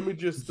Lions. Let me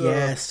just.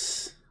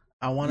 Yes,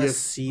 I want to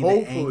see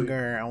the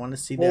anger. I want to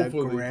see the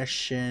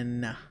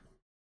aggression.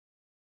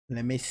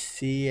 Let me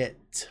see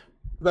it.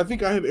 I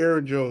think I have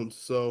Aaron Jones,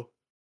 so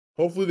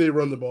hopefully they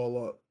run the ball a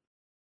lot.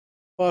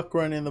 Fuck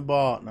running the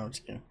ball. No, I'm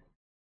just kidding.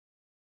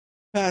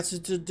 Pass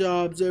it to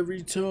Dobbs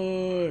every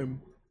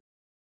time.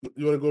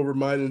 You want to go over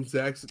mine and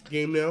Zach's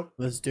game now?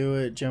 Let's do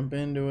it. Jump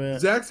into it.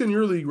 Zach's in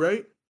your league,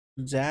 right?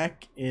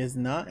 Zach is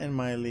not in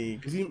my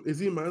league. Is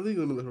he in my league?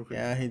 Let me look real quick.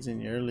 Yeah, he's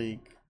in your league.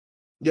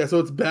 Yeah, so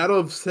it's battle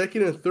of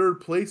second and third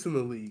place in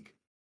the league.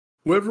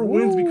 Whoever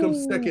wins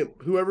becomes second.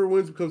 Whoever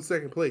wins becomes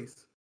second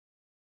place.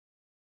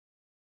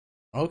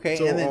 Okay,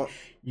 so, and then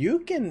you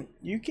can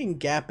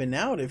gapping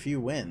out if you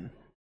win.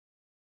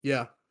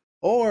 Yeah.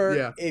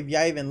 Or if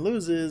Yavin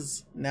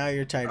loses, now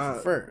you're tied for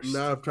first.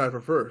 Now I'm tied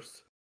for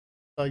first.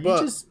 So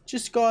you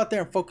just go out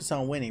there and focus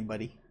on winning,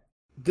 buddy.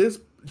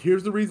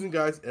 Here's the reason,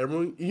 guys.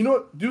 Everyone, you know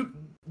what? Do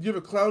you have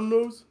a clown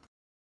nose?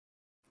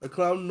 A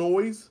clown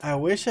noise? I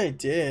wish I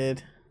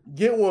did.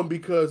 Get one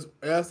because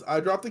yes, I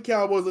dropped the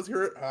Cowboys. Let's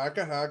hear it.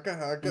 Haka, haka,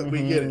 haka. Mm-hmm,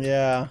 we get it.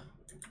 Yeah.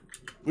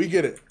 We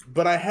get it.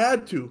 But I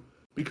had to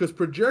because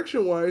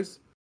projection-wise,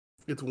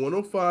 it's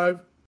 100.5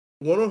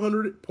 to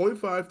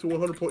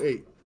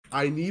 100.8.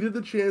 I needed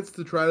the chance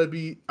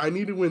to I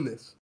need to win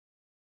this.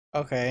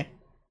 Okay.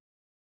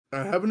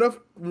 I have enough.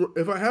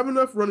 If I have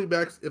enough running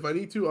backs, if I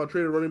need to, I'll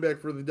trade a running back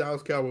for the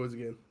Dallas Cowboys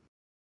again.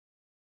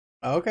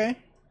 Okay.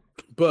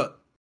 But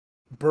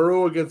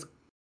Burrow against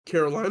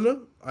Carolina,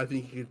 I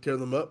think he can tear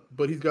them up.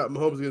 But he's got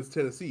Mahomes against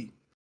Tennessee.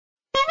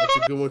 That's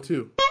a good one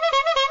too.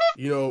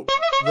 You know,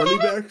 running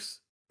backs,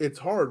 it's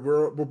hard.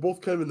 We're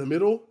both kind of in the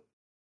middle.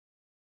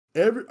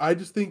 I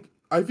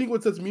think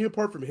what sets me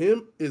apart from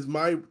him is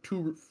my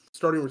 2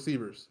 starting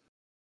receivers.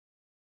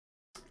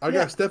 I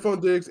got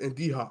Stephon Diggs and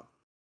D-Hop.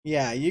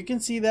 Yeah, you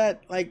can see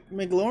that. Like,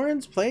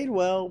 McLaurin's played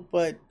well,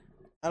 but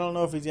I don't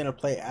know if he's going to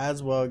play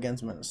as well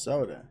against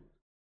Minnesota.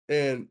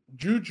 And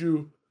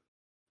Juju,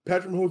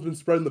 Patrick Mahomes been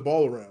spreading the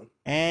ball around.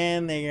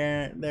 And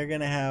they're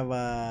going to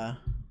have,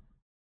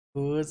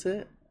 who is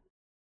it?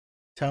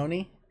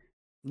 Tony?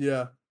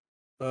 Yeah.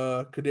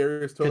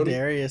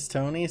 Kadarius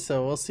Toney.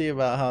 So we'll see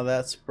about how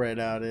that spread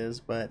out is,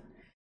 but...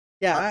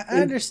 Yeah, I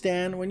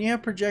understand. When you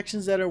have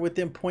projections that are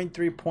within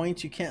 0.3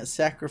 points, you can't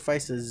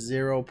sacrifice a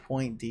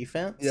 0-point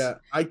defense. Yeah,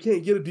 I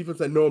can't get a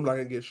defense I know I'm not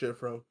going to get shit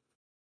from.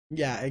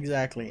 Yeah,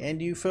 exactly. And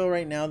do you feel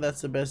right now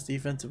that's the best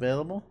defense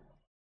available?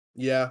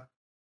 Yeah.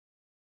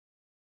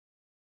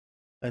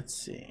 Let's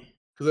see.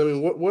 Because, I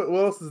mean,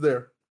 what else is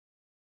there?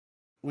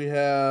 We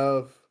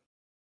have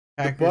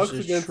Packers the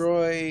Bucks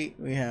Detroit.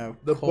 We have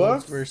the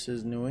Colts Bucks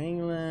versus New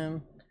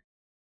England.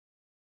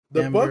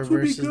 The Denver Bucks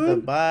would be good.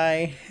 The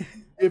bye.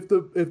 If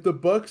the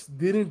Bucks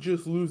didn't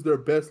just lose their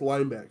best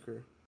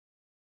linebacker.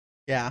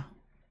 Yeah.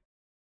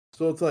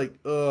 So it's like,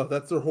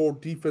 that's their whole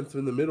defense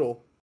in the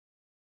middle.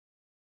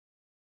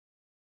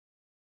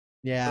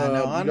 Yeah,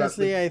 no,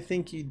 honestly, I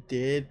think you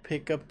did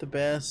pick up the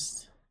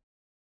best.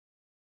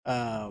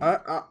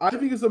 I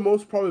think it's the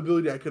most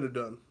probability I could have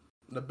done.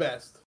 The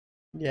best.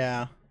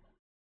 Yeah.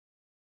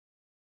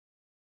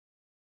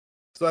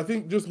 So I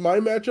think just my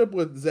matchup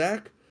with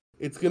Zach,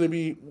 it's going to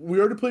be, we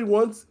already played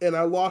once, and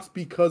I lost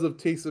because of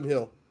Taysom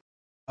Hill.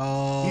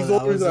 Oh, he's the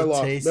only reason I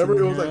lost. Remember,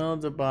 it was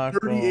like debacle.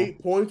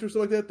 38 points or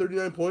something like that,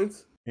 39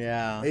 points?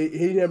 Yeah. He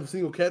didn't have a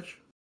single catch.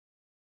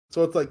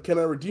 So it's like, can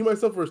I redeem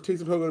myself, or is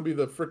Taysom Hill going to be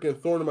the freaking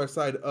thorn in my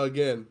side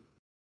again?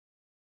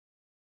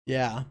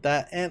 Yeah,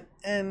 that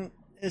and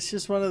it's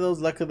just one of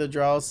those luck of the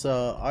draw,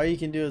 so all you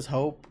can do is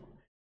hope.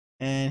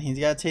 And he's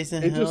got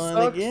Taysom Hill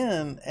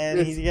again, and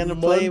he's going to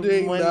play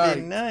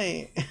Monday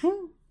night.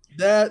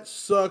 That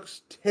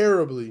sucks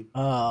terribly.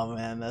 Oh,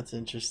 man, that's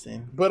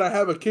interesting. But I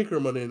have a kicker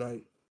Monday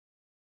night.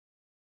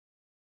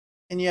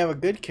 And you have a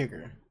good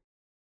kicker.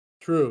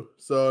 True.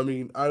 So, I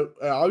mean,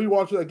 I'll be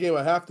watching that game.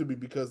 I have to be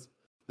because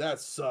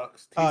that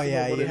sucks. Oh,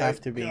 yeah, you have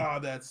to be.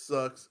 God, that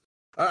sucks.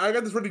 I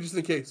got this ready just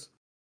in case.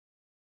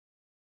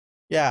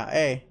 Yeah,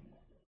 hey.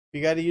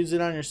 You got to use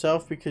it on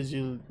yourself because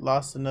you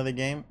lost another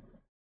game?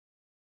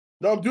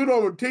 No, I'm doing it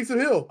on Taysom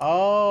Hill.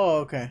 Oh,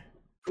 okay.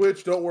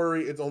 Twitch, don't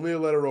worry. It's only a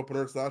letter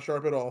opener. It's not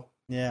sharp at all.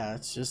 Yeah,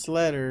 it's just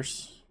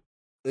letters.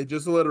 It's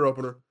just a letter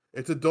opener.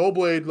 It's a dull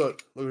blade.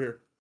 Look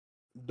here.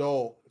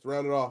 Dull. It's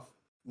rounded off.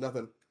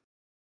 Nothing.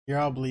 You're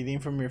all bleeding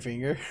from your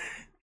finger?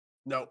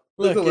 No.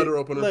 It's a letter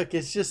opener. Look,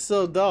 it's just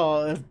so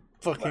dull. And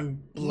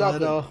fucking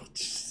blood.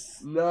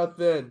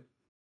 Nothing.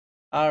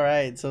 All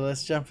right, so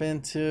let's jump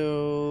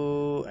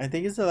into, I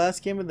think it's the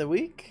last game of the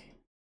week.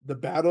 The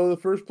battle of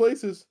the first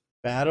places.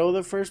 Battle of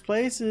the first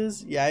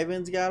places.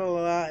 Yvan's got a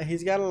lot.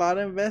 He's got a lot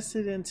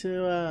invested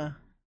into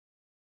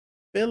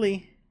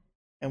Philly,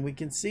 and we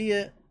can see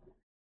it.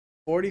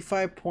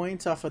 45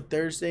 points off a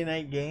Thursday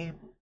night game.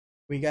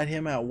 We got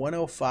him at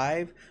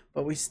 105,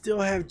 but we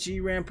still have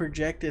G-Ram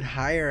projected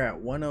higher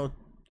at 10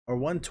 or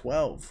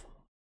 112.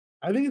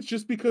 I think it's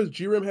just because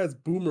G-Ram has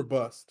boom or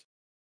bust.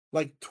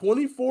 Like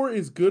 24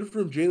 is good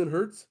from Jalen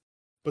Hurts,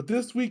 but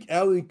this week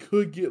Allen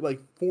could get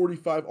like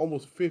 45,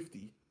 almost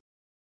 50.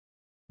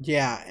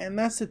 Yeah, and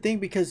that's the thing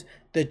because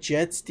the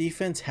Jets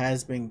defense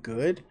has been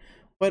good,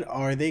 but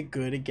are they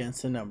good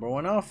against the number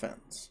one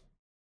offense?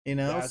 You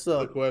know, That's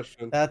so the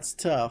question. that's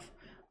tough.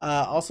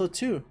 Also,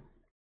 too,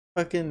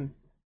 fucking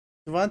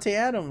Devontae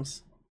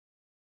Adams.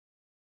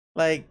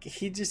 Like,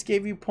 he just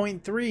gave you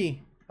 0.3.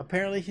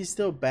 Apparently, he's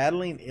still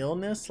battling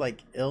illness,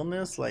 like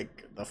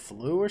the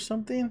flu or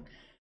something.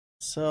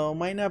 So,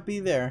 might not be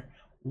there.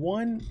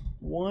 One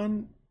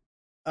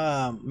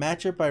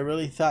matchup I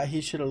really thought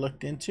he should have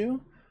looked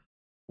into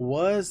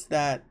was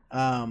that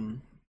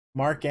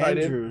Mark Tight end?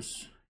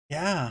 Andrews.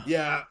 Yeah.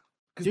 Yeah,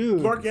 because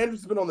Dude. Mark Andrews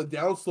has been on the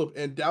downslope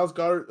and Dallas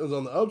Goedert is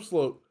on the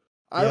upslope.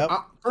 Yep.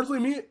 I personally,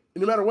 me,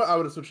 no matter what, I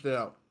would have switched it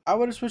out. I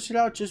would have switched it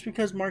out just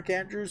because Mark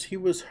Andrews, he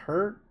was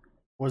hurt,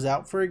 was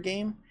out for a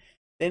game.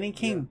 Then he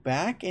came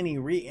back and he It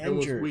was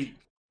re-injured. weak.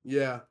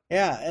 Yeah,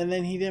 Yeah, and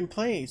then he didn't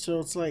play. So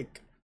it's like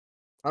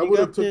I you would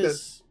have got took that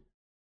this,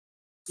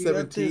 you got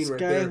 17 this right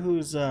guy there.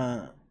 who's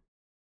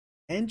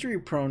injury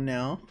prone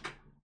now,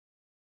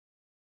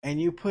 and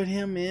you put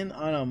him in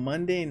on a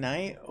Monday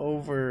night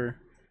over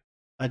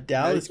a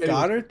Dallas can't even-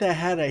 Goddard that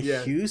had a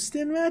Yeah.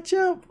 Houston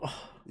matchup.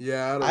 Oh,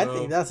 Yeah, I don't I know.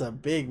 think that's a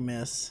big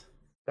miss.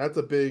 That's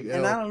a big L.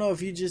 And I don't know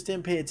if you just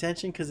didn't pay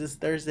attention because it's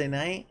Thursday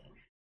night,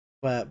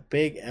 but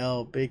big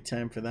L, big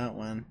time for that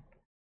one.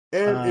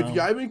 And if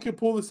Yvan can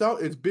pull this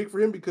out, it's big for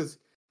him because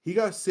he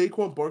got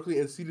Saquon Barkley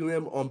and CeeDee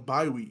Lamb on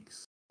bye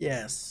weeks.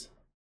 Yes,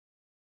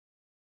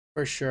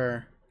 for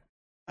sure.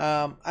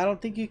 I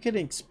don't think you could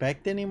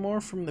expect any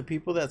more from the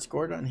people that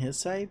scored on his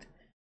side.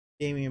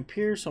 Damian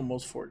Pierce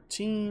almost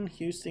 14,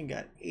 Houston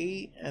got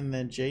 8, and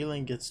then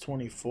Jalen gets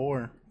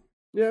 24.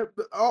 Yeah,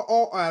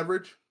 all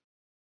average.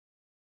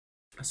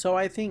 So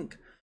I think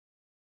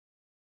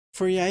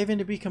for Yvan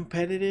to be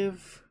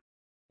competitive,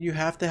 you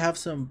have to have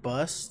some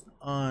bust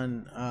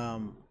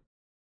on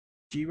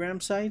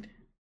G-Ram side.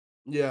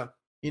 Yeah.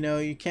 You know,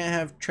 you can't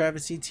have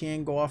Travis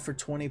Etienne go off for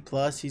 20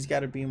 plus. He's got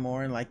to be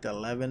more in like the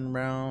 11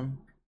 round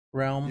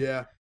realm.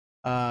 Yeah.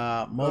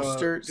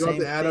 Mostert, same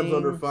Devontae Adams thing.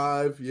 under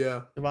 5.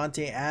 Yeah.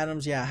 Devontae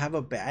Adams, yeah, have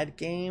a bad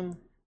game.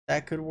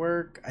 That could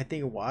work. I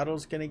think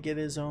Waddle's going to get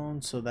his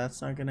own, so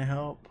that's not going to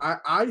help.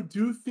 I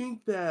do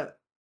think that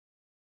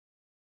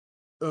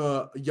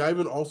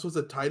Yvan also has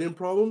a tight end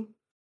problem.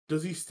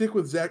 Does he stick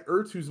with Zach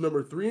Ertz, who's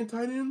number 3 in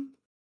tight end,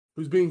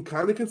 who's being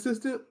kind of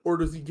consistent, or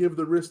does he give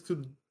the risk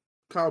to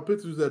Kyle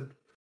Pitts, who's had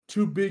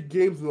 2 big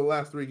games in the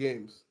last 3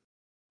 games?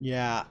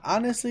 Yeah,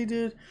 honestly,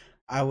 dude,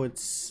 I would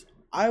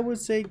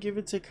say give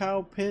it to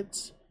Kyle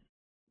Pitts.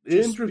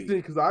 Interesting,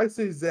 because I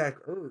say Zach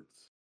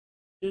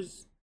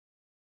Ertz.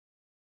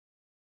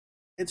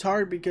 It's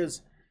hard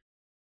because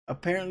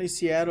apparently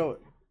Seattle,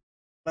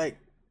 like,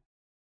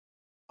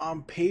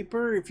 on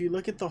paper, if you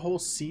look at the whole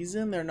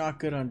season, they're not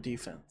good on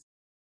defense.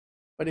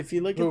 But if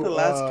you look at the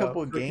last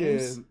couple of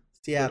games,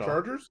 Seattle. The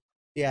Chargers?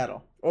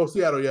 Seattle. Oh,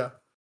 Seattle, yeah.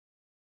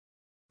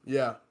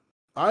 Yeah.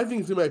 I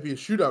think it might be a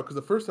shootout because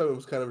the first time it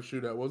was kind of a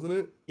shootout, wasn't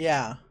it?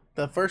 Yeah.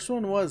 The first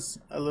one was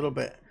a little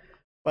bit.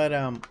 But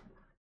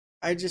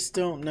I just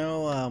don't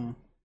know.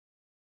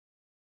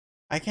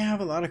 I can't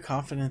have a lot of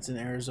confidence in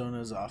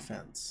Arizona's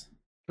offense.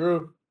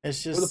 True.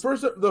 It's just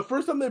the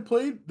first time they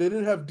played, they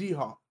didn't have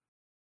D-Hop.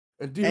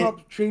 And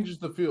D-Hop changes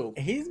the field.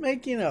 He's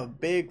making a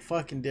big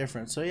fucking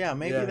difference. So yeah,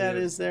 maybe that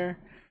is there.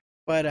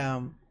 But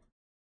I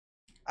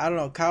don't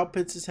know. Kyle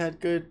Pitts has had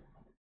good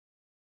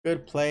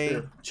play.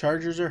 Yeah.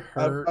 Chargers are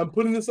hurt. I'm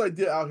putting this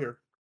idea out here.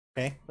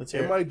 Okay, let's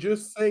hear it. Am I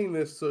just saying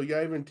this so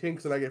Yvan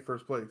tanks and I get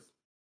first place?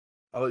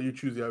 I'll let you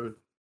choose, Yvan.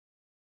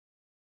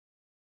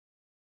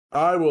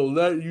 I will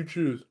let you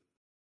choose.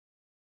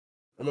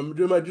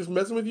 Am I just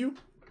messing with you?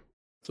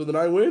 So then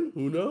I win?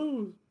 Who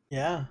knows?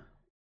 Yeah.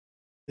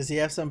 Does he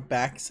have some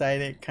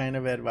back-sided kind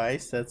of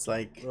advice that's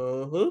like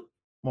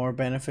more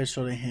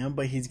beneficial to him,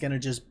 but he's going to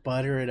just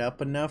butter it up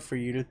enough for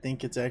you to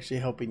think it's actually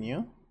helping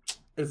you?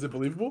 Is it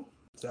believable?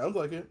 Sounds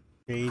like it.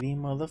 Shady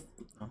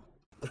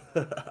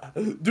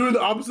Doing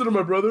the opposite of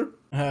my brother.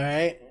 All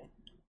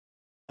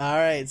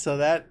right. So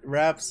that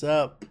wraps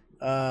up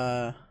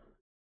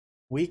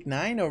week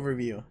 9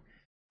 overview.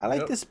 I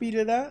like the speed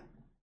of that.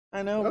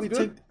 I know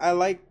I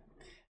like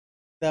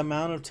the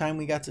amount of time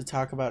we got to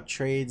talk about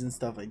trades and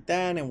stuff like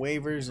that and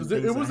waivers and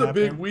things. It was a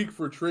big week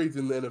for trades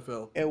in the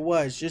NFL. It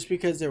was just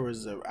because there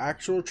was an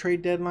actual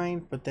trade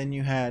deadline, but then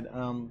you had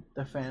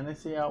the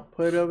fantasy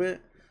output of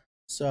it.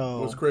 So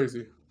it was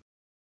crazy.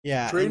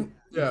 Yeah.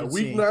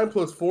 Week 9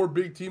 plus 4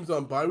 big teams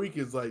on bye week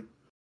is like,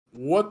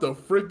 what the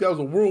frick? That was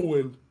a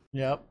whirlwind.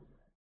 Yep.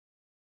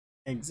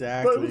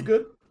 Exactly. But it was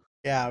good.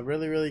 Yeah,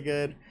 really, really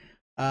good.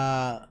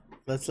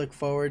 Let's look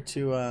forward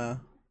to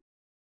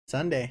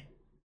Sunday.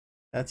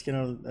 That's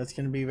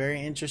gonna be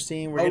very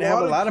interesting. We're A gonna have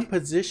a lot of lot of key,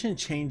 position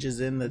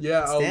changes in the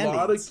yeah, a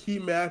lot of standings, key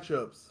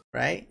matchups.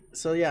 right?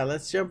 So yeah,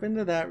 let's jump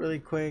into that really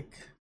quick.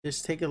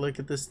 Just take a look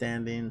at the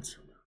standings.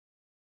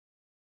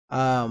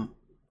 Um,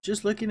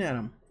 just looking at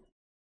them.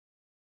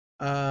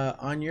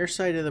 On your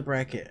side of the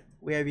bracket,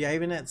 we have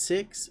Yavin at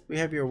 6. We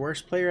have your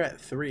worst player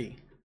at 3.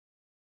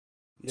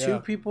 Two Yeah,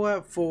 people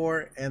at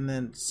 4, and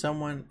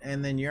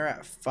then you're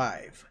at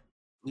 5.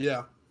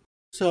 yeah.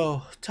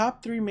 So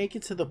top 3 make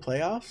it to the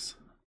playoffs.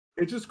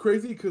 It's just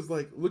crazy because,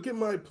 like, look at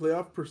my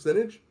playoff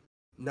percentage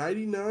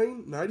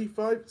 99,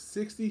 95,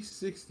 60,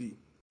 60.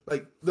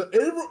 Like,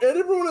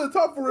 everyone in the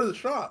top four has a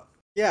shot.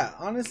 Yeah,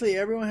 honestly,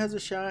 everyone has a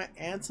shot.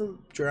 Ansel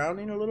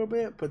drowning a little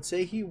bit, but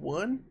say he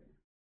won,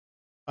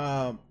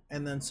 and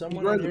then He's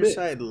someone right on in the your mix.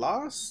 side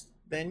lost,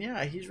 then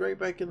yeah, he's right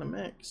back in the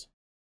mix.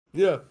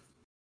 Yeah.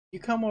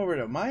 You come over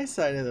to my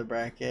side of the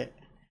bracket,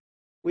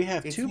 we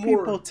have It's two more,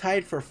 people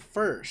tied for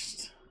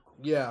first,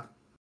 yeah,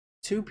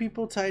 2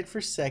 people tied for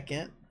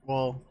second,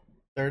 well,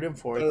 third and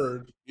fourth,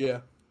 third.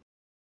 Yeah.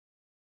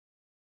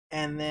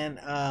 and then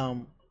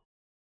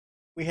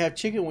we have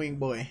Chicken Wing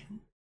Boy.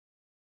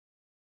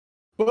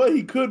 But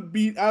he could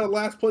be out of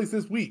last place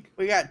this week.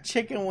 We got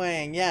Chicken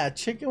Wing, yeah,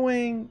 Chicken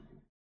Wing.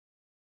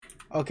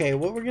 Okay,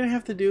 what we're gonna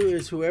have to do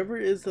is whoever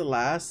is the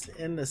last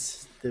in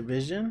this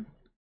division,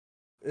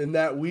 In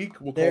that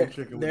week, we'll call him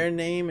Chicken their Wing.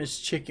 name is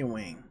Chicken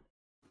Wing.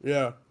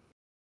 Yeah.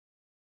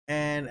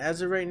 And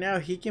as of right now,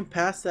 he can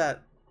pass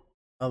that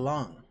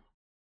along.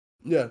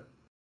 Yeah.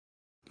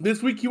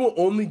 This week, he won't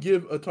only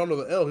give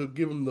Atano the L, he'll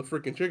give him the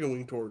freaking Chicken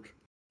Wing torch.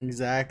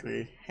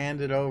 Exactly.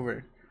 Hand it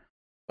over.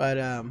 But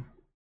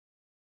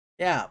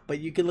yeah, but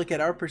you can look at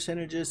our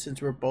percentages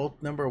since we're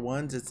both number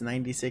ones, it's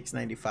 96,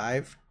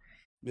 95.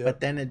 Yeah.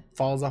 But then it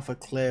falls off a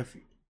cliff.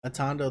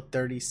 Atondo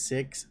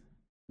 36,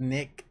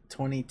 Nick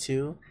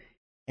 22,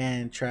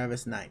 and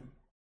Travis 9.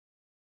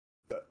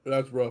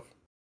 That's rough.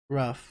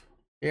 Rough.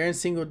 You're in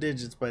single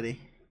digits, buddy.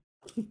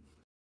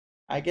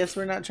 I guess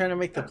we're not trying to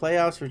make the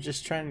playoffs. We're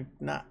just trying to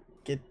not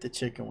get the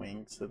chicken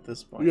wings at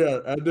this point. Yeah,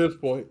 at this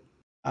point.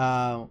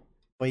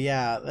 But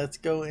yeah, let's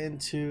go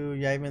into.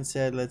 Yeah, I even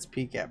said let's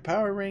peek at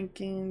power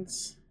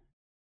rankings,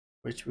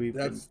 which we've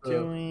That's been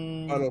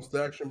doing.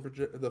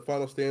 The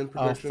final stand Oh,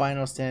 projection.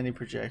 final standing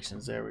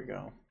projections. There we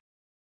go.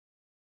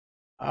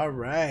 All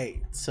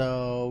right,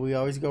 so we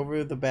always go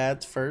over the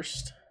bads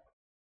first.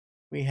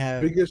 We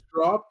have Biggest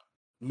drop,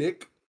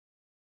 Nick.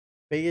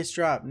 biggest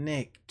drop,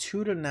 Nick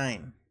 2 to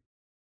 9.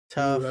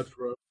 Tough. Ooh, that's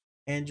rough.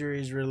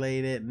 Injuries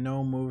related,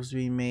 no moves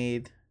being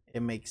made.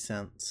 It makes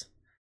sense.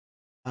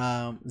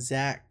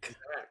 Zach,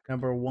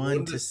 number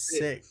 1 to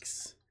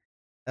 6.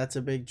 That's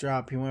a big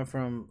drop. He went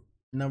from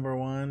number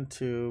 1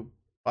 to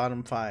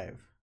bottom 5.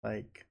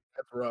 Like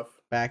That's rough.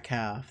 back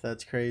half.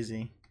 That's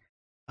crazy.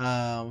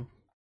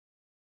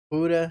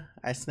 Buddha,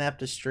 I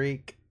snapped a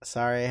streak.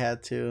 Sorry I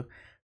had to,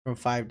 from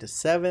 5 to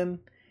 7.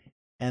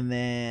 And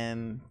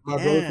then My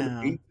brother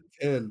from 8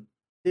 to 10.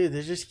 dude,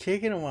 they're just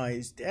kicking him while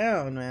he's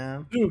down,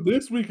 man. Dude,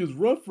 this week is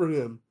rough for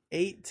him.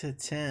 8 to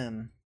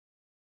 10.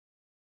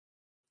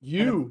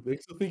 They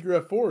still think you're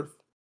at 4th.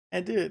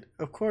 And dude,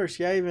 of course,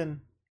 he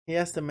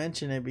has to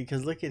mention it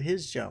because look at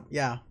his jump.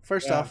 Yeah,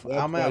 first off,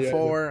 I'm at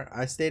 4.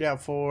 I stayed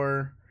at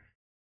 4.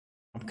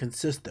 I'm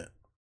consistent.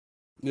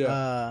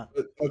 Yeah.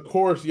 Of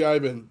course,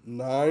 Yavin,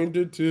 9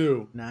 to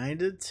 2. 9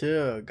 to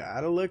 2.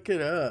 Gotta look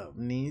it up.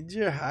 Need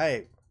your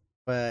hype.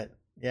 But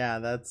yeah,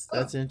 that's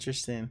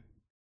interesting.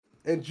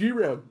 And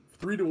GRAM,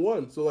 3 to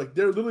 1. So like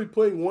they're literally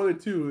playing 1 and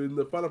 2 in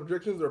the final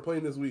projections they're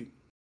playing this week.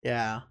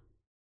 Yeah.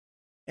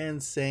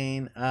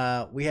 Insane.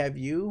 We have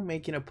you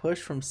making a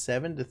push from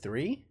 7 to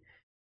 3.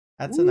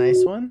 That's a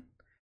nice one.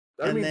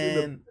 That means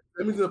in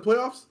the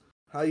playoffs.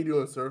 How you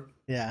doing, sir?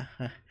 Yeah.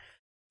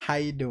 How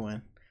you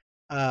doing?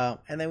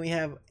 And then we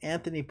have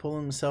Anthony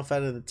pulling himself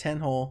out of the 10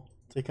 hole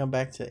to come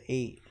back to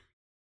 8.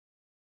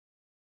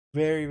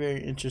 Very,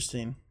 very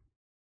interesting.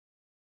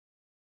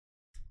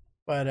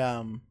 But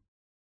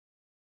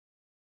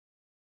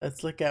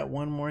let's look at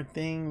one more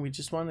thing. We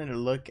just wanted to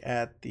look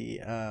at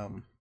the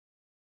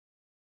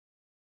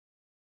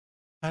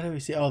how do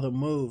we see? Oh, the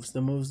moves.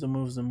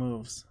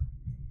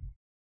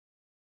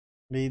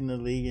 Leading the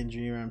league in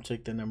GRAM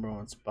took the number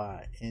 1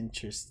 spot.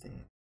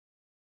 Interesting.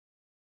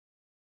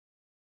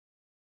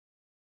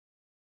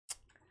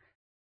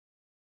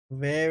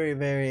 Very,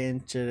 very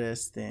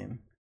interesting.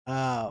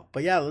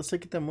 But yeah, let's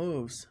look at the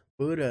moves.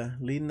 Buddha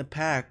leading the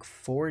pack,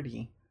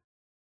 40.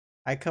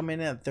 I come in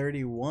at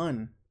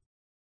 31.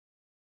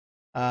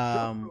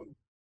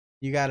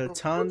 You got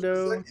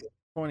Atondo,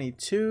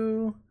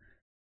 22.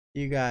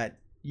 You got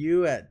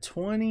you at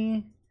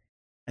 20.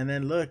 And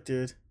then look,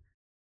 dude,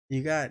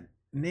 you got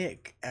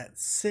Nick at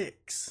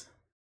 6.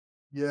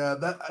 Yeah,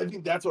 I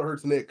think that's what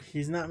hurts Nick.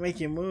 He's not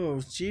making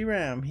moves.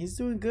 GRAM, he's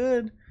doing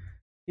good.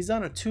 He's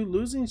on a 2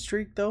 losing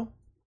streak though.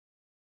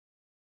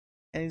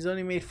 And he's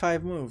only made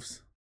 5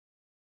 moves.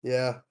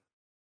 Yeah.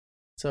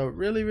 So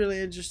really, really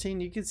interesting.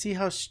 You can see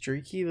how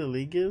streaky the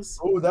league is.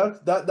 Oh,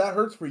 that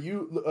hurts for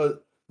you.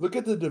 Look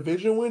at the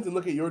division wins and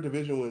look at your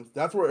division wins.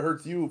 That's where it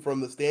hurts you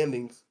from the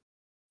standings.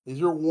 Is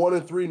you're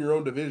 1-3 in your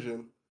own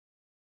division.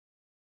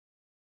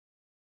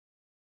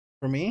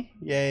 For me?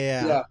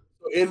 Yeah. Yeah.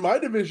 So in my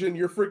division,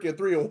 you're freaking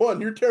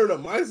 3-1. You're tearing up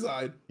my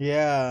side.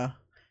 Yeah.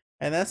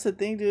 And that's the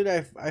thing, dude.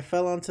 I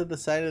fell onto the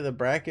side of the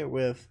bracket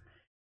with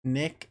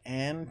Nick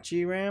and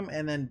G-Ram,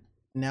 and then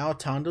now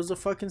Tondo's a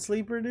fucking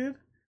sleeper, dude.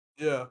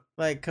 Yeah.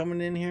 Like,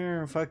 coming in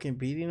here and fucking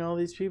beating all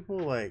these people,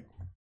 like,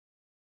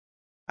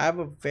 I have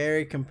a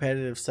very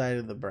competitive side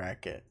of the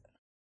bracket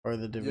or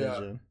the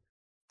division.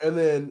 Yeah.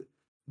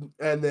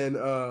 And then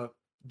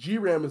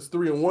G-Ram is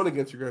 3-1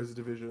 against your guys'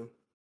 division.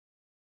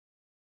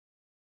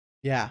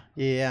 Yeah,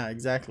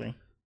 exactly.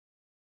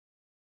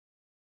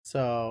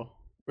 So,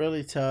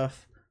 really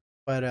tough.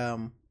 But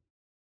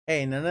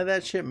hey, none of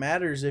that shit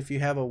matters if you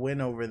have a win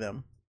over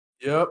them.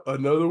 Yep,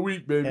 another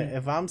week, baby.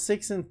 If I'm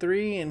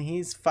 6-3 and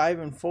he's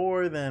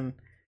 5-4, then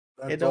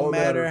That's it don't all that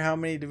matter matters. how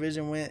many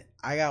division win.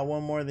 I got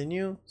one more than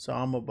you, so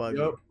I'm above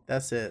you.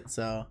 That's it.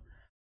 So,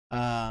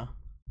 yeah,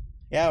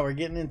 we're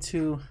getting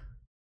into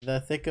the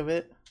thick of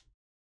it.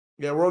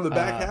 Yeah, we're on the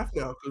back half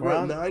now because we're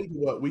at 9 to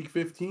what, week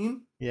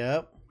 15?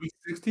 Yep. Week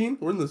 16?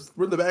 We're in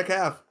the back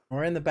half.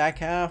 We're in the back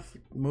half.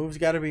 Moves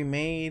got to be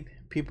made.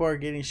 People are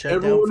getting shut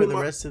down for the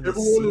rest of the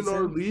season. Everyone in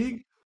our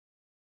league,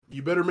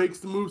 you better make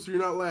some moves so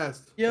you're not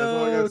last.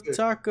 Yo,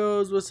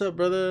 Tacos, what's up,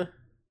 brother?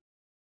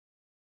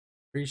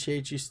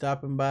 Appreciate you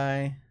stopping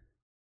by.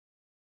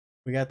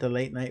 We got the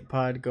late night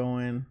pod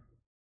going.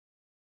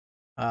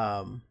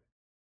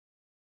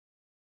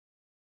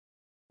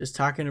 Just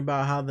talking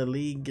about how the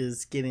league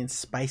is getting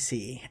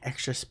spicy,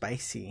 extra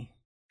spicy.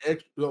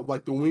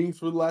 Like the wings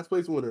for the last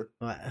place winner.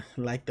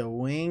 Like the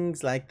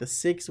wings, like the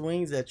 6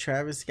 wings that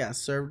Travis got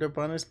served up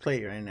on his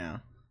plate right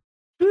now.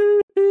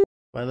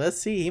 But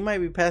let's see, he might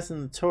be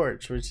passing the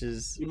torch, which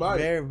is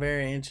very,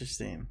 very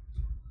interesting.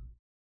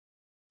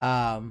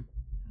 But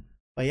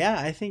yeah,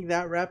 I think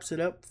that wraps it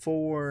up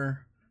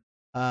for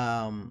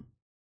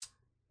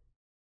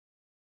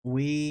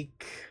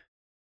week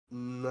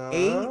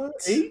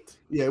 8.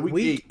 Yeah,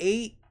 week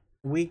 8.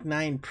 Week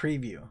 9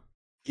 preview.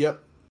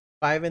 Yep.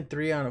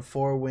 5-3 on a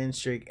 4-win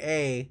streak.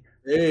 Hey,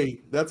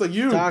 that's like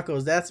you.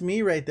 Tacos, that's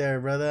me right there,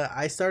 brother.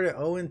 I started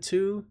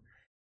 0-2,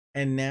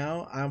 and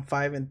now I'm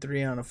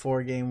 5-3 on a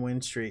 4-game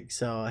win streak.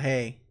 So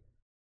hey,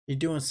 you're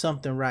doing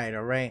something right,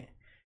 all right?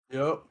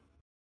 Yep.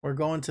 We're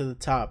going to the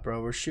top,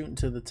 bro. We're shooting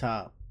to the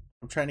top.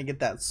 I'm trying to get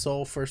that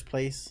sole first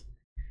place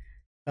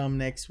come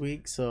next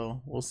week,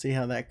 so we'll see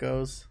how that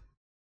goes.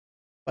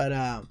 But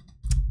a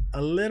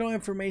little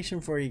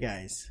information for you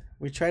guys.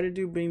 We try to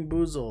do Bean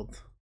Boozled.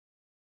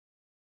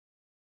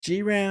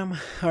 D-Ram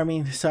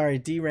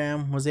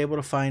was able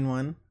to find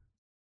one.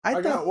 I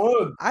got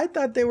one. I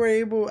thought you were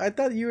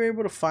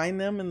able to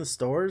find them in the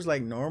stores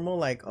like normal,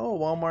 like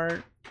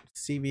Walmart,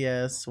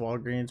 CVS,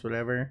 Walgreens,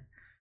 whatever.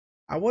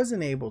 I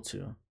wasn't able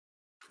to.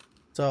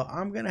 So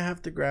I'm gonna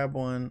have to grab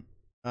one.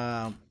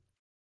 And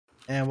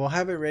we'll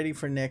have it ready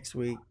for next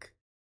week.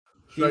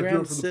 Should I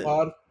do it for the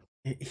pod?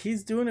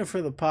 He's doing it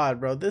for the pod,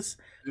 bro. This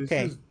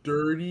is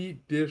dirty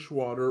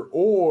dishwater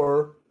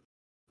or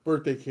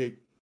birthday cake.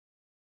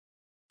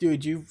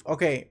 Dude,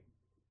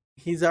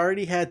 he's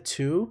already had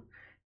 2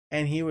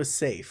 and he was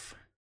safe.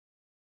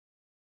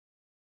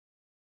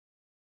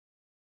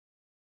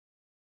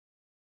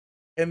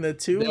 And the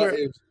 2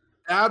 is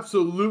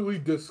absolutely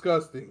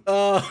disgusting.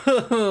 Oh,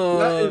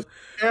 that is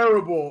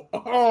terrible.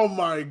 Oh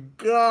my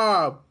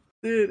god.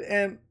 Dude,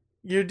 and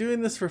you're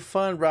doing this for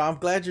fun, bro. I'm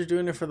glad you're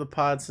doing it for the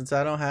pod since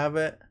I don't have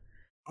it.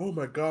 Oh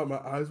my god, my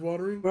eyes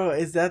watering. Bro,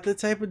 is that the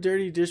type of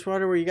dirty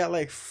dishwater where you got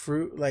like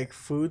fruit, like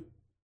food,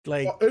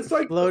 like it's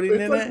like floating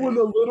in it?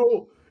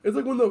 It's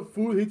like when the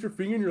food hits your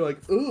finger and you're like,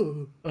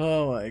 ugh.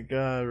 Oh my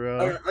god, bro.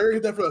 I gotta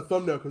get that for the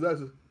thumbnail because that's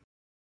just...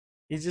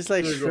 He's just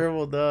like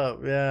shriveled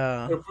up,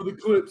 yeah. For the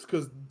clips,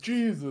 because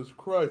Jesus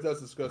Christ,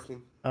 that's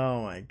disgusting.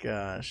 Oh my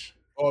gosh.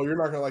 Oh, you're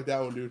not gonna like that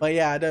one, dude. But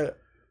yeah,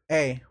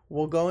 hey,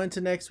 we'll go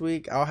into next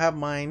week. I'll have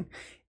mine.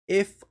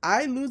 If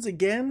I lose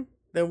again,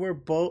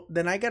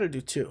 then I gotta do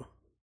 2.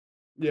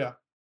 Yeah.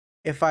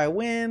 If I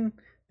win,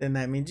 then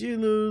that means you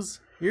lose.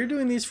 You're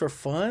doing these for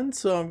fun,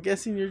 so I'm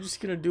guessing you're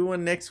just gonna do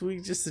one next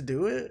week just to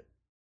do it.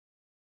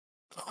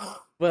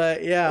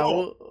 But yeah,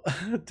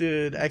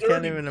 dude, I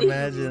can't even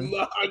imagine.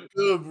 Not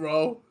good,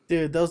 bro.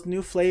 Dude, those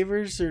new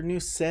flavors or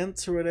new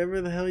scents or whatever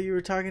the hell you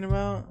were talking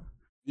about.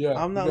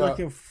 Yeah, I'm not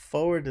looking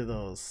forward to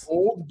those.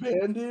 Old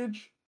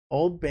bandage,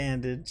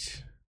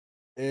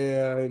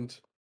 and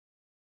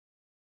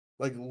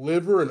like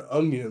liver and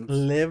onions.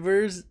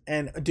 Livers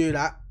and dude,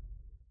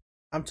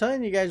 I'm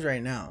telling you guys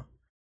right now.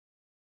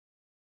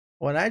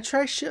 When I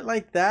try shit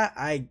like that,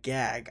 I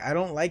gag. I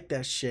don't like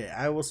that shit.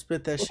 I will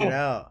spit that shit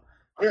out.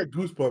 I got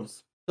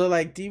goosebumps. So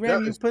like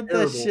D-Ram, you put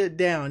that shit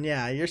down.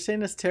 Yeah, you're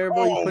saying it's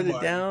terrible. You put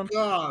it down.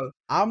 God.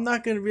 I'm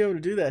not gonna be able to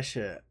do that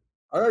shit.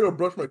 I gotta go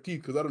brush my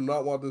teeth because I do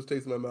not want this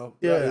taste in my mouth.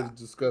 Yeah, that is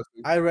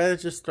disgusting. I'd rather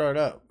just throw it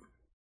up.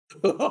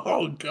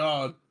 Oh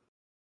God.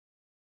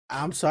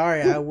 I'm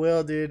sorry, I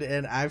will, dude.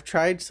 And I've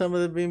tried some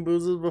of the Bean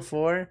Boozles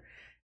before,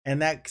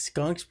 and that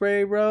skunk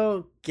spray,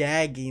 bro,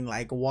 gagging,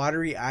 like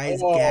watery eyes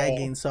Oh,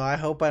 gagging. So I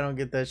hope I don't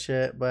get that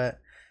shit. But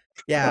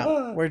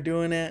yeah, we're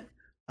doing it.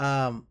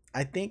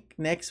 I think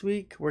next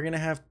week we're gonna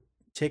have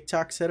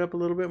TikTok set up a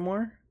little bit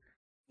more.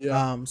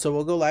 yeah, So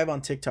we'll go live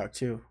on TikTok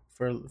too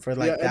for yeah,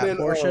 like and that then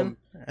portion,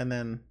 and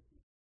then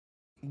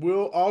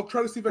I'll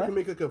try to see if I what? can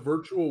make like a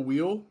virtual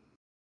wheel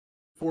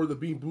for the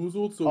Bean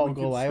Boozled, so Oh, we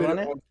go can live spin on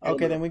it it. on Okay,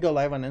 camera. then we go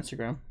live on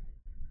Instagram.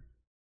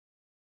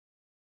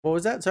 What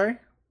was that? Sorry,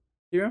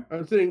 you.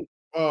 I'm saying,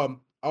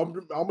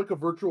 I'll make a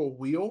virtual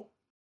wheel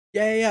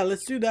Yeah.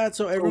 Let's do that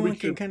so so we everyone can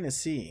can, kind of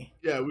see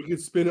yeah, we can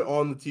spin it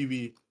on the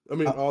TV. I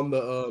mean, uh, on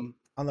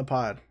the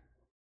pod.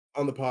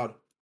 on the pod.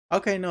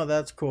 Okay, no,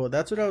 that's cool.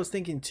 That's what I was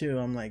thinking too.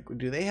 I'm like,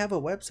 do they have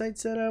a website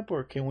set up,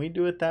 or can we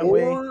do it that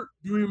way? Or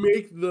do we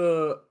make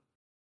the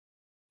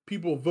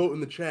people vote in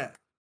the chat?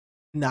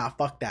 Nah,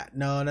 fuck that.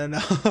 No. No.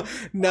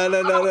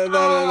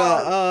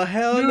 Ah, Oh,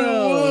 hell you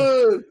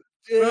no. would.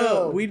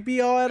 Bro, Damn. we'd be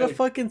all out of Hey,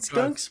 fucking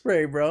skunk guys,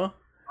 spray, bro.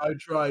 I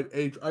tried.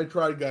 Hey, I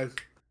tried, guys.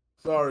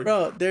 Sorry.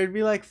 Bro, there'd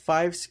be like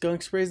 5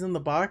 skunk sprays in the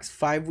box,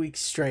 5 weeks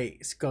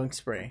straight skunk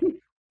spray.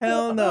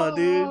 Hell no,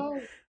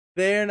 dude.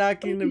 They're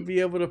not going to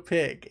be able to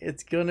pick.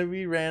 It's going to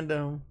be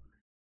random.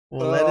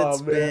 We'll let it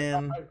Oh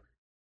man, spin.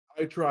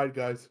 I tried,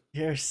 guys.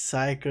 You're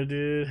psycho,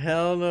 dude.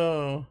 Hell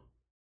no.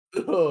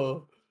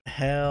 Oh,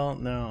 Hell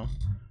no.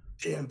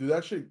 damn, dude,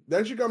 that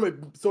shit got me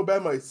so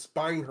bad my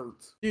spine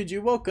hurts. Dude,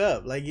 you woke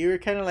up. Like, you were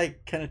kind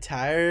of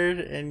tired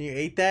and you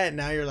ate that. And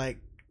now you're like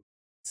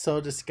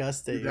so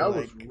disgusted. Dude, You're that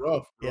like, was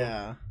rough, bro.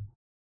 yeah.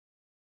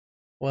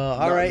 Well,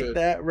 all Not right. good.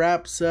 That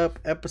wraps up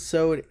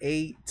episode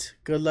 8.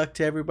 Good luck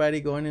to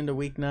everybody going into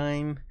week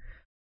 9.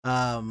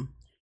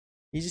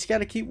 You just got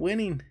to keep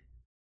winning.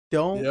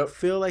 Don't Yep.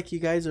 feel like you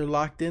guys are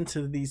locked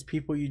into these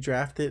people you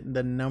drafted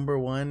the number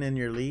 1 in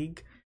your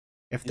league.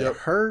 If they're Yep.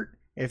 hurt,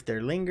 if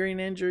they're lingering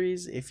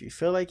injuries, if you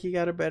feel like you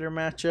got a better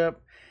matchup,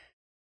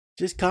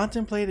 just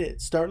contemplate it.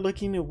 Start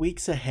looking at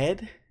weeks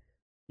ahead.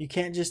 You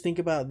can't just think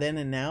about then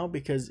and now,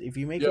 because if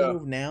you make a Yeah.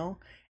 move now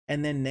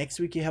and then next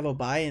week you have a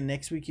bye and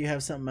next week you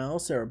have something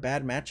else or a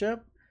bad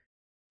matchup,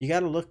 you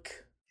got to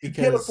look, You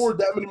can't because afford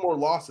that many more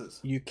losses.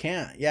 you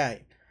can't. Yeah.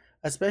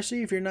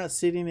 Especially if you're not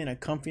sitting in a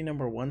comfy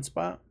number 1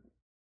 spot.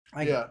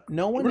 Like, Yeah.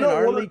 no one We're in not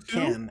our 1 or league 2.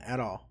 can at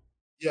all.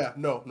 Yeah,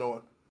 no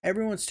one.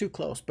 Everyone's too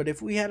close. But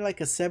if we had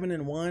like a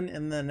 7-1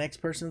 and the next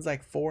person's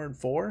like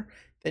 4-4,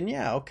 then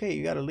yeah, okay,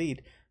 you got to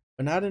lead.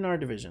 But not in our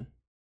division.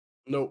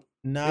 Nope.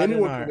 Not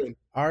Anyone in can win.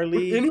 our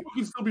league. Anyone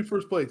can still be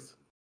first place.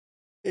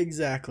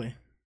 Exactly.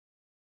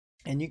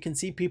 And you can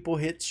see people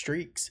hit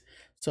streaks.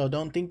 So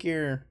don't think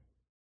you're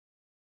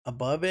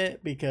above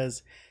it,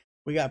 because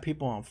we got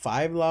people on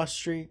 5 loss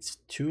streaks,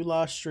 2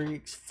 loss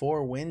streaks,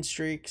 4 win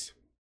streaks.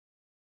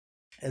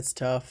 It's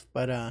tough,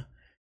 but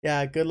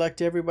yeah, good luck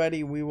to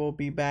everybody. We will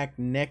be back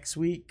next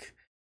week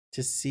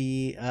to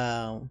see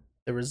the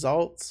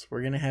results.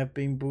 We're gonna have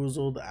Bean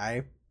Boozled.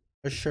 I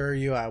assure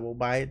you, I will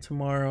buy it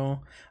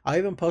tomorrow. I'll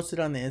even post it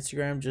on the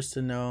Instagram just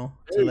to know,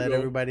 to let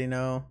everybody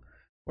know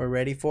we're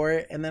ready for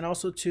it. And then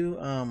also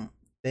to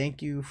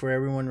thank you for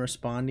everyone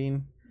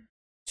responding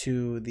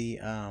to the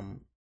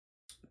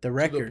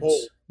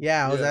records.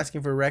 Yeah, I was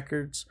asking for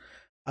records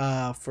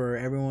for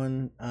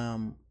everyone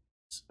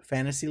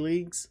fantasy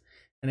leagues,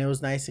 and it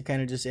was nice to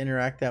kind of just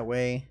interact that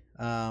way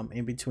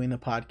in between the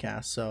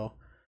podcast. So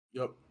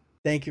Yep.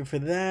 thank you for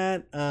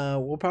that.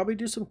 We'll probably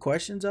do some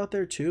questions out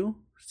there too,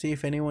 see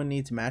if anyone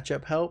needs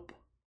matchup help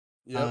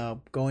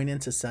going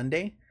into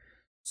Sunday.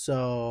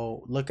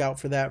 So look out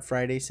for that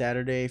Friday,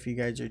 Saturday, if you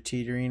guys are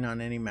teetering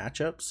on any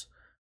matchups.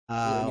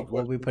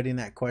 We'll be putting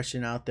that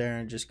question out there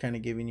and just kind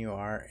of giving you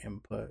our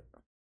input.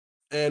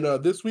 And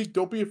this week,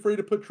 don't be afraid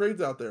to put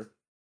trades out there.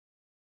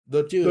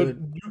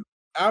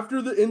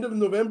 After the end of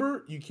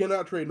November, you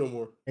cannot trade no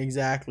more.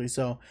 Exactly.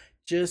 So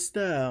just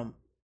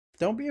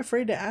don't be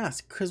afraid to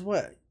ask, because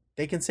what?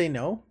 They can say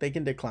no, they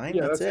can decline.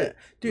 Yeah, that's it.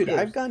 Dude,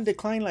 I've gotten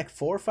declined like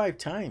 4 or 5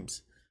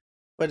 times.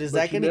 But is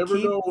that going to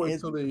keep? Know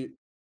until they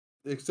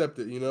accept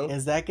it, you know?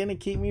 Is that going to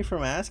keep me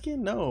from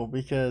asking? No,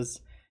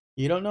 because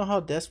you don't know how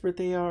desperate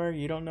they are.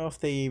 You don't know if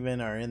they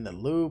even are in the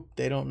loop.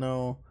 They don't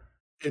know.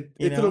 It's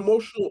an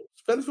emotional.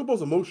 Fantasy football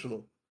is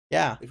emotional.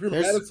 Yeah. If you're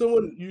mad at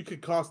someone, you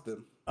could cost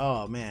them.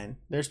 Oh man,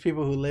 there's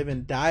people who live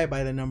and die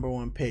by the number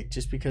 1 pick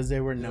just because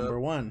they were number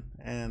 1,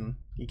 and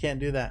you can't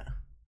do that.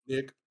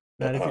 Nick.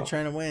 Not if you're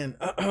trying to win.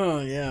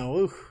 Yeah,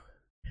 woo.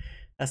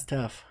 That's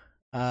tough.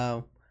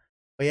 But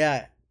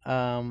yeah,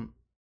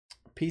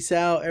 peace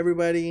out,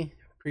 everybody.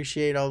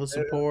 Appreciate all the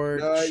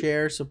support.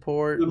 Share,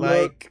 support,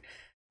 like.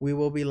 We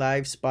will be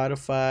live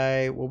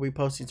Spotify. We'll be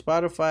posting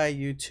Spotify,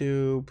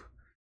 YouTube,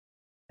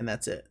 and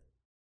that's it.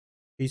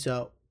 Peace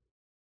out.